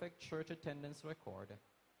 perfect church attendance record,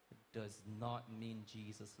 does not mean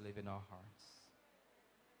Jesus lives in our hearts.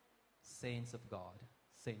 Saints of God,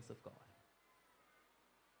 saints of God.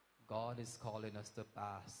 God is calling us to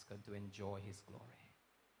bask and to enjoy his glory.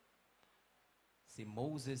 See,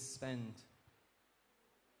 Moses spent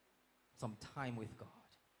some time with God.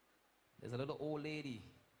 There's a little old lady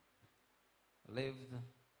lived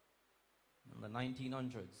in the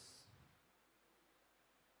 1900s.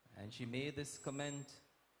 And she made this comment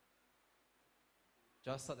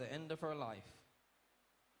just at the end of her life.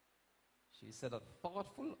 She said, a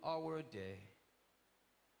thoughtful hour a day,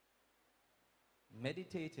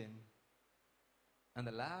 meditating on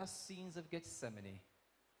the last scenes of Gethsemane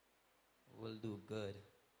will do good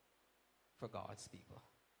for God's people.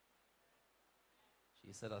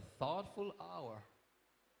 She said, a thoughtful hour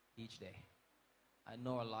each day. I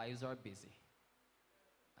know our lives are busy.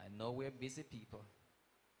 I know we're busy people.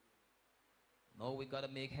 No, we got to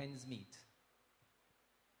make ends meet.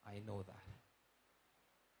 I know that.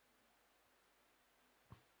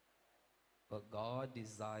 But God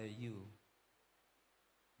desires you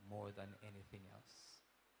more than anything else.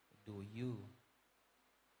 Do you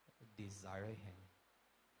desire him?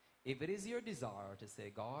 If it is your desire to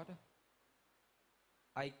say, God,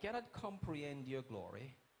 I cannot comprehend your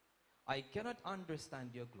glory. I cannot understand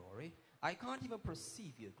your glory. I can't even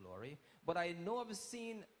perceive your glory. But I know I've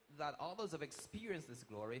seen that others have experienced this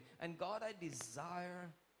glory. And God, I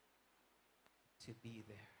desire to be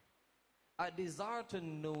there. I desire to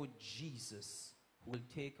know Jesus who will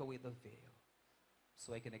take away the veil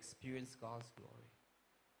so I can experience God's glory.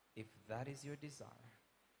 If that is your desire,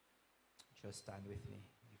 just stand with me.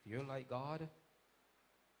 If you're like God,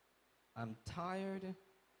 I'm tired,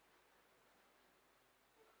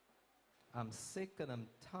 I'm sick and I'm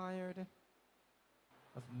tired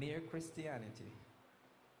of mere Christianity.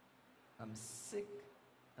 I'm sick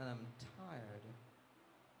and I'm tired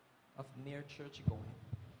of mere church going.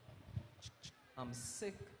 I'm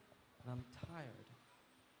sick and I'm tired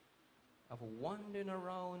of wandering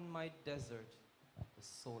around my desert for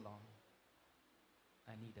so long.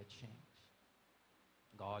 I need a change.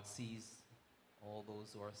 God sees all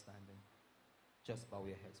those who are standing. Just bow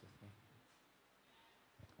your heads with me.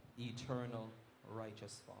 Eternal,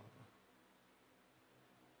 righteous Father,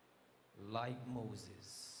 like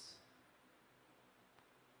Moses,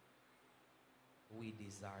 we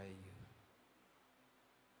desire you.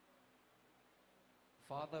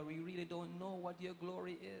 Father, we really don't know what your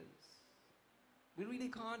glory is. We really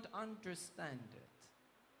can't understand it.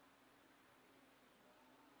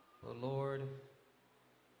 But Lord,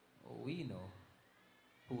 we know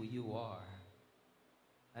who you are.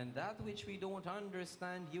 And that which we don't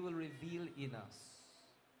understand, you will reveal in us.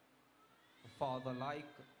 Father, like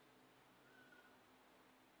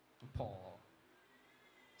Paul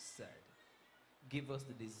said, give us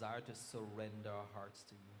the desire to surrender our hearts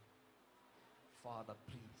to you. Father,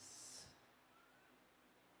 please.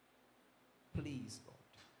 Please, Lord.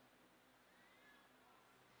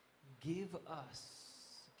 Give us,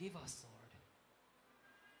 Lord,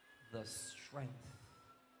 the strength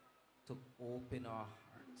to open our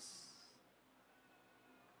hearts.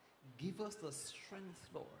 Give us the strength,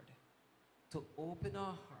 Lord, to open our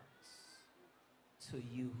hearts to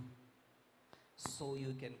you so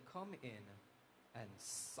you can come in and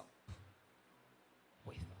sup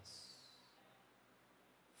with us.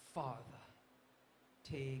 Father,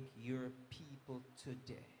 take your people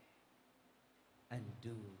today and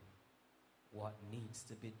do what needs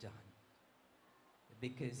to be done.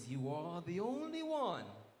 Because you are the only one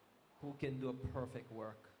who can do a perfect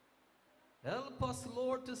work. Help us,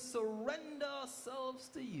 Lord, to surrender ourselves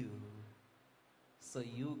to you so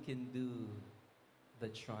you can do the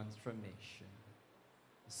transformation.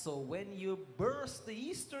 So when you burst the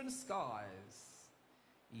eastern skies,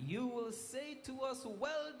 you will say to us,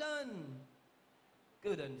 well done,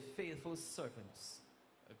 good and faithful servants.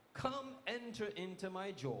 Come enter into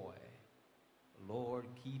my joy. Lord,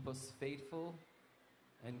 keep us faithful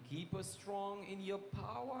and keep us strong in your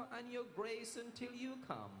power and your grace until you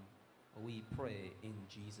come. We pray in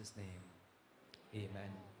Jesus' name.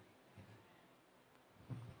 Amen.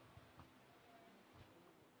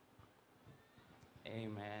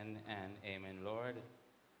 Amen and amen. Lord,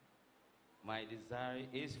 my desire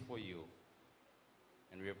is for you.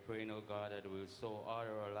 And we are praying, oh God, that we'll so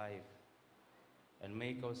order our life and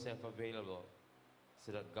make ourselves available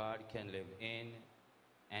so that God can live in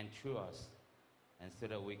and through us, and so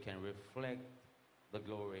that we can reflect the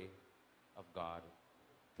glory of God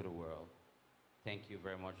to the world. Thank you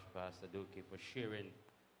very much, Pastor Duki, for sharing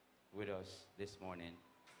with us this morning.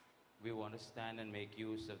 We want to stand and make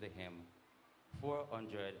use of the hymn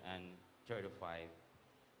 435.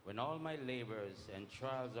 When all my labors and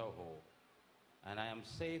trials are o'er, and I am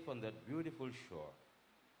safe on that beautiful shore,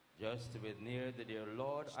 just to be near the dear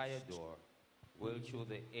Lord I adore, will through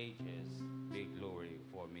the ages be glory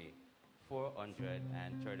for me.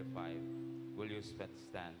 435. Will you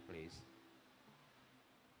stand, please?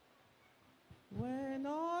 When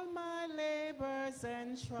all my labors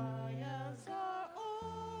and trials are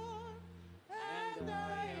o'er, and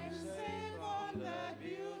I am safe on that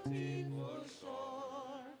beautiful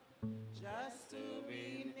shore, just to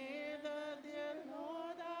be near the dear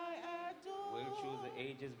Lord I adore, Will through the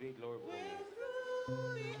ages be glory for me. will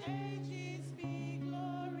through the ages be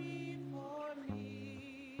glory for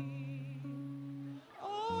me.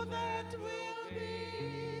 Oh, that will be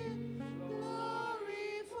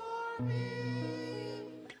glory for me,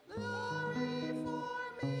 glory for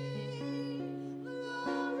me,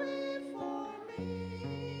 glory for me.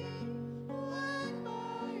 When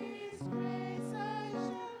by His grace I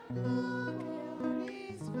shall look on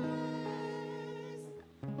His face,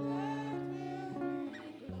 that will be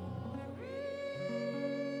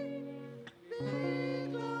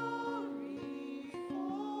glory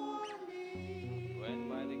for me. When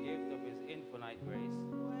by the gift of his infinite grace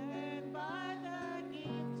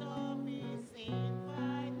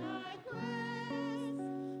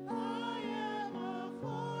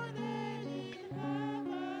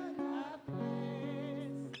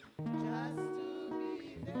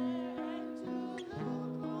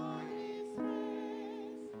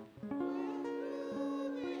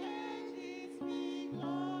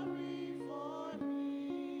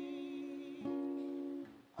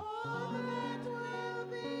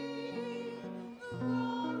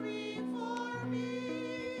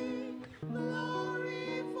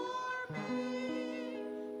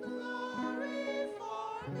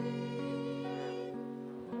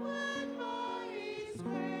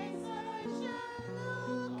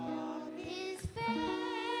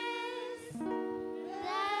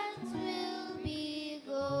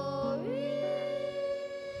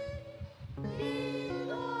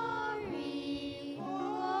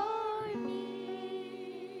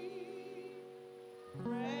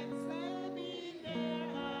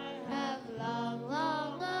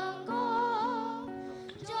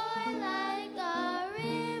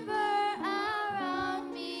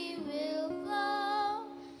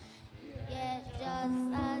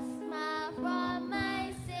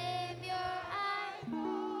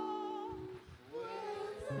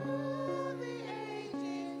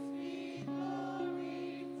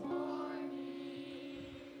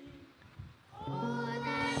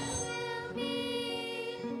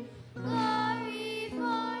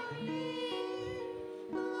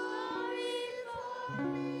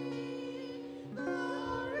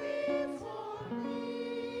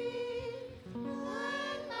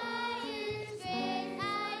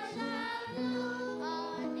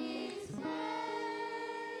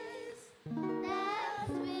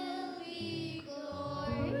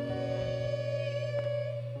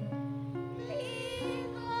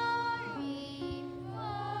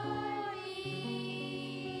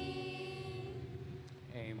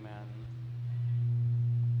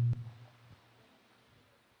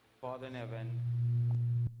Father in heaven,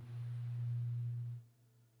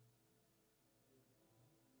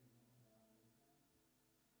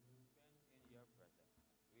 in your presence.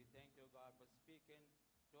 We thank you, God, for speaking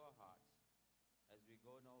to our hearts. As we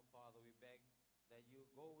go now, Father, we beg that you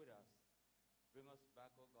go with us. Bring us back,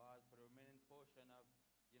 oh God, for the remaining portion of,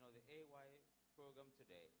 the AY program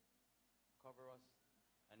today. Cover us,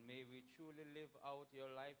 and may we truly live out your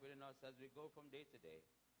life within us as we go from day to day.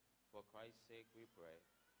 For Christ's sake we pray.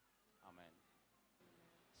 Amen.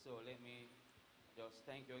 So let me just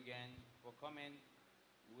thank you again for coming.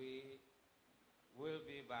 We will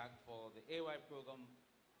be back for the AY program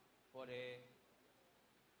for the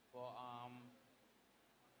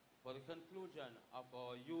conclusion of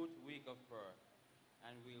our Youth Week of Prayer.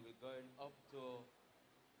 And we'll be going up to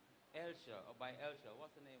Elsha, or by Elsha.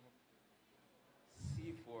 What's the name of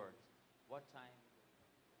Seaford? What time?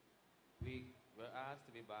 We were asked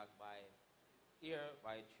to be back by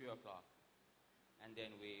 3 o'clock. And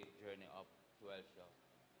then we journey up to Elsha.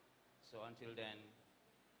 So until then,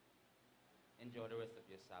 enjoy the rest of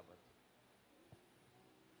your Sabbath.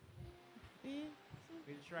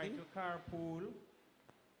 We'll try to carpool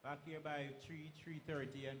back here by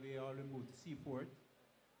 3:30, and we all will move to Seaport.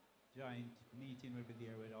 Joint meeting will be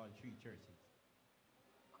there with all 3 churches.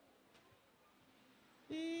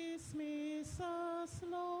 Dismiss us,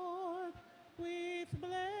 Lord, with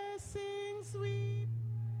blessings we